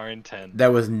not our intent.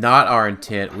 That was not our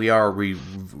intent. We are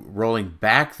rolling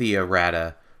back the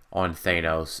errata on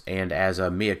Thanos, and as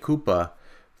a mea culpa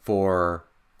for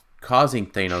causing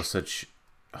Thanos such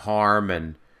harm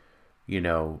and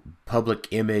public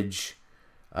image.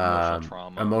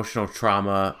 Emotional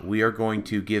trauma. We are going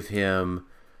to give him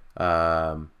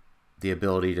the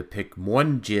ability to pick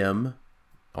 1 gem.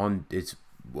 It's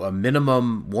a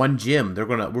minimum 1 gem. We're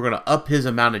gonna up his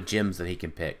amount of gems that he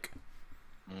can pick.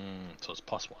 So it's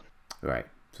 +1. Right.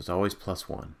 So it's always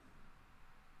 +1.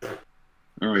 All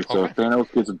right. So if Thanos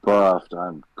gets buffed,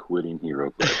 I'm quitting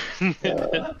Hero Quest.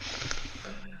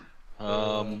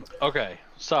 Okay.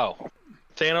 So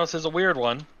Thanos is a weird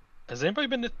one. Has anybody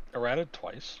been errated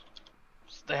twice?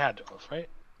 They had to have, right?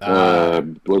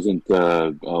 Wasn't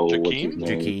Jakeem?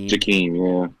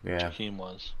 Jakeem, yeah. Jakeem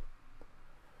was.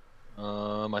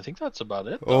 I think that's about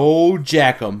it. Oh,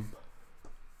 Jackham.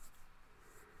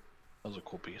 That was a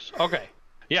cool piece. Okay.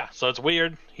 Yeah, so it's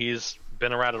weird. He's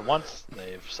been errated once.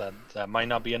 They've said that might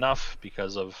not be enough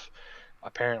because of,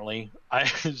 apparently, I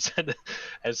said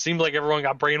it seemed like everyone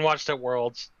got brainwashed at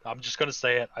Worlds. I'm just going to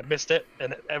say it. I missed it,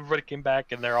 and everybody came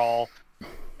back, and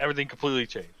everything completely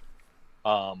changed.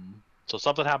 So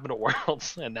something happened at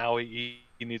Worlds, and now he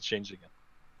needs changed again.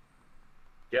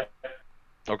 Yeah.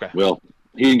 Okay. Well,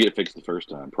 he didn't get fixed the first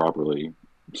time properly.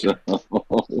 So,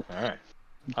 All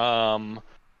right.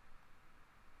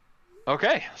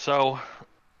 Okay, so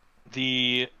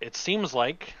it seems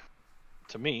like,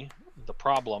 to me, the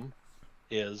problem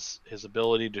is his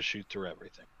ability to shoot through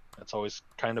everything. That's always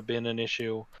kind of been an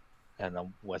issue, and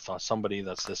with somebody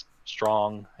that's this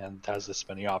strong and has this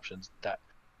many options, that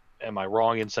am I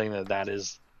wrong in saying that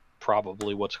is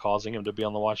probably what's causing him to be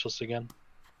on the watch list again?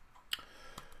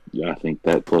 yeah, I think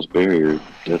that plus barrier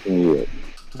definitely it.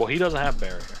 Well, he doesn't have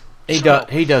barrier. He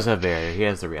does have barrier. He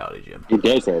has the reality gem. He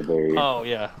does have barrier. Oh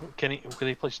yeah, can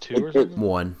he place 2 or something?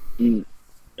 1.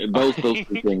 Both those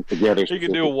two things together. He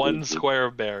can do 1 square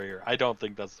of barrier. I don't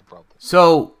think that's the problem.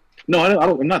 So No, I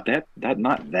don't. Not that.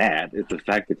 Not that. It's the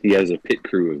fact that he has a pit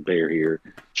crew of barrier.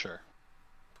 Sure.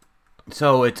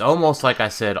 So it's almost like I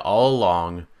said all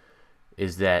along,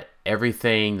 is that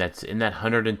everything that's in that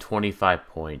 125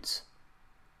 points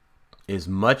is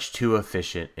much too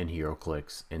efficient in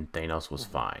HeroClix, and Thanos was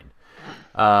fine.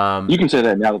 You can say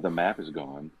that now that the map is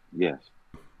gone. Yes.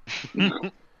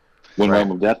 When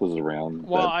Realm of Death was around.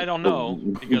 Well, I don't know,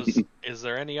 because is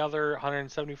there any other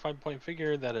 175-point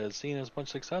figure that has seen as much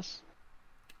success?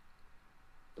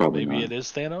 Probably Maybe not. it is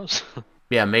Thanos.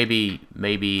 Yeah, maybe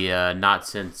not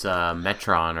since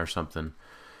Metron or something.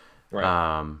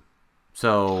 Right.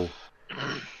 So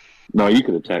No, you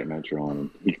could attack Metron. And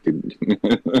he could.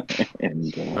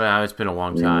 And well, it's been a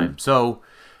long time. So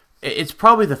it's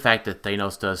probably the fact that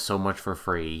Thanos does so much for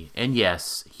free, and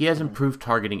yes, he has improved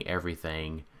targeting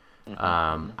everything.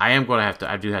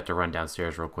 I do have to run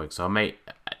downstairs real quick, so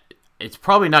it's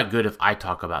probably not good if I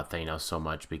talk about Thanos so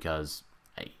much because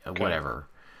whatever.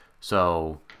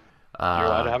 So You're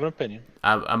allowed to have an opinion.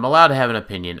 I'm allowed to have an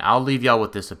opinion. I'll leave y'all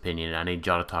with this opinion. I need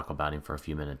y'all to talk about him for a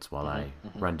few minutes while I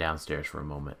run downstairs for a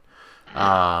moment.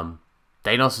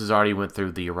 Thanos has already went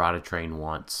through the errata train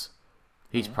once.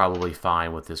 He's probably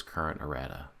fine with his current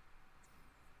errata.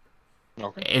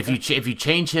 Okay. If you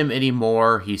change him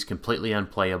anymore, he's completely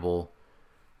unplayable,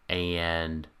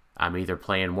 and I'm either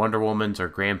playing Wonder Woman's or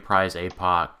Grand Prize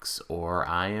Apox, or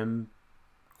I am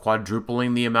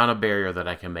quadrupling the amount of barrier that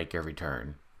I can make every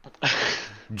turn,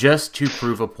 just to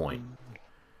prove a point.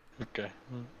 Okay.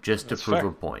 Just to That's prove fair.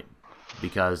 a point,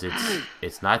 because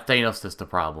it's not Thanos that's the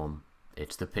problem;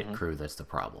 it's the pit crew that's the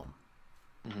problem.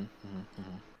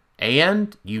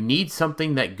 And you need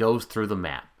something that goes through the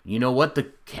map. You know what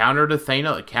the counter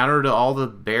to all the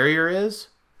barrier is?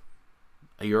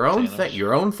 Your own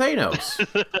Thanos.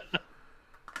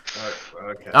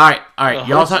 Okay. All right.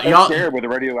 Y'all. share with a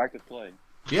radioactive play.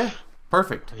 Yeah,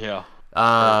 perfect. Yeah.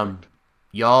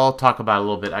 Y'all talk about it a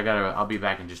little bit. I'll be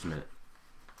back in just a minute.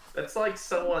 It's like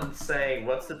someone saying,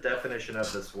 "What's the definition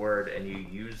of this word?" and you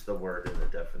use the word in the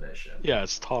definition. Yeah,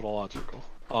 it's tautological.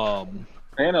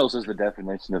 Thanos is the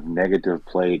definition of negative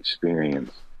play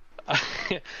experience.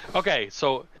 Okay,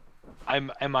 so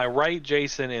am I right,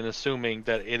 Jason, in assuming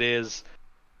that it is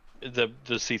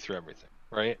the see through everything,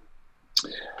 right?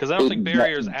 Because I don't think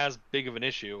barrier is as big of an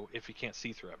issue if you can't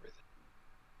see through everything.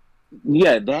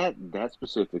 Yeah, that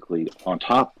specifically on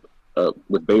top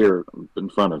with barrier in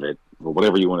front of it, or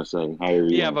whatever you want to say. However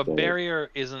you Yeah, want to but say it.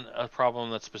 barrier isn't a problem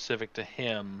that's specific to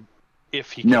him.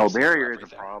 If he can't No, see through barrier is a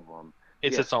everything. problem.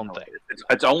 It's Yes, its own no, thing.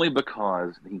 It's only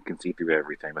because he can see through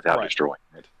everything without Right. destroying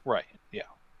it. Right. Yeah.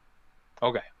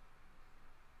 Okay.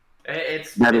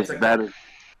 It's That it's is a- that is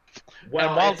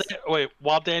Well, And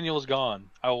while Daniel's gone,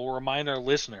 I will remind our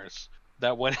listeners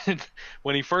that when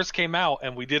he first came out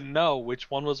and we didn't know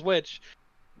which one was which,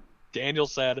 Daniel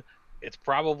said it's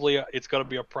going to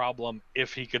be a problem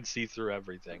if he can see through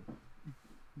everything,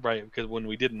 right? Because when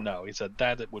we didn't know, he said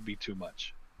that it would be too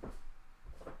much.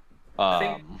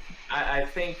 I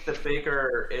think the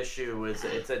bigger issue is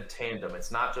it's a tandem.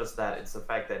 It's not just that; it's the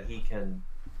fact that he can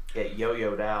get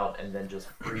yo-yoed out and then just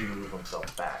free move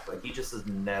himself back. Like he just is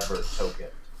never tokened.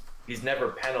 He's never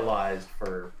penalized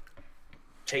for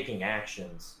taking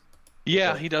actions.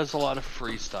 Yeah, he does a lot of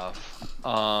free stuff.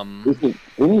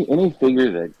 any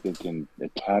figure that can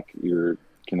attack you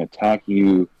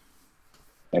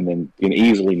and then can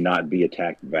easily not be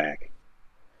attacked back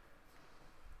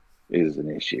is an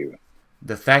issue.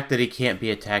 The fact that he can't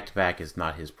be attacked back is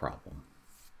not his problem.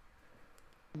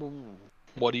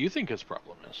 What do you think his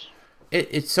problem is?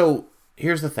 It's so.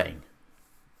 Here's the thing: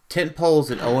 tent poles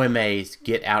and OMAs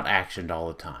get out actioned all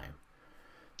the time.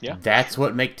 Yeah. That's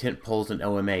what make tent poles and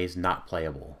OMAs not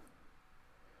playable.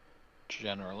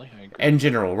 Generally, I agree. In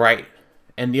general, right?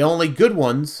 And the only good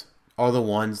ones are the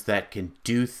ones that can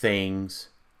do things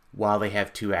while they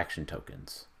have 2 action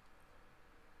tokens.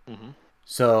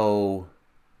 So,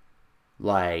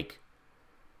 like,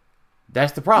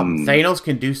 that's the problem. Thanos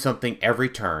can do something every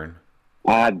turn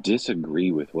I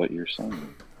disagree with what you're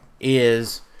saying.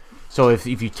 Is so if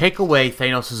you take away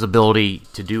Thanos' ability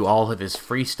to do all of his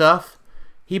free stuff,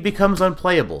 he becomes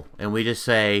unplayable, and we just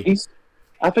say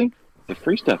I think the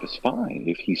free stuff is fine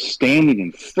if he's standing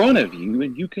in front of you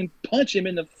and you can punch him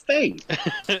in the face.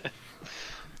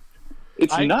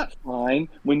 It's not fine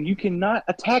when you cannot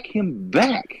attack him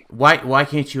back. Why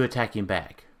can't you attack him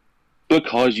back?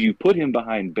 Because you put him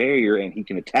behind barrier and he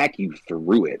can attack you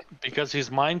through it. Because he's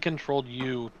mind controlled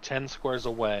you 10 squares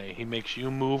away. He makes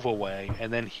you move away,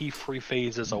 and then he free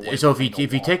phases away. So if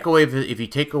you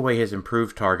take away his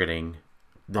improved targeting,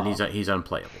 then he's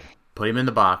unplayable. Put him in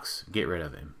the box. Get rid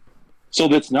of him. So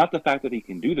that's not the fact that he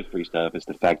can do the free stuff; it's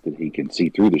the fact that he can see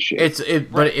through the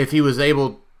shit. But if he was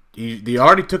able, you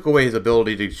already took away his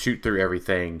ability to shoot through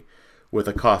everything with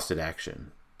a costed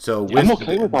action. So I'm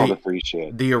okay with all the free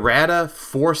shit. The errata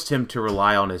forced him to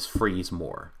rely on his freeze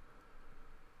more.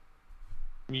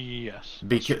 Yes.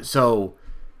 So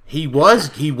he was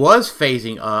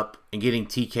phasing up and getting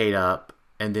TK'd up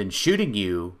and then shooting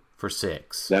you for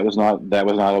 6. That was not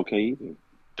okay either.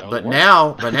 But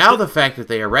now the fact that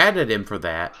they errated him for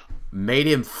that made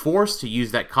him forced to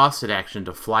use that costed action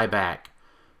to fly back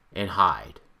and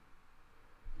hide.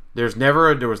 There's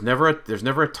never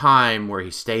a time where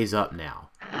he stays up now.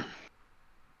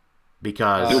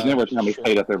 Because there's never a time he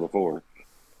stayed up there before.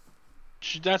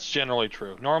 That's generally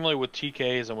true. Normally with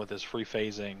TKs and with his free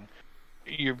phasing,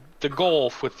 the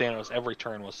goal with Thanos every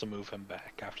turn was to move him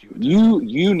back after you.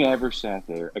 You never sat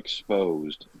there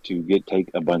exposed to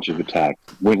take a bunch of attacks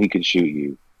when he could shoot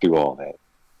you through all that.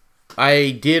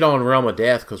 I did on Realm of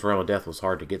Death because Realm of Death was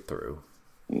hard to get through.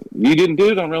 You didn't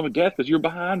do it on Realm of Death because you're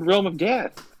behind Realm of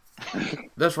Death.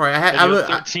 That's right. I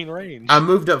 13 range. I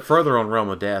moved up further on Realm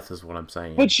of Death, is what I'm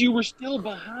saying. But you were still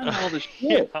behind all the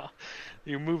shit. Yeah.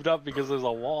 You moved up because there's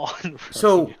a wall.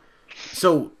 So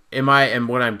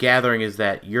what I'm gathering is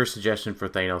that your suggestion for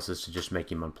Thanos is to just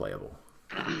make him unplayable.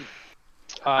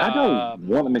 I don't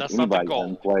want to make anybody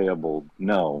unplayable.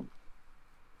 No.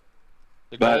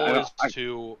 The goal is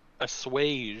to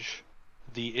assuage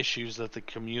the issues that the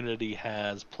community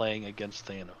has playing against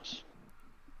Thanos.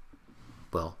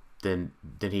 Well, then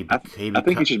he. I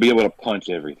think he should be able to punch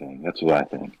everything. That's what I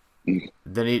think.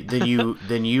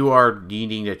 Then you are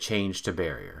needing to change to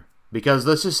barrier, because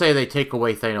let's just say they take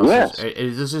away Thanos. Yes.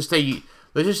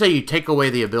 Let's just say you take away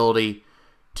the ability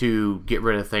to get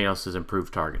rid of Thanos'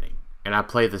 improved targeting, and I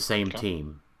play the same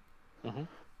team. Mm-hmm.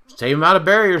 Same amount of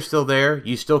barrier still there.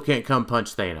 You still can't come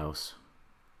punch Thanos.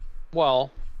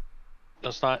 Well,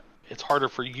 that's not. It's harder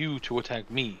for you to attack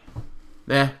me.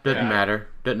 Doesn't matter.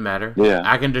 Doesn't matter. Yeah.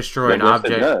 I can destroy an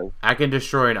object. I can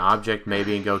destroy an object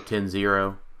maybe and go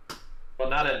 10-0. Well,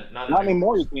 not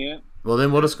anymore. You can't. Well,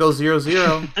 then we'll just go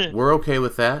 0-0. We're okay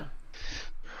with that.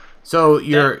 So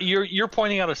you're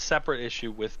pointing out a separate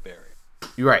issue with barrier.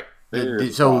 You're right.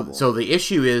 So the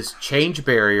issue is change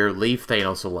barrier, leave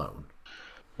Thanos alone.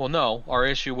 Well, no, our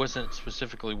issue wasn't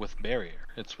specifically with barrier.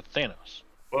 It's with Thanos.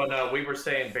 Well, no, we were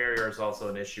saying barrier is also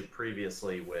an issue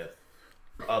previously with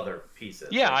other pieces.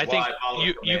 Yeah, I think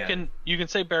you can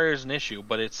say barrier is an issue,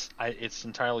 but it's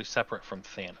entirely separate from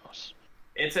Thanos.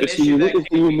 It's an issue.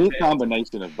 It's a unique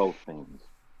combination of both things.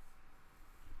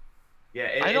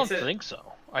 Yeah, I don't think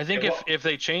so. I think if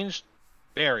they changed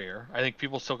barrier, I think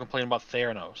people still complain about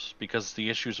Theranos because the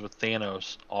issues with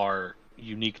Thanos are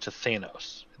unique to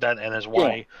Thanos. And is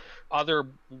why other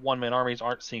one-man armies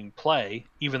aren't seeing play,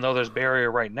 even though there's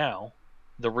barrier right now.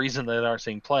 The reason they aren't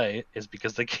seeing play is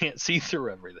because they can't see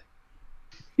through everything.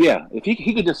 Yeah, if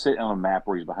he could just sit on a map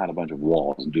where he's behind a bunch of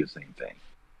walls and do the same thing.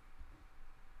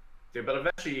 Dude, but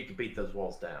eventually you can beat those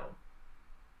walls down.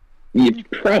 Yeah,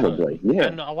 probably, yeah.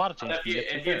 And a lot of teams.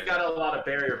 If you've got a lot of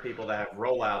barrier people that have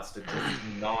rollouts to just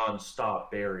non-stop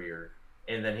barrier,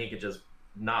 and then he could just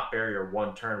not barrier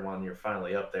one turn when you're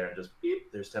finally up there and just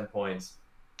beep, there's 10 points,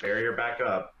 barrier back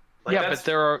up. But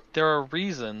there are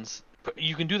reasons.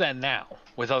 You can do that now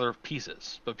with other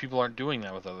pieces, but people aren't doing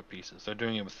that with other pieces. They're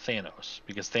doing it with Thanos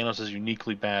because Thanos is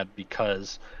uniquely bad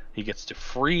because he gets to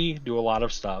do a lot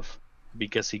of stuff,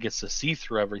 because he gets to see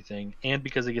through everything, and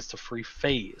because he gets to free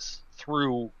phase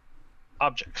through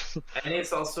objects. And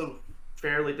it's also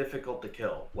fairly difficult to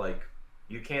kill. Like,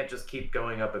 you can't just keep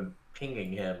going up and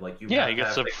pinging him. Like he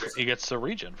gets the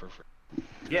regen for free.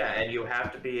 Yeah, and you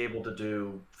have to be able to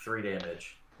do 3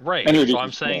 damage. Right. So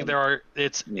I'm saying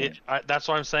that's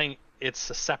why I'm saying it's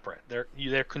a separate.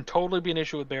 There can totally be an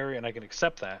issue with barrier, and I can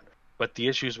accept that. But the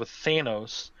issues with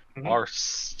Thanos are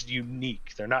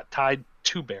unique. They're not tied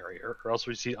to barrier, or else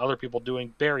we see other people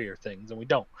doing barrier things, and we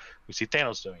don't. We see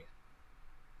Thanos doing it.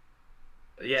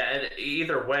 Yeah, and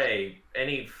either way,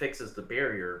 any fixes the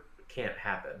barrier can't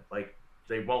happen. Like,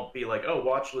 they won't be like, oh,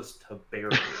 watch list to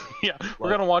barrier. Yeah, we're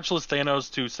gonna watch list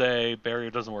Thanos to say barrier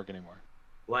doesn't work anymore.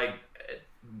 Like,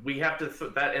 we have to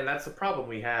that, and that's the problem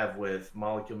we have with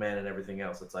Molecule Man and everything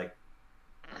else. It's like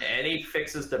any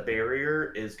fixes to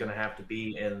barrier is going to have to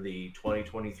be in the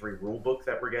 2023 rule book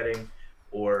that we're getting,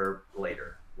 or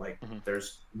later. Like,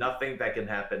 there's nothing that can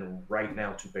happen right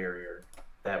now to barrier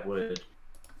that would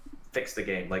fix the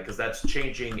game, like, because that's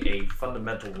changing a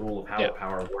fundamental rule of how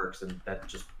power works, and that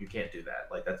just, you can't do that.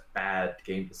 Like, that's bad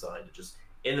game design to just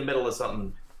in the middle of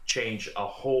something change a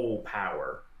whole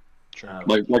power.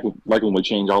 Like when we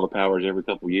change all the powers every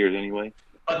couple of years anyway.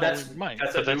 But that's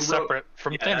separate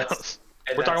from Thanos.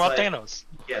 We're talking about Thanos.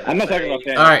 Yeah, I'm not talking about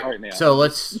Thanos. All right now. So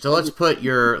let's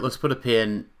put a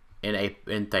pin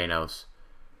in Thanos.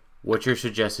 What's your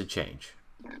suggested change?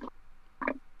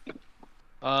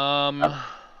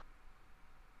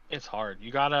 It's hard.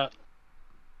 You gotta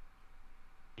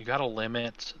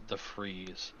limit the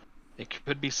freeze. It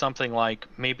could be something like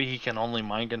maybe he can only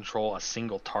mind control a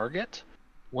single target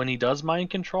when he does mind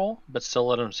control, but still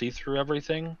let him see through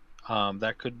everything.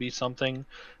 That could be something.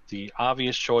 The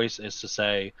obvious choice is to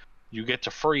say you get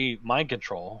to free mind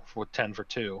control with 10 for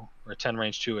 2 or 10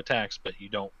 range 2 attacks, but you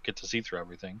don't get to see through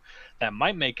everything. That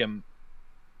might make him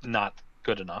not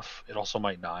good enough. It also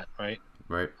might not, right?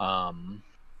 Right.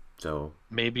 So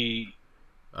maybe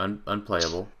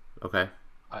unplayable. Okay.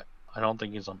 I don't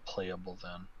think he's unplayable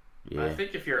then. Yeah. I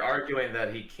think if you're arguing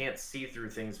that he can't see through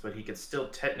things, but he could still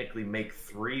technically make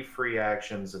 3 free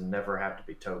actions and never have to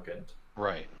be tokened.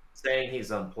 Right. Saying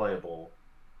he's unplayable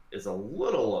is a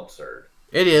little absurd.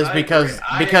 It is because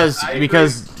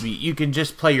agree. you can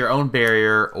just play your own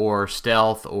barrier or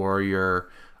stealth or your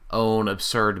own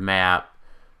absurd map,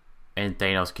 and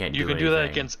Thanos can't do anything. You can do that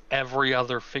against every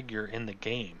other figure in the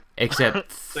game.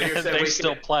 Except So you're saying they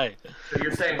still play. So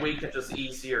you're saying we could just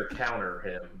easier counter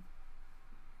him,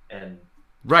 and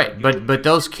right, but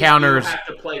those counters you have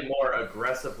to play more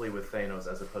aggressively with Thanos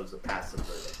as opposed to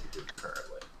passively like you do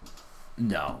currently.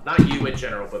 No, not you in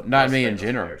general, but not me in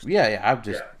general. Players. Yeah, I'm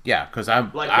just because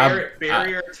I'm like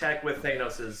barrier tech with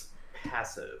Thanos is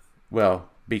passive. Well,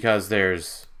 because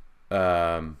there's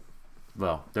most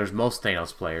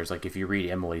Thanos players. Like if you read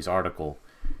Emily's article,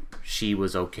 she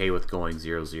was okay with going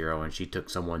 0-0, and she took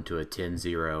someone to a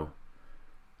 10-0.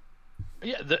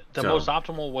 Yeah, the most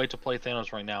optimal way to play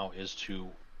Thanos right now is to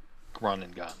run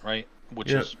and gun, right?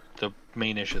 Which is the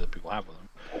main issue that people have with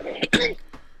him.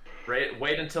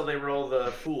 Wait until they roll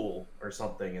the Fool or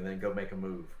something, and then go make a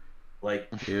move. Like,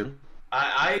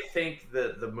 I think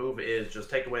that the move is just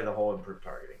take away the whole improved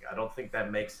targeting. I don't think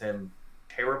that makes him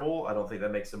terrible. I don't think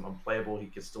that makes him unplayable. He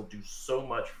can still do so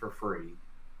much for free,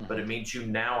 but it means you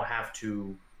now have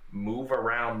to move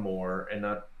around more and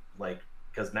not like,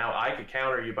 because now I could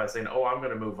counter you by saying, oh, I'm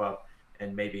going to move up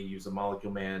and maybe use a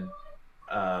Molecule Man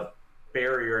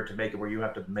barrier to make it where you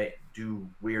have to do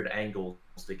weird angles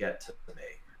to get to me.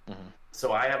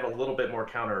 So I have a little bit more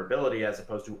counter ability as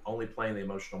opposed to only playing the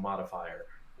emotional modifier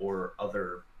or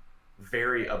other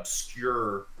very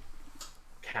obscure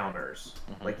counters.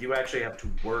 Like you actually have to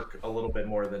work a little bit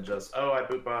more than just, oh, I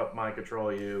boop up, mind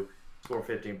control you, score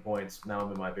 15 points, now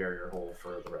I'm in my barrier hole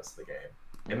for the rest of the game.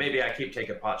 And maybe I keep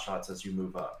taking pot shots as you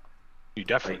move up. You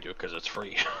definitely do because it's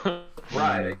free.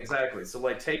 Right, exactly. So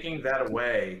like taking that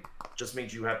away just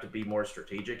means you have to be more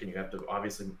strategic and you have to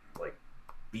obviously like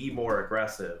be more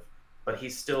aggressive, but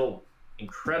he's still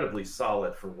incredibly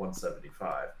solid for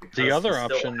 175. The other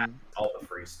option, all the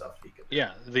free stuff he could do.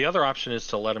 Yeah, the other option is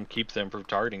to let him keep the improved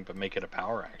targeting, but make it a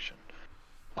power action.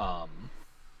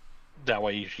 That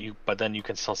way, but then you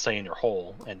can still stay in your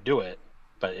hole and do it,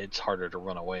 but it's harder to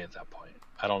run away at that point.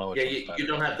 I don't know. Which you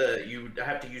don't have to. You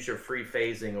have to use your free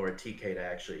phasing or a TK to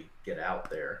actually get out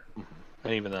there.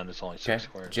 And even then, it's only 6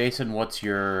 squares. Jason, what's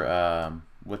your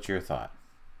thought?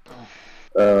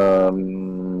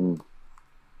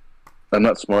 I'm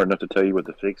not smart enough to tell you what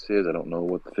the fix is. I don't know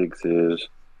what the fix is.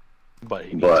 But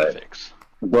he needs a fix.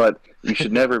 But you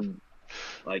should never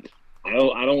like. I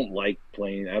don't like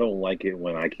playing. I don't like it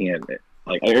when I can't.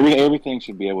 Like everything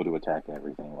should be able to attack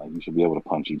everything. Like you should be able to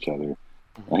punch each other.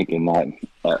 Like and not.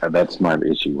 That's my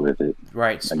issue with it.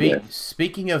 Right.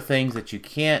 Speaking of things that you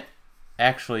can't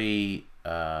actually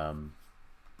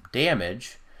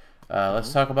damage.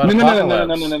 Let's talk about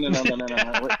Apocalypse.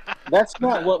 No. That's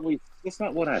not what we. It's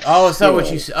not what I. Oh, it's not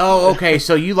what you. Oh, okay.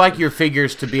 So you like your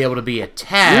figures to be able to be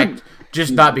attacked,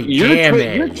 just not be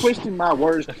damaged. You're twisting my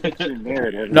words to fit your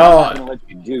narrative. No, I'm not gonna let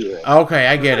you do it. Okay,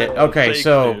 I get it. Okay,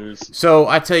 so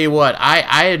I tell you what,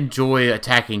 I enjoy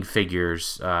attacking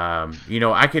figures.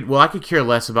 I could care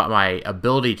less about my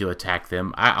ability to attack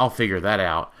them. I'll figure that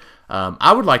out.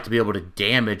 I would like to be able to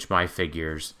damage my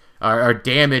figures or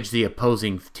damage the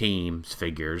opposing team's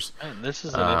figures. And this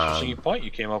is an interesting point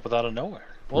you came up with out of nowhere.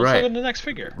 Well, let's Right. look at the next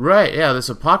figure. Right, yeah, this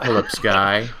Apocalypse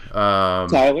guy.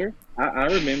 Tyler, I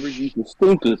remember you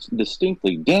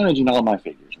distinctly damaging all my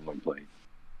figures when we played.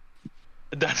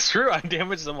 That's true. I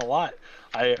damaged them a lot.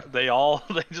 They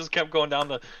just kept going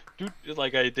down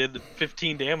like I did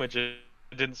 15 damage and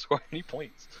didn't score any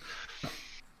points.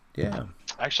 Yeah.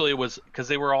 Actually, it was because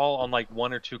they were all on like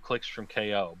 1 or 2 clicks from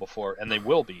KO before, and they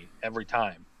will be every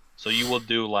time. So you will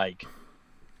do like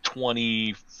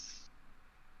 18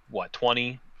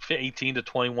 to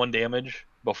 21 damage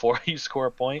before you score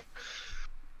a point.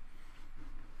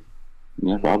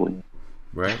 Yeah, probably.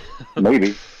 Right.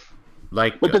 Maybe.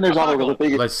 Like, But then there's all those other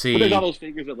figures. let's see. But there's all those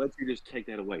figures that lets you just take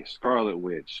that away. Scarlet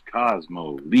Witch,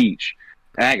 Cosmo, Leech,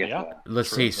 Agatha. Yeah. Let's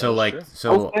True, see. that So is like, true. Those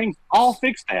so things all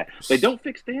fix that. They don't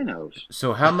fix Thanos,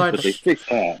 so how but they much? fix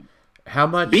that. How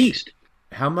much? Beast.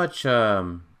 How much?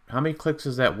 How many clicks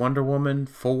is that Wonder Woman?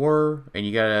 4, and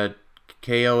you gotta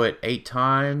KO it 8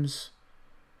 times.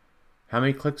 How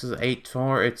many clicks is 8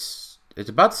 for? It's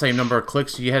about the same number of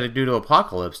clicks you had to do to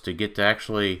Apocalypse to get to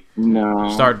actually No.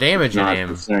 start damaging not him.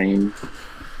 the same.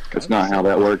 That's not how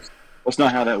that works. That's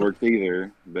not how that works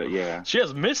either. But yeah, She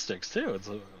has mystics too. It's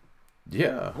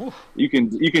Yeah. you can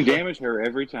damage her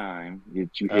every time you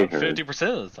hit her.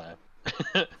 50% of the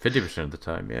time. 50% of the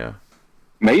time. Yeah.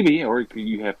 Maybe, or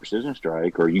you have precision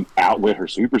strike, or you outwit her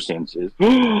super senses.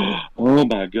 Oh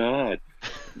my god!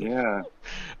 Yeah,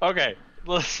 Okay,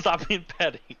 let's stop being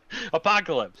petty.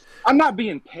 Apocalypse. I'm not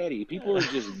being petty. People are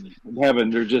just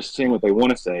they're just saying what they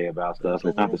want to say about stuff.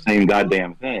 It's not the same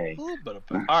goddamn A thing. little bit of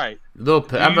petty. All right,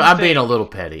 I'm being a little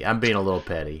petty. I'm being a little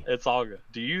petty. it's all good.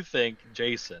 Do you think,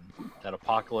 Jason, that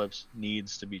Apocalypse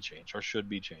needs to be changed or should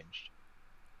be changed?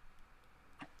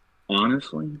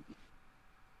 Honestly,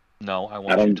 No, I I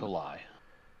want you don't- to lie.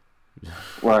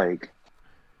 like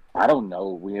I don't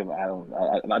know.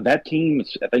 That team.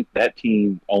 I think that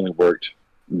team only worked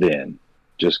then,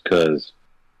 just because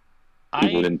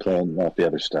people didn't play off the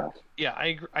other stuff. Yeah, I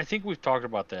agree. I think we've talked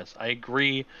about this. I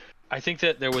agree. I think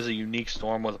that there was a unique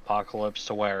storm with Apocalypse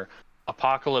to where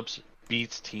Apocalypse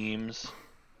beats teams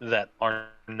that are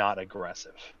not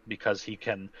aggressive because he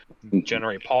can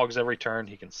generate pogs every turn.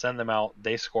 He can send them out.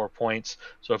 They score points.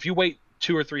 So if you wait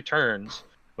 2 or 3 turns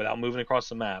without moving across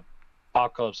the map,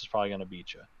 Apocalypse is probably going to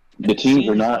beat you. The teams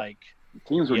are not. Like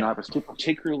Teams were yeah. not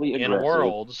particularly aggressive. in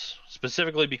Worlds,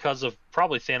 specifically because of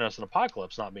probably Thanos and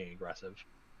Apocalypse not being aggressive,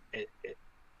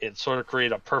 it sort of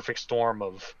created a perfect storm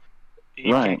of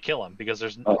you Right. can't kill him because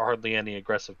there's hardly any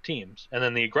aggressive teams, and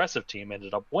then the aggressive team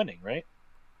ended up winning, right?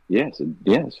 Yes, it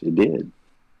did.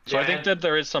 So I think that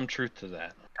there is some truth to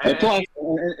that. And plus,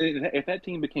 if that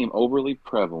team became overly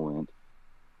prevalent,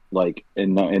 like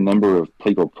in number of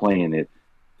people playing it,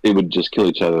 it would just kill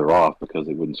each other off because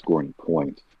they wouldn't score any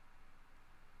points.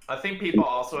 I think people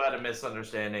also had a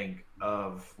misunderstanding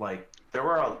of, like, there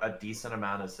were a decent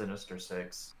amount of Sinister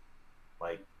Six.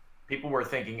 Like, people were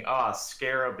thinking,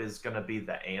 Scarab is going to be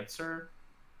the answer.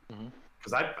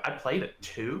 Because I played it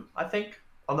too, I think,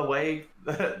 on the way,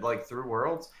 like, through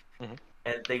Worlds.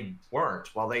 And they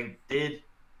weren't. While they did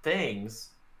things,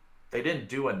 they didn't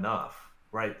do enough,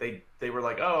 right? They were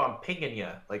like, I'm pinging you.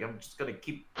 Like, I'm just going to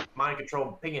keep mind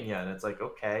control pinging you. And it's like,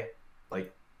 okay,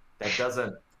 like, that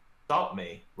doesn't stop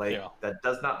me. Like, that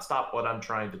does not stop what I'm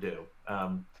trying to do.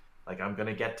 Like, I'm going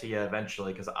to get to you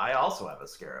eventually because I also have a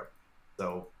Scarab.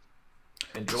 So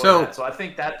enjoy that. So I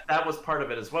think that was part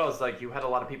of it as well. Is like you had a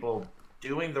lot of people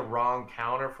doing the wrong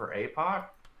counter for APOC.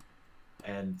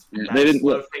 And They didn't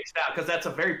slowed things down because that's a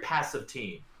very passive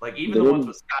team. Like even They the ones didn't-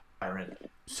 with Sky Tyrant.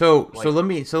 So let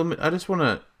me. I just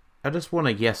want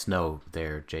a yes no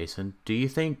there, Jason. Do you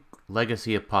think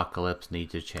Legacy Apocalypse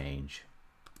needs to change?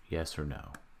 Yes or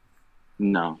no?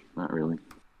 No, not really.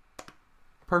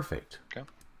 Perfect. Okay.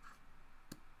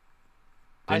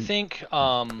 I think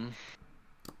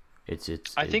It's.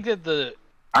 I think that the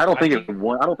I don't I think think-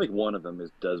 one. I don't think one of them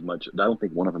does much. I don't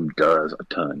think one of them does a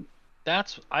ton.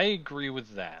 I agree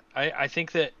with that. I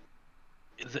think that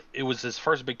it was his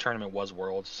first big tournament was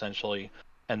Worlds essentially,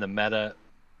 and the meta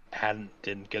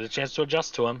didn't get a chance to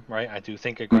adjust to him. Right, I do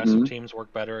think aggressive teams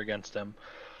work better against him.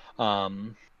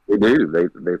 They do.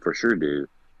 They for sure do.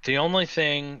 The only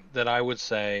thing that I would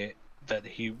say that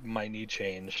he might need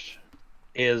changed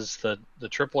is the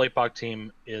Triple APOC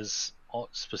team is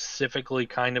specifically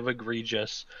kind of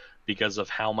egregious because of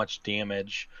how much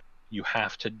damage you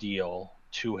have to deal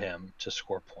to him to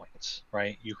score points,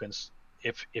 right? You can,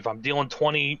 if I'm dealing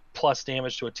 20 plus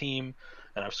damage to a team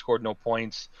and I've scored no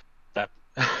points, that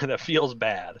that feels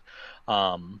bad.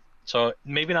 So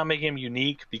maybe not making him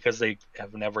unique because they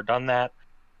have never done that,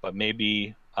 but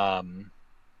maybe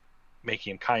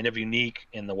making him kind of unique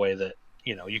in the way that,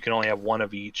 you know, you can only have one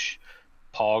of each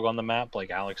Pog on the map, like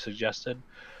Alex suggested.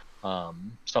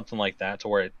 Something like that, to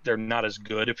where they're not as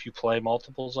good if you play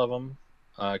multiples of them.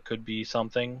 Could be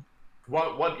something.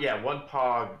 One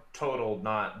Pog total,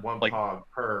 not one like, Pog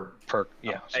per.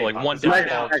 Yeah, so Hey, like one Like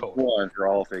Pog total. one for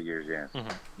all figures, yeah.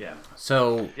 Yeah.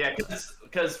 So Yeah,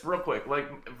 because real quick, like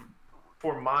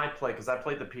for my play, because I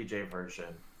played the PJ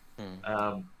version.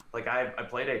 Like I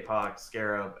played Apoc,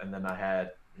 Scarab, and then I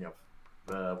had, you know,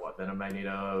 Venom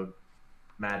Magneto,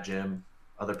 Mad Jim,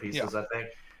 other pieces, I think.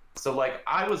 So like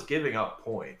I was giving up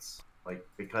points, like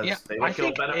because they would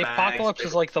kill Venom Mags. Apocalypse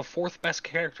is like the fourth best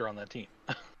character on that team.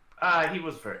 He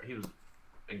was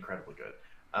incredibly good.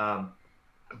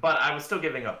 But I was still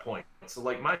giving up points. So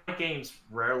like my games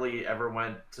rarely ever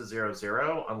went to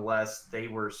 0-0 unless they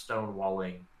were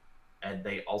stonewalling and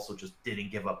they also just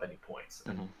didn't give up any points.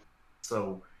 And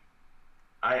so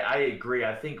I agree.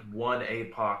 I think one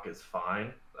APOC is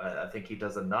fine. I think he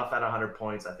does enough at 100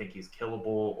 points. I think he's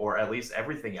killable, or at least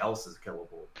everything else is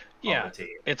killable on the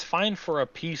team. It's fine for a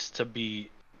piece to be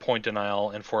point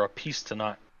denial and for a piece to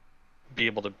not be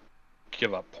able to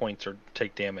give up points or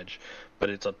take damage, but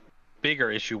it's a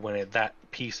bigger issue when that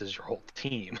piece is your whole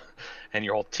team, and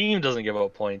your whole team doesn't give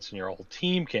up points, and your whole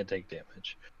team can't take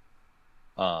damage.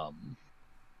 But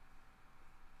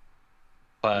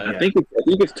I think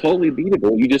it's totally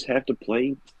beatable. You just have to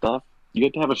play stuff. You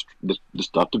have to have the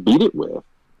stuff to beat it with.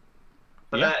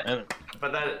 But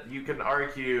that you can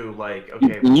argue like,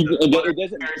 okay,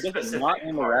 it doesn't not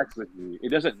interact with you. It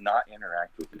doesn't not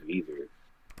interact with you either.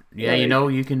 yeah, you know,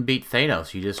 you can beat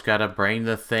Thanos. You just gotta bring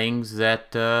the things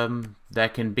that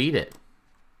that can beat it.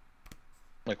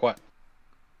 like what?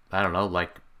 I don't know,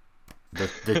 like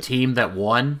the team that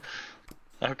won.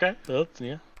 Okay,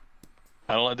 yeah.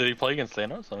 I don't know. Did he play against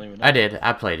Thanos? I don't even know. I did.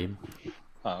 I played him.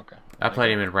 Oh, okay. I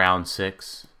played him in round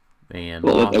 6. And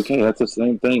Well, okay, that's the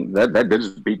same thing. That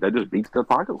just beats the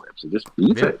Apocalypse. It just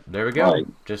beats it. There we go. Right.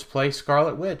 Just play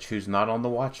Scarlet Witch, who's not on the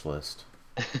watch list.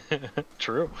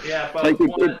 True. Yeah, but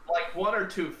one or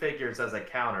two figures as a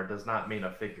counter does not mean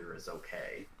a figure is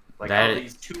okay. Like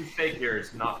these two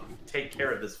figures not take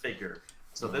care of this figure,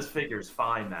 so this figure's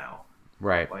fine now.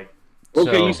 Right. Like,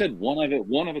 Okay, So- you said one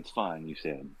of it's fine. You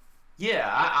said.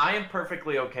 yeah, I am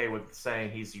perfectly okay with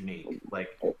saying he's unique.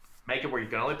 Like, make it where you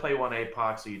can only play one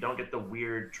APOC, so you don't get the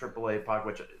weird triple APOC,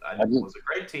 which was a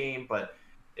great team, but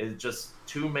it's just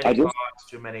too many APOCs,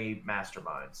 too many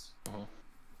masterminds.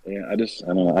 Yeah, I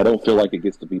don't know. I don't feel like it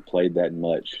gets to be played that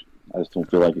much. I just don't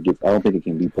feel like it gets. I don't think it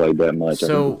can be played that much.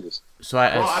 I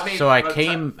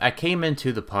came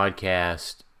into the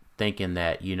podcast thinking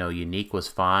that, you know, unique was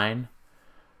fine,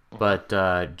 but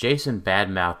Jason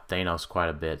badmouthed Thanos quite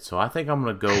a bit, so I think I'm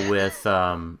gonna go with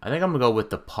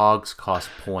the Pogs cost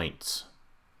points.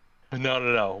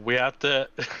 No. We have to.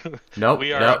 Nope.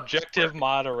 We are objective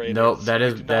moderators. Nope. That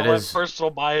We do not have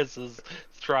personal biases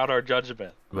throughout our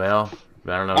judgment. Well,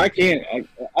 I don't know. I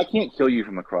can't kill you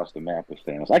from across the map with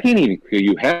Thanos. I can't even kill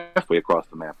you halfway across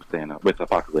the map with Thanos with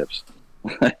Apocalypse.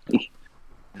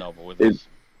 No, but with his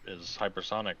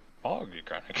hypersonic Pog, you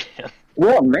kind of can.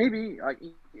 Well, maybe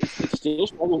it's still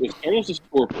struggle. It struggles to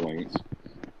score points.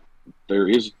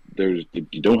 There's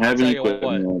you don't have any.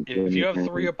 If you have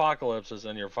 3 Apocalypses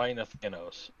and you're fighting a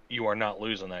Thanos, you are not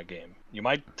losing that game. You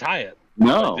might tie it.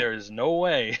 No, like, there is no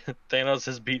way Thanos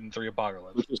has beaten 3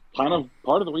 Apocalypses. Which is kind of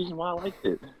part of the reason why I liked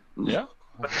it. Yeah.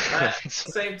 But at the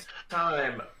same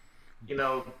time, you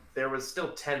know, there was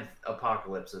still 10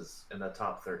 Apocalypses in the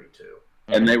top 32.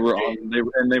 And they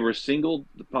were single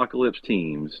Apocalypse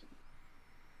teams.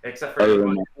 Except for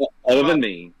other than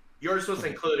me. Yours was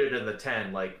included in the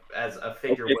 10, like as a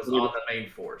figure was on the main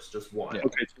force, just one. Yeah.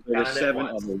 Okay, so there were 7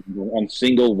 on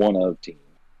single one of team.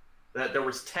 That there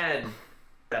was 10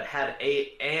 that had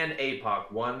an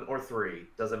APOC, 1 or 3,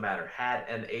 doesn't matter, had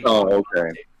an APOC. Oh,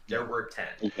 okay. There were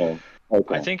 10. Okay.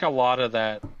 I think a lot of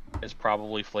that is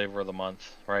probably flavor of the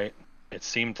month, right? It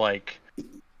seemed like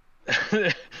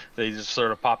they just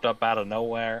sort of popped up out of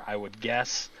nowhere. I would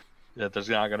guess that there's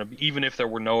not going to be, even if there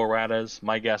were no erratas,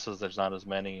 my guess is there's not as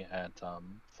many at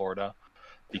Florida,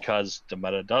 because the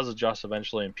meta does adjust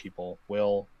eventually and people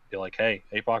will be like, hey,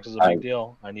 APOC is a big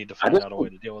deal. I need to find out a way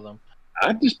to deal with them.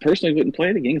 I just personally wouldn't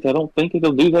play it again because I don't think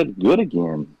it'll do that good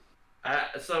again.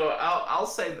 So I'll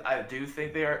say I do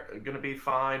think they are going to be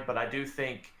fine, but I do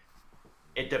think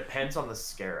it depends on the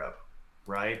Scarab,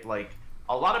 right? Like,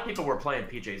 a lot of people were playing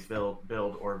PJ's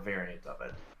build or variant of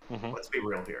it. Mm-hmm. Let's be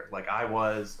real here. Like, I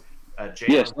was,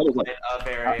 Jalen was playing a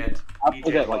variant,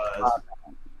 PJ was.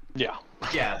 Yeah.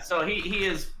 Yeah, so he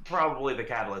is probably the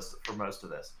catalyst for most of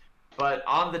this. But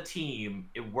on the team,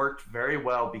 it worked very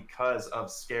well because of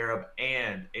Scarab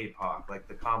and APOC, like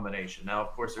the combination. Now,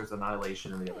 of course, there's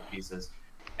Annihilation and the other pieces,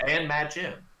 and Mad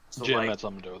Jim. So Jim like, had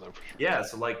something to do with it for sure. yeah,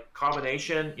 so like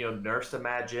combination, Nurse to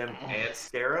Mad Jim and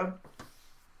Scarab.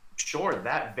 Sure,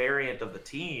 that variant of the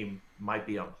team might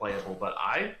be unplayable, but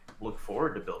I look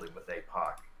forward to building with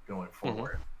APOC going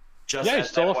forward. Just Yeah, he's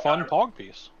still a fun Pog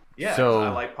piece. Yeah, So- I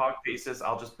like Pog pieces.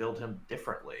 I'll just build him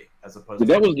differently as opposed But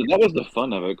to that was the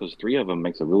fun of it because 3 of them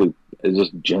it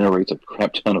just generates a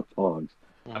crap ton of pogs.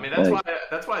 I mean, that's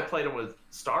why I played him with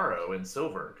Starro and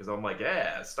Silver, because I'm like,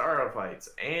 yeah, Starro fights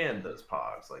and those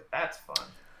Pogs, like that's fun.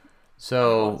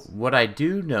 So what I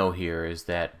do know here is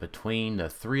that between the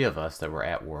 3 of us that were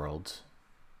at Worlds,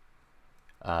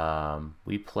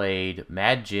 we played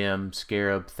Mad Jim,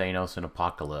 Scarab, Thanos, and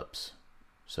Apocalypse.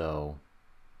 So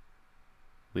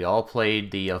we all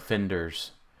played the Offenders,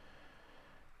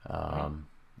 and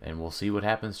we'll see what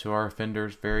happens to our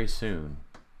Offenders very soon.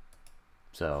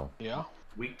 So Yeah.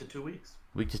 Week to 2 weeks.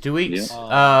 week to 2 weeks.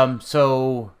 Yeah.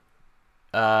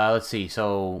 Let's see.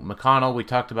 So McConnell, we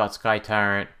talked about Sky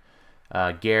Tyrant.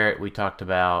 Garrett, we talked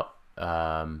about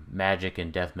Magic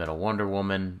and Death Metal Wonder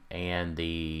Woman and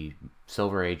the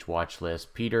Silver Age watch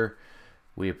list. Peter,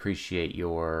 we appreciate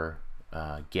your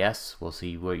guess. We'll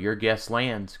see where your guess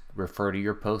lands. Refer to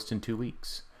your post in 2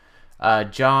 weeks.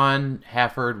 John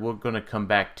Hafford, we're going to come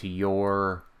back to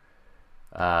your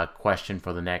question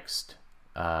for the next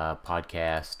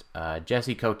podcast.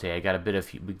 Jesse Cote,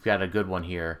 we've got a good one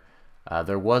here.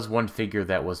 There was one figure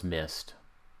that was missed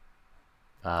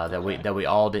that we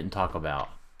all didn't talk about.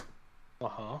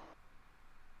 Uh-huh.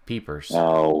 Peepers.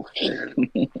 Oh,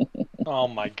 Oh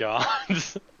my god.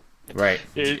 Right.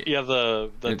 Yeah,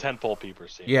 the tentpole peeper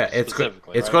scene. Yeah, it's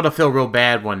specifically, right? going to feel real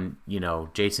bad when,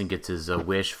 Jason gets his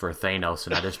wish for Thanos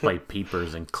and I just play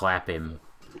Peepers and clap him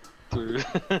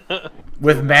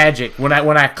with magic. When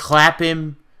I clap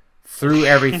him through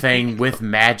everything with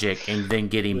magic and then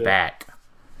get him back.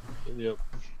 Yep.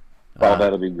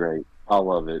 that'll be great. I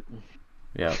love it.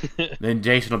 Yeah. Then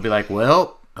Jason will be like,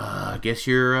 "Well, I guess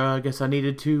I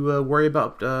needed to worry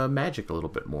about magic a little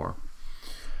bit more."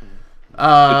 It's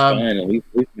fine. At least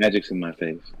magic's in my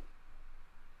face.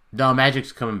 No,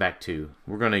 magic's coming back too.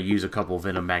 We're gonna use a couple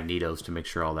Venom Magnetos to make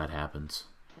sure all that happens.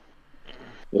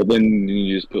 Well, then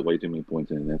you just put way too many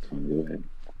points in. That's fine. Go ahead.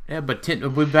 Yeah, but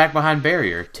we're back behind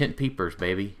barrier. Tent Peepers,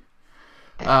 baby.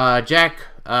 Jack,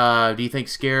 do you think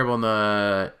Scarab on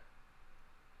the...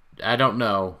 I don't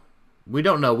know. We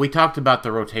don't know. We talked about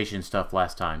the rotation stuff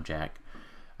last time, Jack.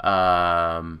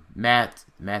 Matthew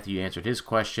answered his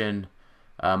question.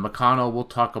 McConnell, we'll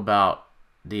talk about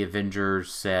the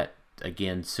Avengers set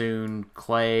again soon.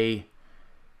 Clay,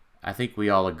 I think we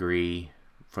all agree,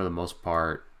 for the most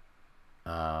part,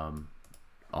 on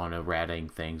errating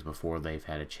things before they've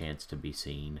had a chance to be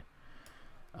seen.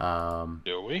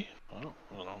 Do we? I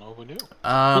don't know if we do.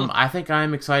 I think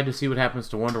I'm excited to see what happens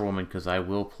to Wonder Woman because I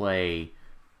will play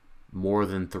more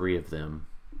than 3 of them.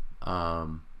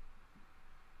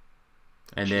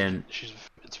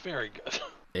 It's very good.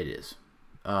 It is.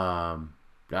 You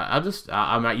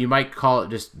might call it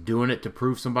just doing it to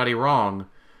prove somebody wrong,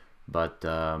 but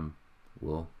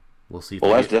we'll see.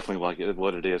 Well, that's definitely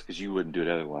what it is because you wouldn't do it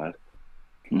otherwise.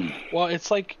 Well,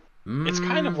 it's like it's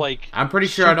kind of like I'm pretty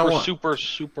sure I don't want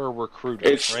super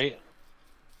recruiting, right?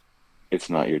 It's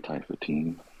not your type of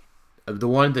team. The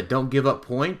one that don't give up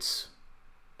points.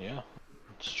 Yeah,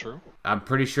 it's true. I'm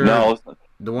pretty sure. No,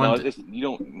 the ones you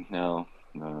don't. No.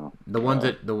 The ones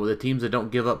that the teams that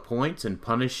don't give up points and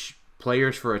punish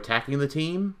players for attacking the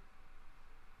team.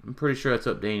 I'm pretty sure that's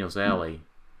up Daniel's alley.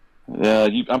 Yeah,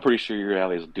 I'm pretty sure your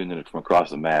alley is doing it from across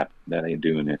the map. That ain't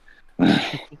doing it.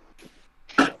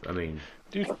 I mean,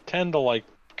 Do you tend to like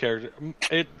character?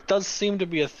 It does seem to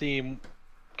be a theme.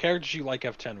 Characters you like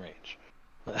have 10 range.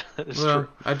 It's true.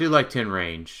 I do like 10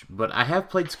 range, but I have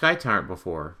played Sky Tyrant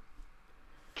before.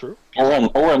 True. Or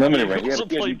unlimited range. You also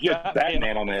You get played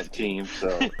Batman on that team.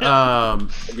 So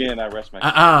again, I rest my.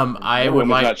 I would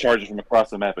like not charging from across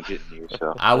the map and hitting you.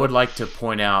 So I would like to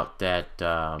point out that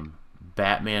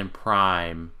Batman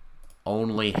Prime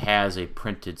only has a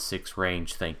printed 6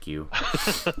 range. Thank you.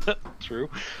 True.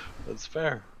 That's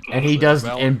fair. And he does,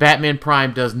 and Batman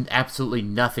Prime does absolutely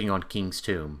nothing on King's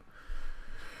Tomb.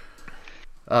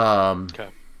 Okay.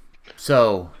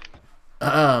 So,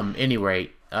 any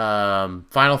rate,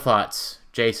 final thoughts,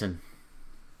 Jason.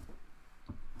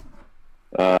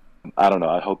 I don't know.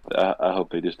 I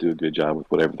hope they just do a good job with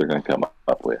whatever they're going to come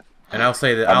up with. And I'll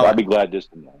say that I'll be glad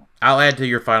just to know. I'll add to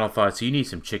your final thoughts. You need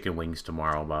some chicken wings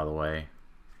tomorrow, by the way.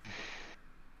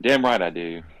 Damn right I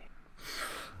do.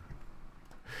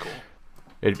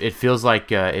 It feels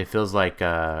like I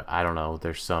don't know.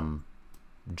 There's some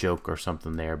joke or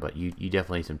something there, but you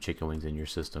definitely need some chicken wings in your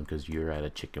system because you're at a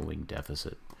chicken wing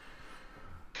deficit.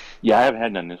 Yeah, I haven't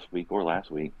had none this week or last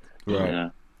week. Right. Yeah.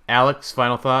 Alex,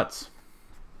 final thoughts?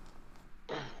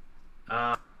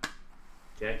 Yeah,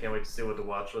 I can't wait to see what the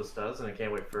watch list does, and I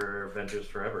can't wait for Avengers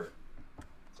Forever.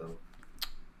 So,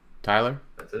 Tyler?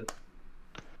 that's it.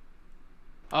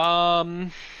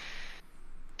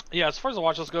 Yeah, as far as the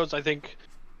watch list goes, I think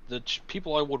the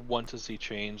people I would want to see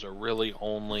change are really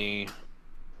only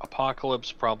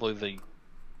Apocalypse, probably the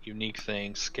unique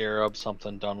thing, Scarab,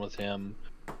 something done with him,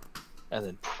 and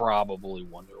then probably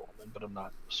Wonder Woman, but I'm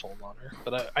not sold on her.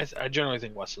 But I generally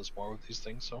think Wes is more with these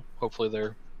things, so hopefully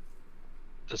they're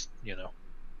just,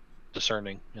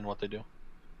 discerning in what they do.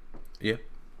 Yeah.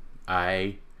 Tyler,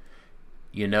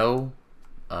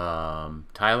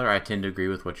 I tend to agree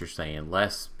with what you're saying.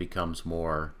 Less becomes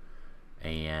more,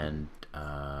 and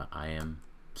I am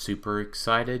super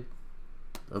excited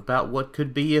about what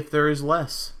could be if there is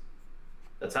less.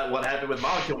 That's what happened with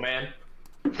Molecule Man.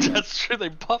 That's true, they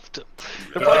buffed him.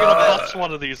 They're probably gonna buff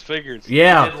one of these figures.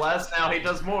 Yeah. He did less, now he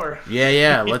does more.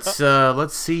 Yeah.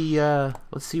 Let's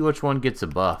see which one gets a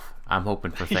buff. I'm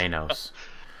hoping for Thanos.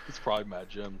 It's probably Matt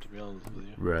Jim, to be honest with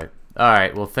you. Right. All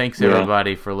right. Well, thanks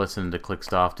everybody for listening to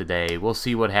Clickstuff today. We'll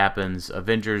see what happens.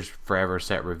 Avengers Forever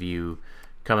set review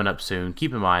coming up soon.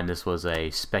 Keep in mind this was a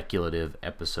speculative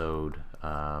episode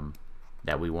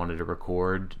that we wanted to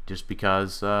record just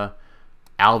because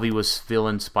Alvy was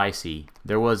feeling spicy.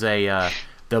 There was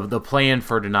the plan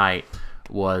for tonight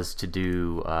was to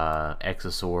do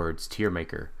Exosword's Tier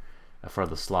Maker for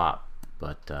the slot,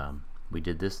 but we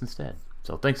did this instead.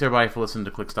 So thanks everybody for listening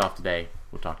to Clickstuff today.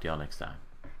 We'll talk to y'all next time.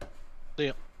 See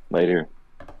ya. Later.